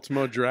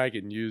 Ultimo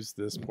Dragon used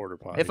this porta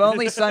potty. If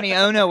only Sonny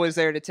Ono was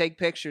there to take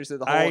pictures of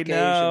the whole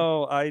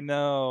occasion. I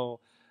know.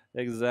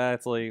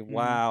 Exactly.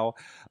 Wow.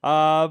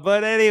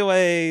 But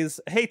anyways,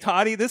 hey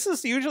Toddy, this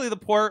is usually the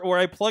part where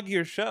I plug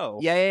your show.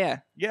 Yeah.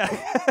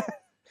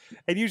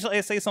 And usually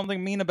I say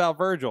something mean about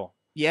Virgil.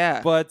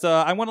 Yeah. But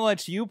I want to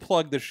let you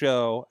plug the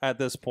show at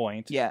this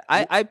point. Yeah.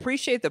 I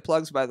appreciate the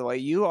plugs, by the way.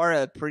 You are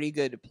a pretty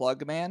good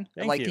plug man.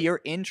 Thank you. Your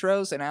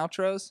intros and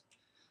outros,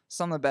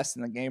 some of the best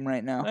in the game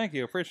right now. Thank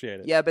you.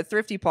 Appreciate it. Yeah, but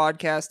Thrifty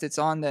Podcast, it's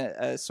on the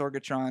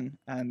Sorgatron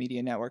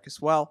Media Network as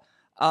well.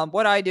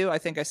 What I do, I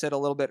think I said a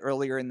little bit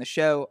earlier in the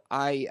show,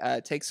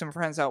 I take some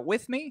friends out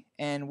with me,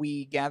 and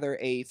we gather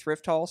a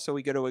thrift haul. So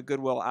we go to a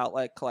Goodwill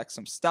outlet, collect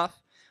some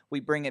stuff. We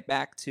bring it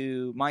back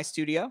to my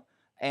studio,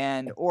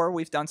 or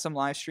we've done some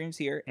live streams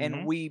here,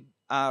 and we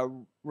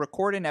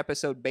record an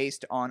episode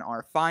based on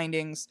our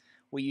findings.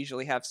 We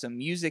usually have some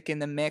music in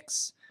the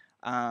mix.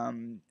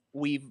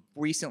 We've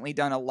recently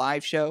done a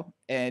live show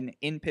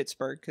in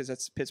Pittsburgh, because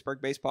that's a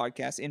Pittsburgh-based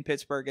podcast. In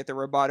Pittsburgh at the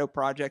Roboto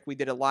Project, we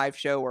did a live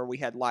show where we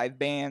had live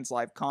bands,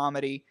 live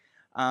comedy.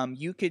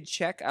 You could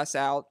check us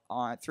out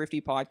on Thrifty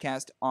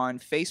Podcast on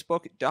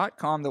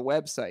Facebook.com, the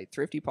website.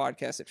 Thrifty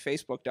Podcast at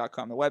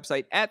Facebook.com, the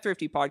website. At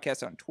Thrifty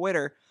Podcast on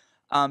Twitter.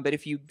 But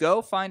if you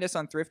go find us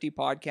on Thrifty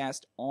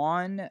Podcast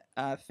on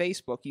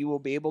Facebook, you will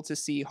be able to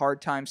see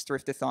Hard Times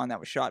Thriftathon that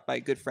was shot by a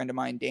good friend of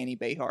mine, Danny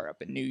Behar,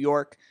 up in New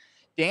York.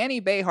 Danny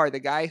Behar, the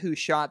guy who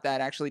shot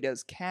that, actually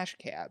does Cash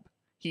Cab.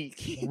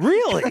 He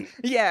Really?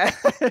 Yeah.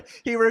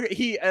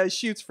 he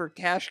shoots for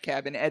Cash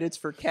Cab and edits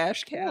for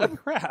Cash Cab. Oh,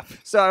 crap.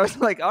 So I was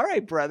like, all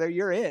right, brother,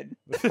 you're in.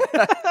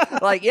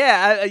 Like,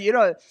 yeah,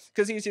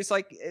 because he's just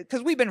like,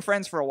 because we've been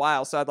friends for a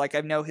while, so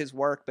I know his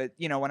work, but,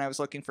 when I was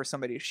looking for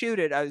somebody to shoot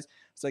it, I was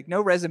like,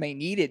 no resume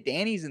needed.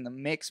 Danny's in the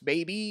mix,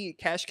 baby.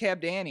 Cash Cab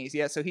Danny's.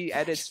 Yeah, so he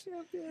edits.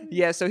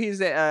 Yeah, so he's,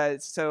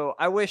 so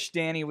I wish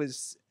Danny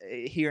was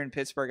here in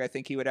Pittsburgh. I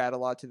think he would add a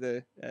lot to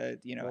the,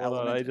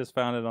 element. I just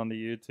found it on the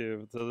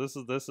YouTube. So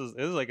this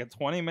is like a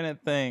 20-minute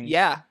thing.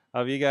 Yeah.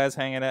 Of you guys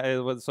hanging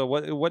out. So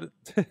what?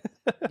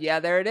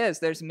 Yeah, there it is.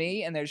 There's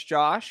me and there's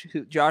Josh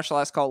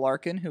Last Call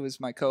Larkin, who is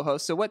my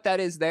co-host. So what that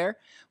is there,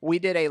 we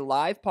did a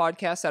live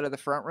podcast out of the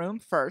front room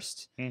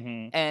first.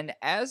 And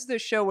as the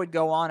show would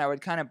go on, I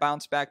would kind of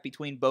bounce back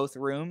between both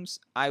rooms.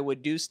 I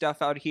would do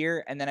stuff out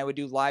here, and then I would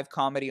do live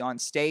comedy on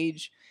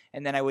stage,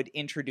 and then I would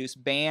introduce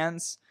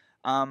bands.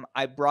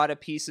 I brought a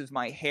piece of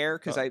my hair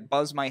because I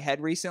buzzed my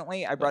head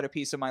recently. I brought a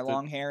piece of my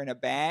long hair in a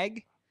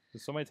bag.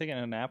 Is somebody taking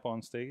a nap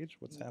on stage?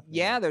 What's happening?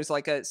 Yeah, there's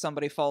like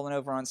somebody falling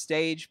over on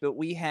stage, but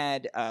we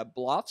had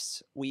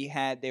Bluffs.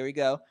 There we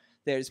go.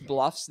 There's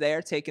Bluffs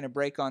there taking a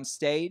break on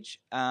stage.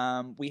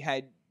 We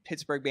had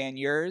Pittsburgh band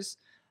Yours.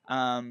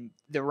 The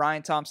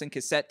Ryan Thompson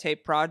cassette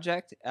tape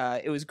project.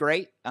 It was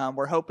great.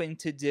 We're hoping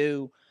to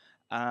do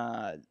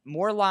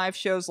more live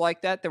shows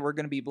like that we're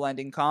going to be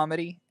blending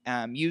comedy,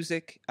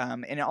 music,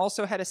 and it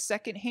also had a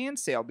second-hand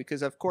sale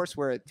because, of course,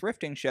 we're a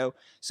thrifting show,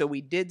 so we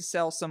did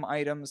sell some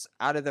items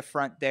out of the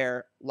front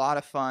there. A lot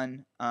of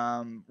fun.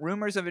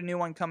 Rumors of a new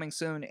one coming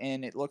soon,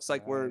 and it looks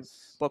like we're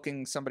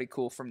booking somebody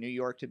cool from New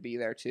York to be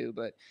there too,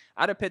 but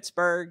out of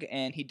Pittsburgh,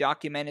 and he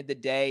documented the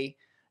day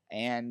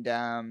and,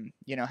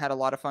 had a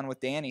lot of fun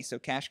with Danny. So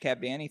Cash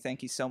Cab Danny,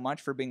 thank you so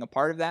much for being a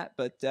part of that.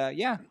 But,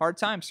 yeah, Hard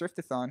Times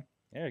Thriftathon.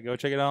 Yeah, go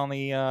check it out on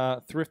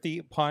the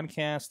Thrifty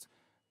Podcast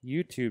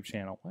YouTube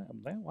channel.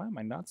 Why am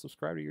I not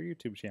subscribed to your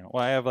YouTube channel?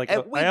 Well, I have like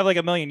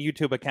a million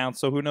YouTube accounts,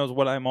 so who knows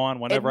what I'm on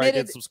whenever I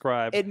did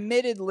subscribe.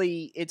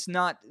 Admittedly, it's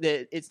not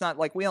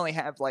like we only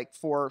have like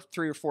 3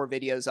 or 4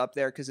 videos up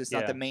there because it's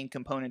not the main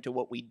component to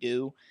what we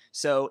do.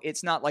 So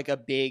it's not like a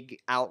big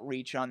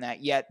outreach on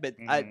that yet. But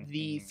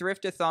the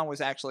Thriftathon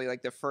was actually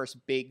like the first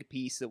big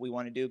piece that we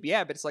want to do. But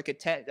yeah, but it's like a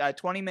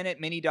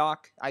 20-minute mini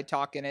doc. I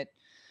talk in it.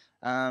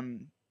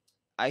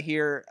 I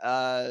hear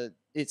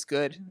it's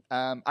good.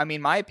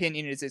 My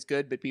opinion is it's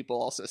good, but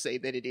people also say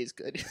that it is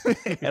good.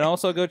 And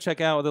also go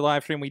check out the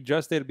live stream we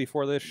just did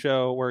before this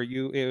show, where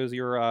it was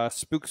your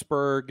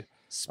Spooksburg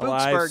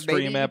live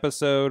stream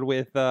episode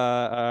with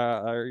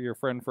your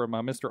friend from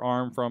Mr.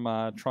 Arm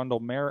from Trundle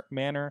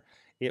Manor.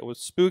 It was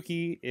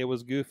spooky. It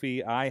was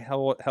goofy. I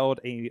held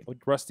a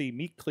rusty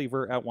meat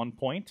cleaver at one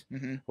point,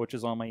 which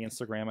is on my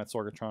Instagram at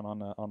Sorgatron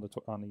on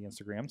the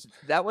Instagrams.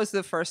 That was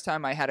the first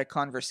time I had a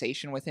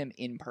conversation with him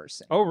in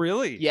person. Oh,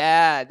 really?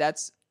 Yeah,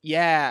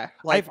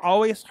 I've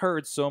always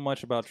heard so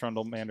much about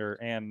Trundle Manor,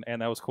 and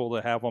that was cool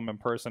to have him in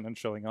person and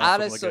showing off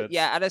some of the goods.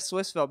 Yeah, out of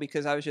Swissville,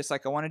 because I was just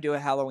like, I want to do a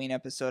Halloween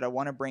episode. I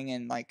want to bring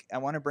in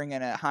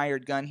a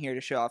hired gun here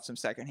to show off some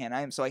secondhand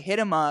items. So I hit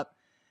him up.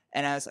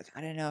 And I was like,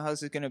 I don't know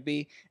how's it going to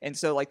be. And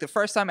so, like, the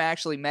first time I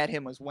actually met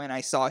him was when I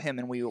saw him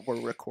and we were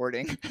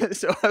recording.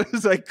 So I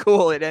was like,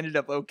 cool, it ended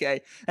up okay.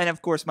 And,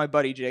 of course, my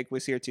buddy Jake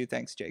was here, too.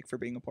 Thanks, Jake, for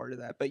being a part of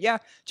that. But, yeah,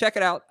 check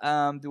it out.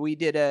 We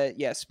did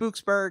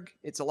Spooksburg.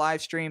 It's a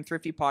live stream,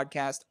 Thrifty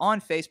Podcast. On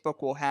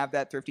Facebook, we'll have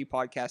that.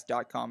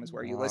 ThriftyPodcast.com is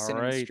where you listen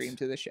and stream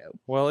to the show.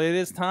 Well, it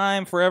is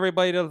time for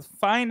everybody to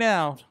find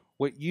out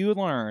what you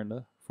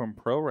learned from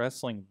pro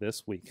wrestling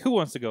this week. Who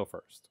wants to go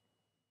first?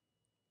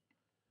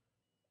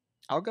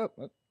 I'll go.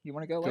 You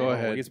want to go? Go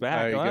ahead. He's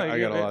back. I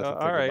got a lot to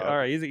think all right. about. All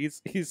right.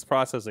 He's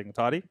processing.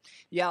 Toddy?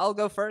 Yeah, I'll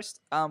go first.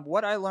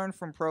 What I learned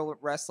from pro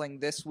wrestling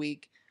this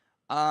week,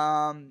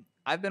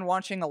 I've been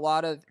watching a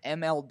lot of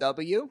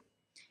MLW,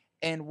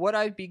 and what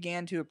I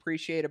began to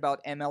appreciate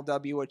about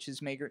MLW, which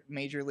is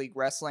Major League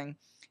Wrestling,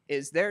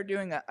 is they're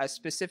doing a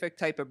specific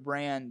type of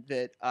brand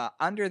that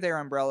under their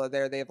umbrella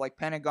there, they have like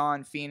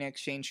Pentagon,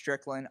 Phoenix, Shane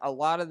Strickland, a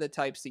lot of the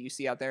types that you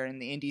see out there in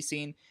the indie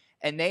scene.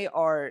 and they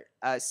are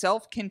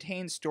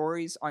self-contained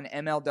stories on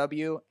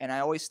MLW, and I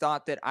always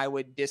thought that I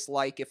would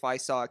dislike if I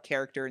saw a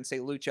character in, say,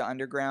 Lucha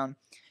Underground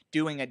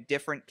doing a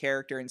different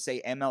character in,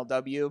 say,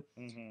 MLW,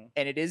 and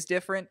it is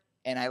different,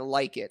 and I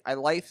like it. I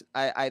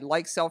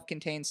like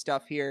self-contained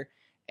stuff here,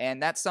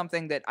 and that's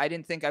something that I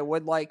didn't think I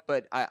would like,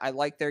 but I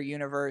like their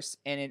universe,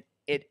 and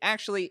it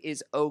actually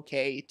is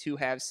okay to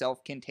have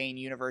self-contained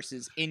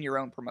universes in your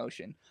own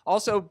promotion.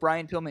 Also,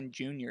 Brian Pillman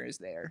Jr. is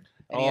there.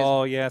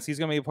 Oh, yes. He's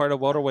going to be part of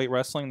welterweight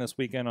wrestling this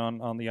weekend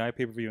on the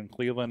iPay-per-view in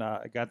Cleveland.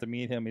 I got to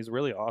meet him. He's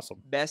really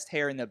awesome. Best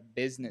hair in the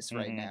business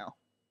right now.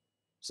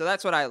 So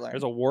that's what I learned.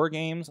 There's a War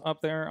Games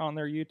up there on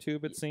their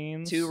YouTube, it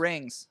seems. 2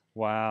 rings.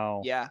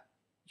 Wow. Yeah.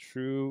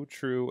 True.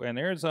 And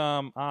there's,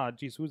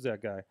 who's that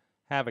guy?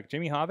 Havoc.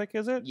 Jimmy Havoc,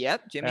 is it?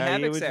 Yep, Jimmy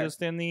Havoc's he was there.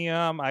 just in the,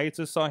 I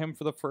just saw him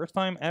for the first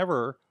time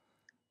ever,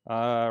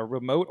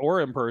 remote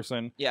or in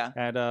person,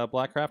 at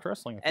Blackcraft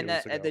Wrestling a few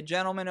weeks ago. The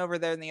gentleman over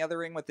there in the other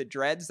ring with the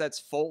dreads, that's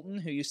Fulton,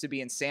 who used to be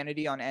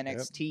Insanity on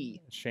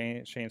NXT.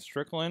 Yep. Shane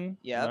Strickland,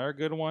 yep. Another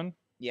good one.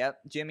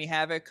 Yep, Jimmy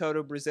Havoc,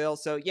 Cotto Brazil.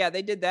 So, yeah,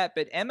 they did that.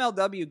 But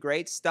MLW,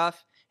 great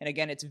stuff. And,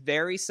 again, it's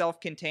very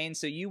self-contained,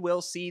 so you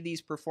will see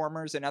these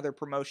performers and other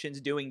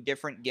promotions doing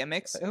different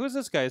gimmicks. Who is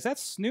this guy? Is that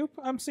Snoop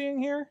I'm seeing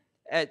here?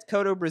 At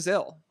Cotto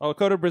Brazil. Oh,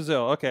 Cotto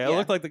Brazil. Okay, Yeah. It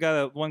looked like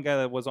one guy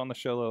that was on the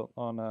show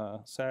on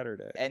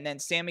Saturday. And then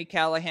Sammy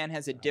Callahan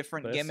has a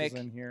different This gimmick. is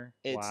in here.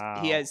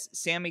 He has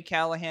Sammy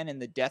Callahan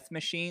and the Death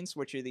Machines,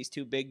 which are these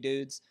 2 big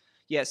dudes.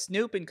 Yeah,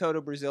 Snoop and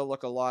Cotto Brazil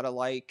look a lot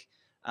alike.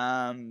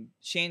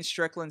 Shane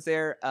Strickland's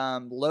there.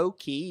 Low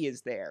Key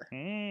is there.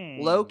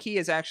 Low Key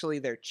is actually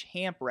their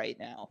champ right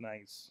now.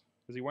 Nice.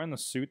 Is he wearing the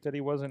suit that he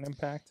was in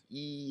Impact?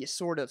 Yeah,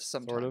 sort of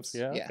sometimes.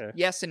 Sort of, yeah. Okay.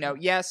 Yes and no.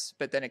 Yes,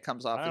 but then it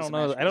comes off. I don't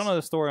know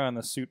the story on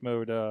the suit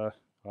mode.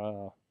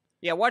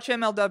 Yeah, watch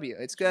MLW.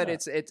 It's good. Yeah.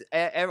 It's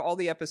all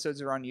the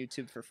episodes are on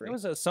YouTube for free. It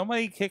was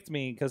somebody kicked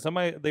me because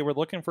they were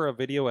looking for a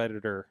video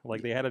editor.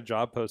 Like they had a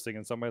job posting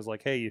and somebody's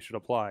like, "Hey, you should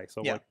apply."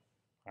 So Yeah. like,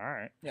 all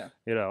right,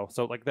 Yeah.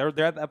 So like they're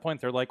at that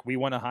point. They're like, "We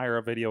want to hire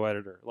a video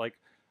editor."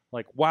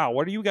 Like, wow,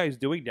 what are you guys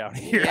doing down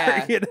here?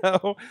 Yeah.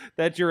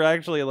 That you're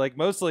actually like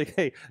mostly,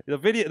 hey,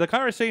 the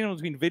conversation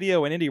between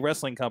video and indie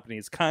wrestling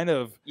companies kind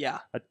of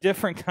a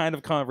different kind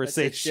of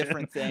conversation. It's a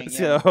different thing.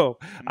 So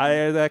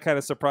that kind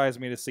of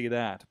surprised me to see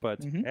that. But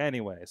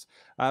anyways,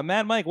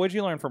 Mad Mike, what did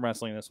you learn from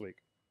wrestling this week?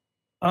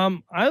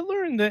 I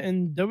learned that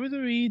in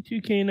WWE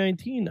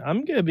 2K19,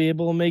 I'm gonna be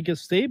able to make a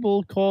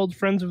stable called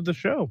Friends of the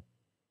Show.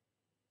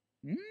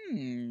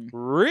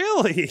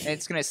 Really? And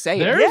it's gonna say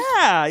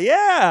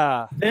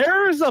yeah.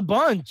 There's a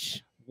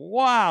bunch.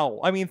 Wow.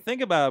 I mean,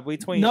 think about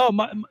it.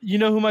 You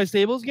know who my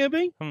stable's gonna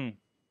be?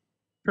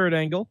 Kurt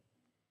Angle,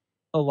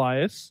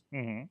 Elias,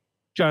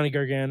 Johnny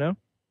Gargano,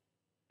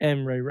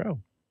 and Ray Rowe.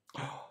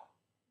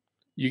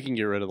 You can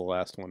get rid of the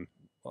last one.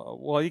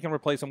 Well, you can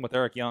replace him with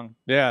Eric Young.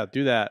 Yeah,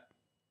 do that.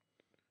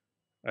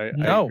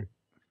 No.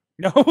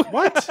 No.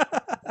 What?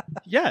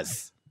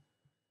 Yes.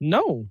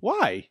 No.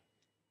 Why?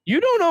 You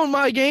don't own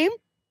my game.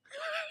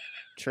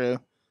 True.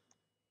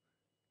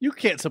 You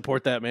can't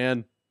support that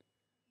man.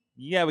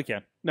 Yeah, we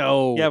can.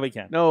 No. Yeah, we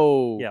can.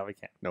 No. Yeah, we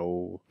can.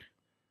 No.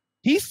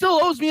 He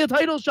still owes me a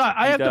title shot.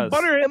 I have to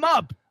butter him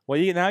up. Well,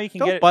 now you can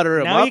Don't butter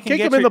him up.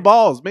 Kick him in the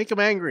balls. Make him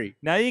angry.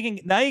 Now you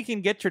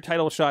can get your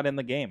title shot in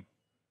the game.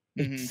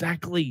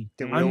 Exactly.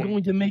 I'm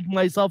going to make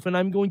myself, and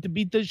I'm going to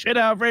beat the shit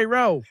out of Ray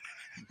Rowe.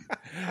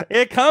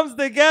 It comes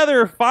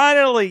together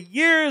finally.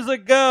 Years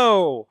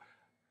ago,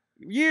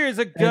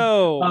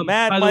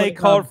 Mad Mike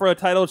called for a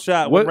title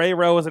shot when Ray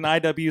Rowe was an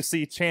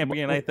IWC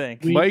champion. I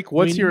think. Mike,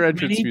 what's your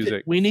entrance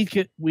music? We need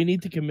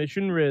to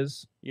commission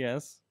Riz.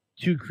 Yes.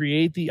 To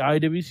create the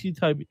IWC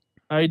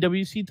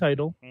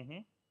title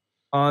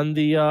on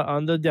the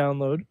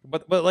download,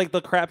 but like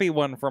the crappy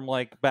one from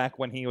like back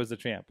when he was the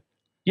champ.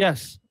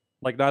 Yes.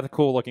 Like not the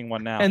cool looking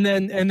one now. And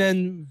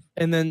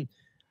then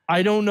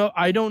I don't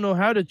know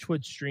how to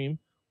Twitch stream.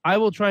 I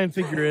will try and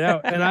figure it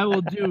out, and I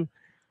will do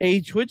a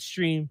Twitch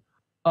stream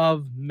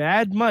of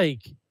Mad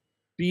Mike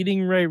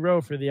beating Ray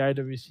Rowe for the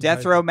IWC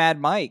Death Row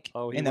Mad Mike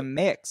in the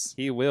mix.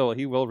 He will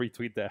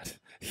retweet that.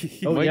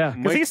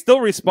 Because he still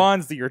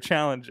responds to your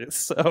challenges.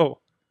 So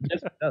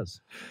yes, it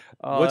does.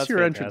 What's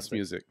your entrance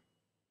music?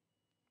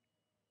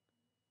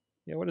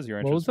 Yeah, what is your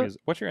entrance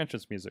music? What's your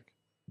entrance music?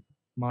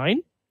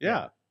 Mine?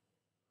 Yeah.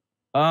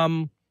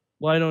 Well,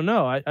 I don't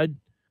know.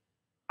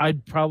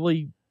 I'd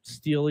probably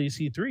steal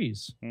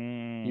EC3's.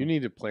 You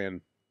need to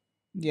plan.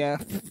 Yeah.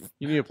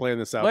 You need to plan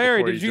this out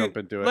Larry, before you jump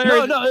into it.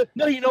 Larry,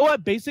 no. You know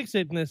what? Basic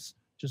sickness.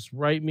 Just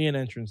write me an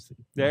entrance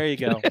theme. There you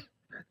go.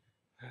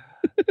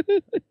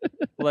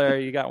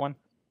 Larry, you got one?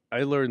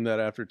 I learned that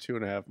after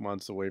 2.5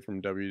 months away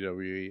from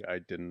WWE, I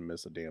didn't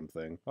miss a damn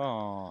thing.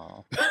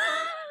 Oh.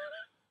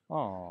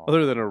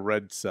 Other than a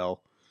red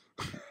cell.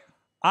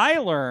 I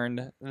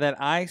learned that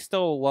I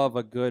still love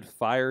a good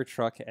fire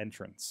truck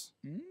entrance.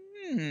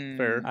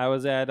 Fair. I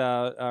was at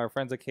our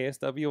friends at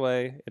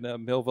KSWA in the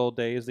Millville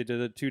days. They did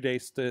a 2-day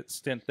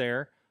stint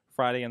there,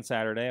 Friday and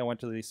Saturday. I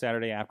went to the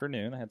Saturday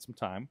afternoon. I had some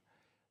time,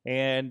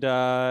 and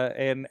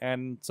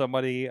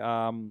somebody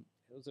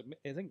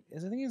I think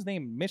his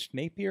name Mitch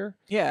Napier.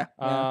 Yeah.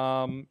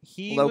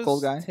 He Local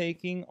was guy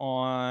taking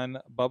on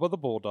Bubba the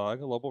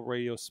Bulldog, a local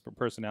radio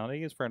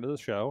personality. He's a friend of the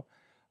show.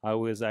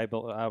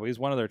 He's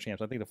one of their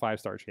champs. I think the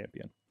 5-star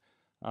champion.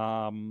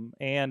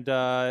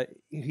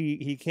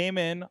 He came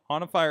in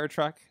on a fire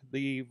truck.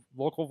 The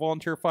local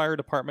volunteer fire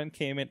department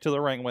came into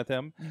the ring with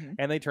him,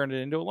 and they turned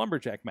it into a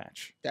lumberjack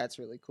match. That's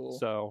really cool.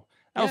 So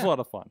that was a lot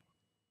of fun.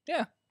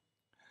 Yeah.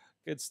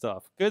 Good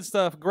stuff. Good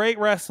stuff. Great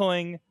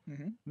wrestling.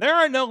 There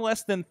are no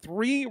less than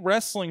 3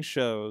 wrestling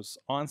shows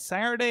on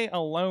Saturday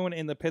alone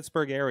in the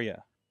Pittsburgh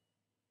area.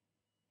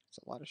 It's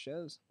a lot of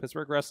shows.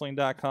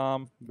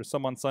 PittsburghWrestling.com. There's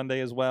some on Sunday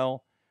as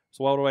well. It's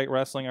welterweight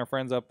wrestling. Our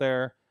friends up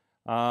there.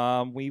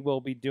 We will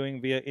be doing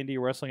via Indy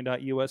Wrestling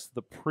US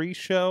the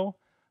pre-show.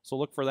 So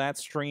look for that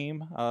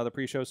stream, the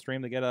pre-show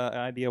stream, to get an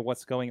idea of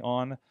what's going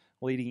on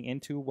leading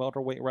into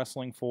welterweight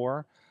wrestling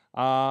 4.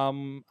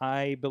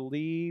 I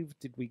believe,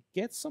 did we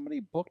get somebody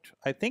booked?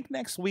 I think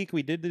next week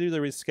we did do the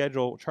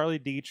reschedule. Charlie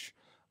Deitch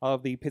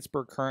of the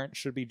Pittsburgh Current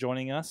should be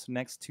joining us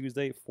next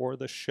Tuesday for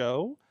the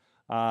show.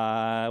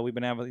 We've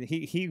been having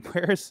he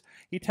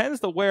tends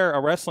to wear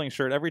a wrestling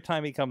shirt every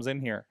time he comes in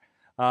here.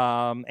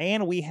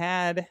 And we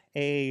had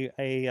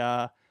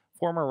a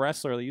former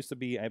wrestler that used to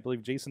be, I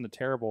believe, Jason the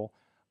Terrible,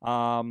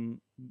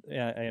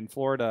 in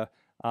Florida,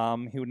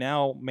 who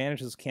now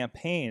manages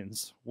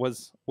campaigns,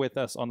 was with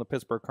us on the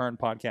Pittsburgh Current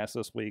podcast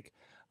this week.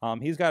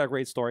 He's got a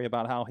great story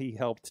about how he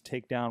helped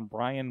take down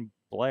Brian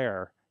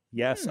Blair,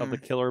 of the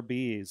Killer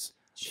Bees,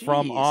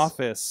 from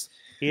office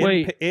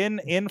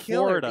in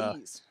Florida.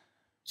 Bees.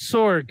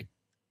 Sorg,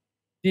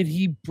 did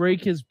he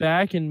break his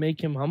back and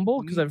make him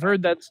humble? Because I've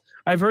heard that's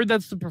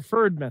the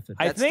preferred method.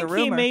 I think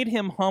he made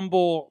him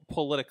humble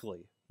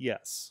politically.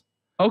 Yes.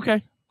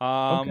 Okay.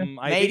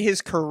 Made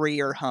his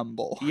career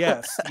humble.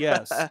 Yes.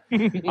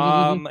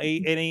 And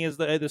he is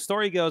the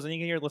story goes, and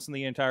you can listen to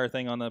the entire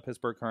thing on the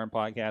Pittsburgh Current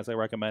podcast. I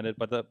recommend it.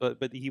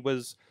 But he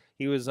was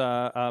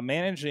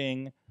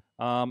managing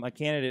a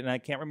candidate, and I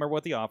can't remember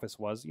what the office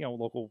was.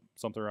 Local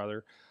something or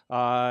other.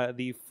 I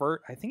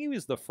think he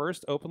was the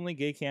first openly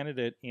gay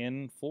candidate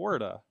in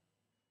Florida,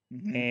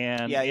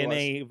 and in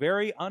a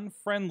very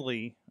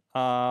unfriendly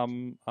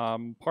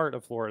part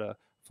of Florida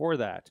for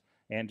that,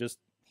 and just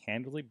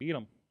handily beat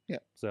him. Yeah.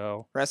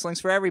 So wrestling's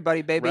for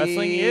everybody, baby.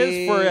 Wrestling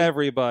is for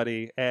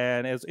everybody,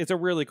 and it's a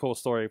really cool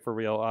story for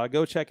real.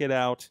 Go check it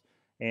out.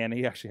 And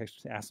he actually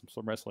asked him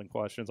some wrestling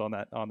questions on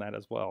that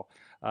as well.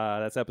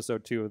 That's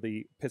episode 2 of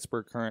the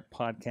Pittsburgh Current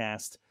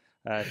podcast.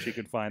 You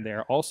can find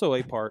there. Also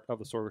a part of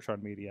the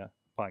Sorgatron Media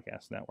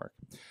podcast network.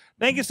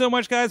 Thank you so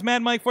much, guys.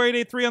 Mad Mike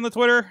 4883 on the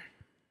Twitter.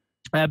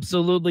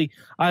 Absolutely.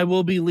 I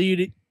will be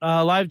live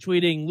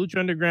tweeting Lucha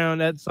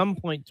Underground at some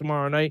point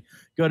tomorrow night.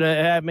 Go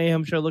to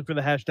 @Mayhem Show. Look for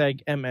the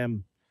hashtag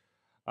MM.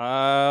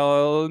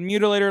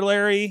 Mutilator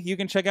Larry, you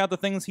can check out the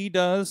things he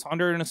does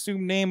under an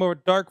assumed name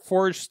of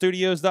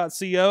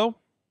darkforgestudios.co.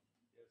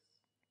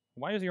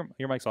 Why is your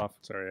mic's off?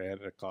 Sorry, I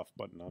had a cough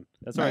button on.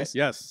 That's all right.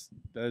 Yes,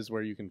 that is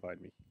where you can find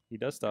me. He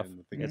does stuff.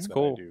 It's that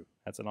cool. I do.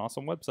 That's an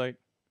awesome website.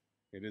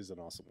 It is an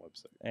awesome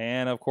website.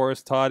 And, of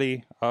course,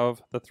 Toddy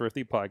of the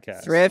Thrifty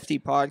Podcast. Thrifty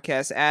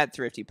Podcast,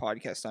 @Thrifty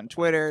Podcast on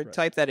Twitter. Right.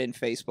 Type that in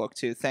Facebook,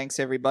 too. Thanks,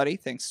 everybody.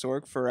 Thanks,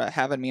 Sorg, for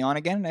having me on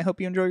again. And I hope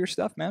you enjoy your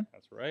stuff, man.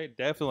 That's right.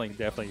 Definitely.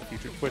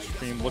 Future Twitch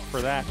stream. Look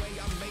for that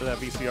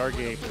VCR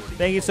game.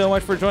 Thank you so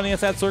much for joining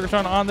us at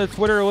Sorgatron on the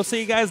Twitter. We'll see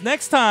you guys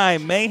next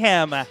time.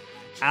 Mayhem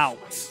out.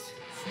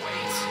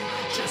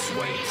 Just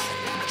wait. Wait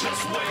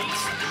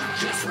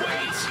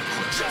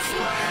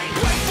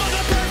for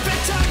the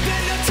perfect time,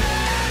 then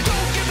attack.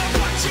 Don't give up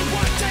what you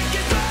want, take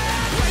it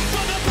back. Wait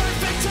for the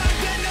perfect time,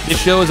 then attack. This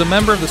show is a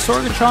member of the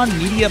Sorgatron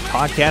Media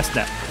Podcast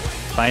Network.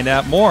 Find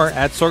out more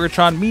at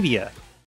sorgatronmedia.com.